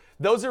anyways,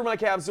 those are my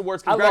Cavs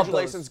awards.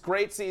 Congratulations.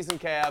 Great season,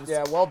 Cavs.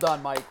 Yeah, well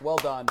done, Mike. Well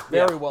done.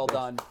 Very well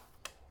done.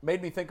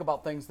 Made me think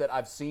about things that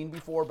I've seen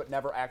before but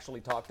never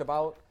actually talked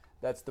about.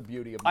 That's the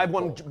beauty of it. I have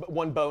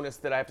one bonus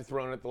that I have to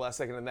throw in at the last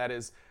second, and that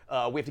is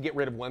we have to get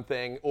rid of one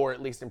thing or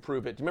at least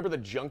improve it. Do you remember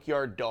the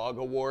Junkyard Dog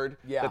Award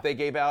that they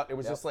gave out? It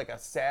was just like a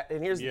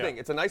and here's the thing.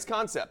 It's a nice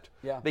concept.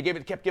 Yeah. They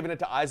kept giving it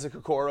to Isaac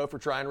Okoro for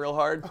trying real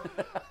hard.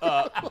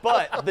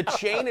 But the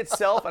chain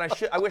itself, and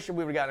I wish we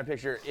would have gotten a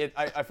picture.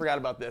 I forgot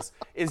about this.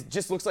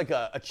 Just looks like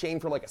a chain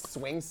from like a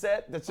swing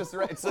set. That's just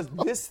right. It's just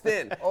this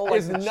thin.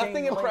 There's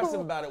nothing impressive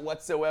about it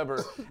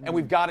whatsoever. And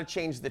we've got to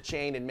change the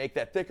chain and make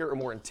that thicker or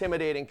more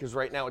intimidating because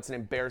right now it's an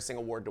embarrassing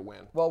award to win.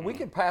 Well, we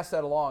can pass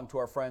that along to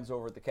our friends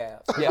over at the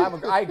Cavs. Yeah,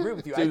 I agree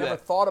with you. I never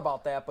thought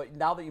about that, but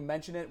now that you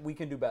mention it, we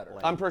can do better.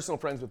 I'm personal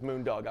friends with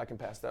Moondog. I can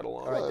pass that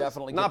along. All right,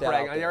 definitely. Not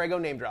bragging. There I go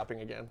name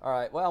dropping again. All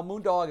right. Well,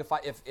 Moondog,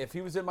 if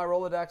he was in my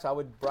Rolodex, I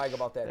would brag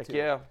about that too.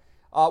 Yeah.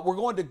 We're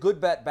going to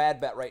good bet,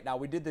 bad bet right now.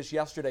 We did this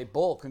yesterday.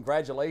 Bull,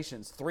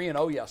 congratulations,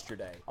 3-0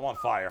 yesterday. I'm on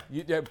fire.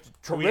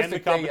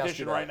 Terrific day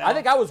yesterday. Right now? I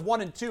think I was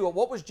 1-2.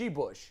 What was G.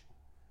 Bush?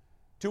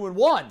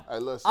 2-1. Hey,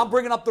 listen. I'm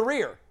bringing up the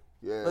rear.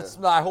 Yeah.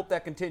 I hope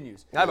that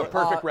continues. I have a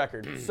perfect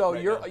record. So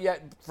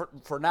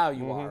for now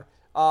you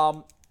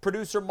are.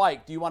 Producer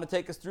Mike, do you want to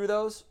take us through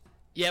those?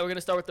 Yeah, we're going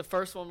to start with the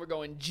first one. We're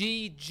going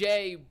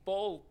G.J.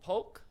 Bull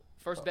Polk.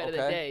 First bet of the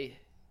day.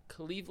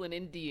 Cleveland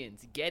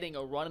Indians getting a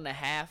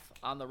 1.5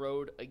 on the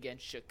road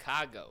against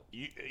Chicago.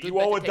 You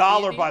owe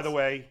 $1, by the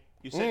way.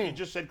 You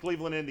just said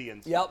Cleveland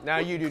Indians. Yep. Now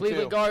you do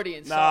Cleveland too.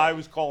 Guardians. No, I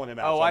was calling him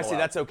out. Oh, I see.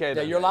 That's okay. Yeah,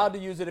 then. you're allowed to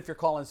use it if you're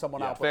calling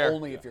someone out, but fair.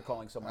 only if you're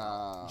calling someone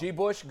out. G.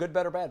 Bush, good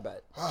bet or bad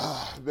bet?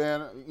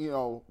 Man,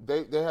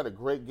 they had a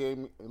great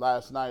game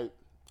last night,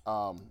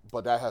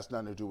 but that has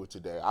nothing to do with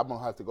today. I'm going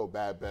to have to go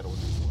bad bet on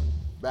this one.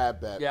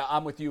 Bad bet. Yeah,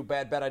 I'm with you.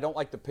 Bad bet. I don't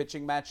like the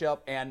pitching matchup,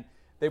 and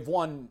they've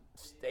won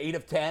 8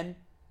 of 10.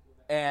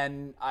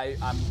 And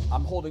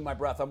I'm holding my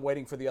breath. I'm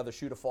waiting for the other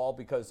shoe to fall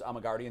because I'm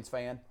a Guardians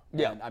fan.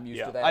 Yeah, and I'm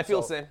used to that. I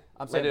feel the same.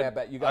 I'm saying bad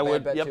bet. You got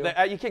bad bet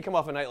too? You can't come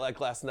off a night like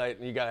last night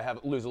and you got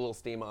to lose a little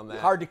steam on that.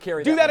 Hard to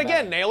carry. Do that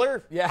again,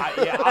 Naylor. Yeah.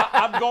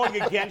 I'm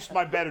going against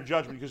my better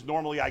judgment because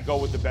normally I go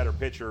with the better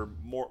pitcher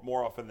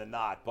more often than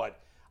not. But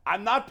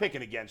I'm not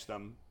picking against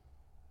them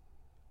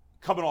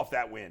coming off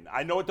that win.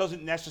 I know it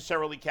doesn't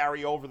necessarily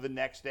carry over the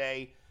next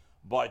day,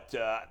 but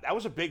that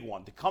was a big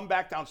one. To come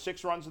back down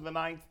 6 runs in the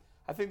ninth,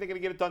 I think they're going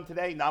to get it done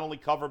today. Not only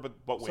cover, but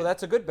win. So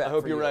that's a good bet. I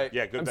hope you're right.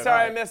 Yeah, good I'm bet.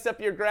 sorry I messed up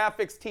your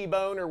graphics,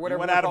 T-Bone, or whatever. You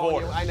went out of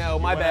order. I know,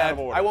 my bad.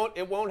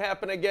 It won't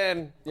happen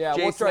again.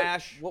 Yeah,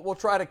 Smash. We'll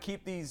try to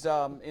keep these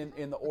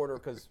in the order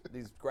because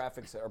these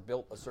graphics are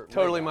built a certain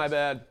way. Totally my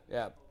bad.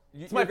 Yeah.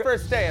 It's my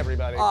first day,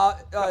 everybody.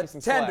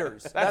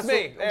 Tenders. That's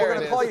me. We're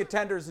going to call you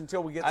Tenders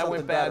until we get something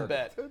went better.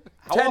 bad bet.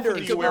 How often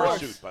do you wear a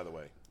suit, by the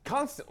way?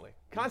 Constantly.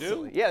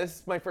 Yeah, this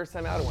is my first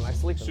time out in one. I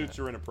sleep in Suits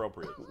are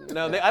inappropriate.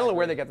 No, I don't know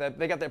where they got that.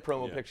 They got that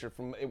promo picture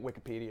from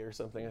Wikipedia or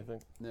something, I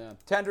think. Yeah.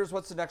 Tenders,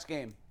 what's the next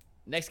game?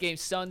 Next game,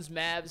 Suns,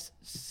 Mavs.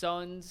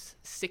 Suns,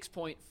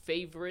 6-point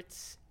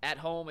favorites at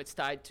home. It's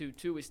tied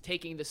 2-2. Is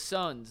taking the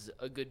Suns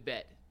a good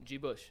bet? G.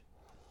 Bush.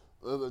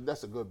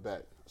 That's a good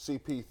bet.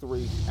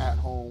 CP3 at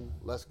home.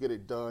 Let's get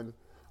it done.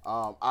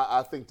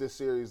 I think this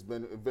series has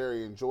been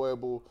very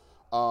enjoyable.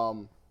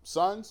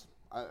 Suns,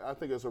 I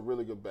think it's a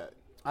really good bet.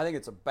 I think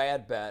it's a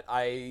bad bet.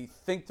 I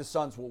think the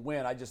Suns will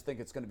win. I just think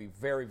it's going to be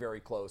very,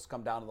 very close,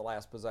 come down to the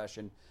last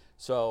possession.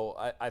 So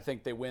I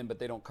think they win, but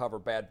they don't cover.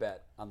 Bad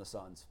bet on the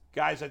Suns.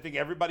 Guys, I think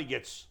everybody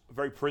gets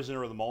very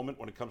prisoner of the moment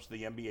when it comes to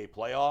the NBA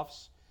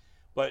playoffs.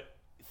 But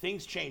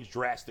things change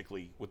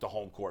drastically with the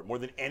home court, more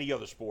than any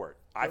other sport.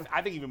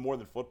 I think even more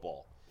than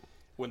football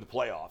when the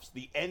playoffs.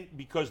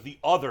 Because the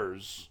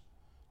others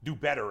do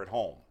better at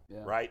home,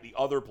 right? The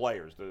other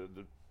players, the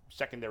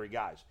secondary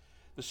guys.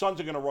 The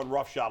Suns are going to run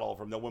roughshod all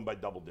over them. They'll win by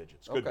double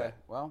digits. Good bet.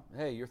 Well,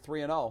 hey, you're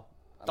 3-0.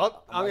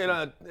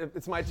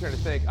 It's my turn to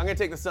think. I'm gonna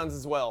take the Suns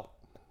as well.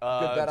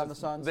 Good bet on the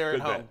Suns. They're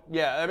Good at home. bet.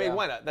 Yeah, I mean,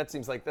 why not? That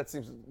seems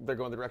they're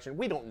going the direction.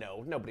 We don't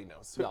know. Nobody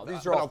knows. No,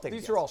 these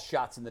are all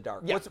shots in the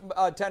dark. Yeah.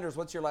 Tenders,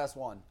 what's your last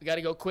one? We got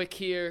to go quick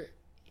here.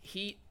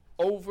 Heat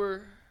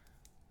over,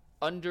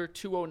 under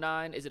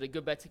 209. Is it a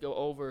good bet to go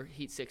over?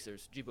 Heat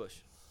Sixers. G. Bush.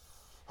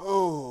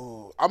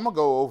 Oh, I'm gonna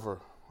go over.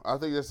 I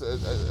think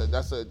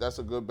that's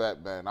a good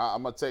bet, man.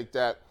 I'm gonna take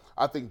that.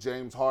 I think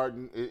James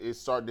Harden is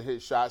starting to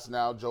hit shots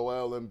now.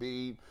 Joel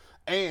Embiid,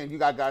 and you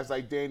got guys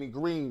like Danny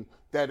Green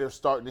that are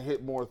starting to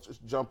hit more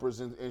jumpers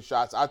and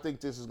shots. I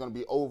think this is going to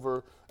be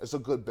over. It's a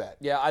good bet.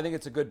 Yeah, I think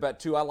it's a good bet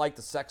too. I like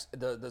the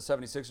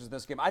 76ers in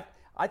this game.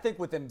 I think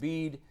with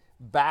Embiid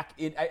back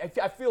in,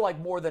 I feel like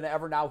more than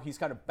ever now he's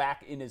kind of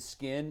back in his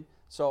skin.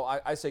 So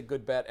I say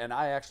good bet, and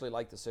I actually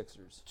like the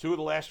Sixers. 2 of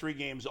the last 3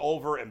 games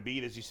over.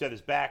 Embiid, as you said,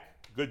 is back.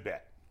 Good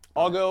bet.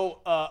 I'll go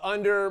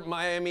under.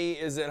 Miami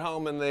is at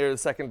home, and they're the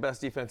second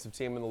best defensive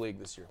team in the league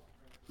this year.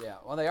 Yeah,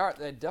 well, they are.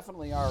 They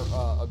definitely are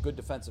a good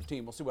defensive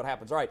team. We'll see what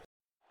happens. All right.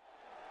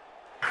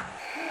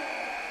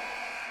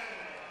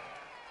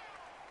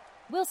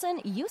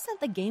 Wilson, you sent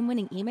the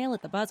game-winning email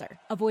at the buzzer,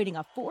 avoiding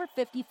a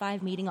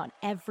 4:55 meeting on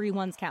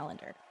everyone's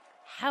calendar.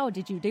 How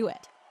did you do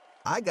it?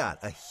 I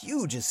got a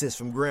huge assist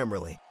from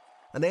Grammarly,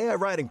 an AI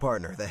writing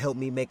partner that helped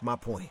me make my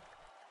point.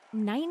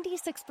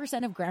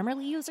 96% of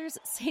Grammarly users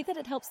say that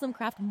it helps them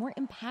craft more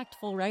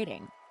impactful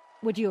writing.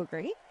 Would you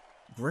agree?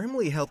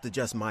 Grammarly helped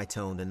adjust my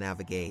tone to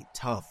navigate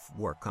tough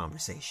work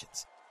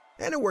conversations.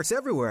 And it works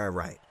everywhere I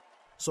write,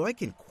 so I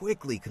can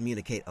quickly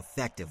communicate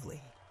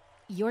effectively.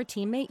 Your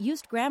teammate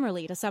used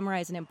Grammarly to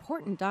summarize an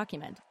important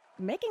document,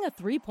 making a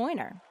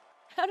 3-pointer.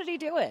 How did he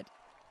do it?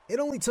 It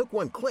only took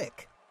one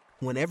click.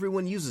 When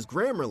everyone uses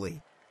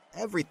Grammarly,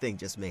 everything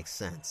just makes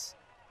sense.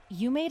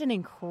 You made an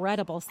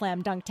incredible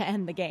slam dunk to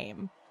end the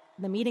game.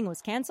 The meeting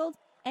was canceled,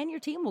 and your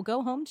team will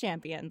go home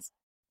champions.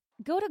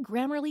 Go to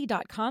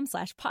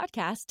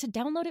Grammarly.com/podcast to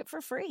download it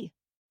for free.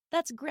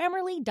 That's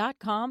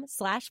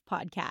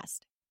Grammarly.com/podcast.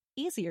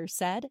 Easier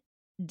said,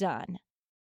 done.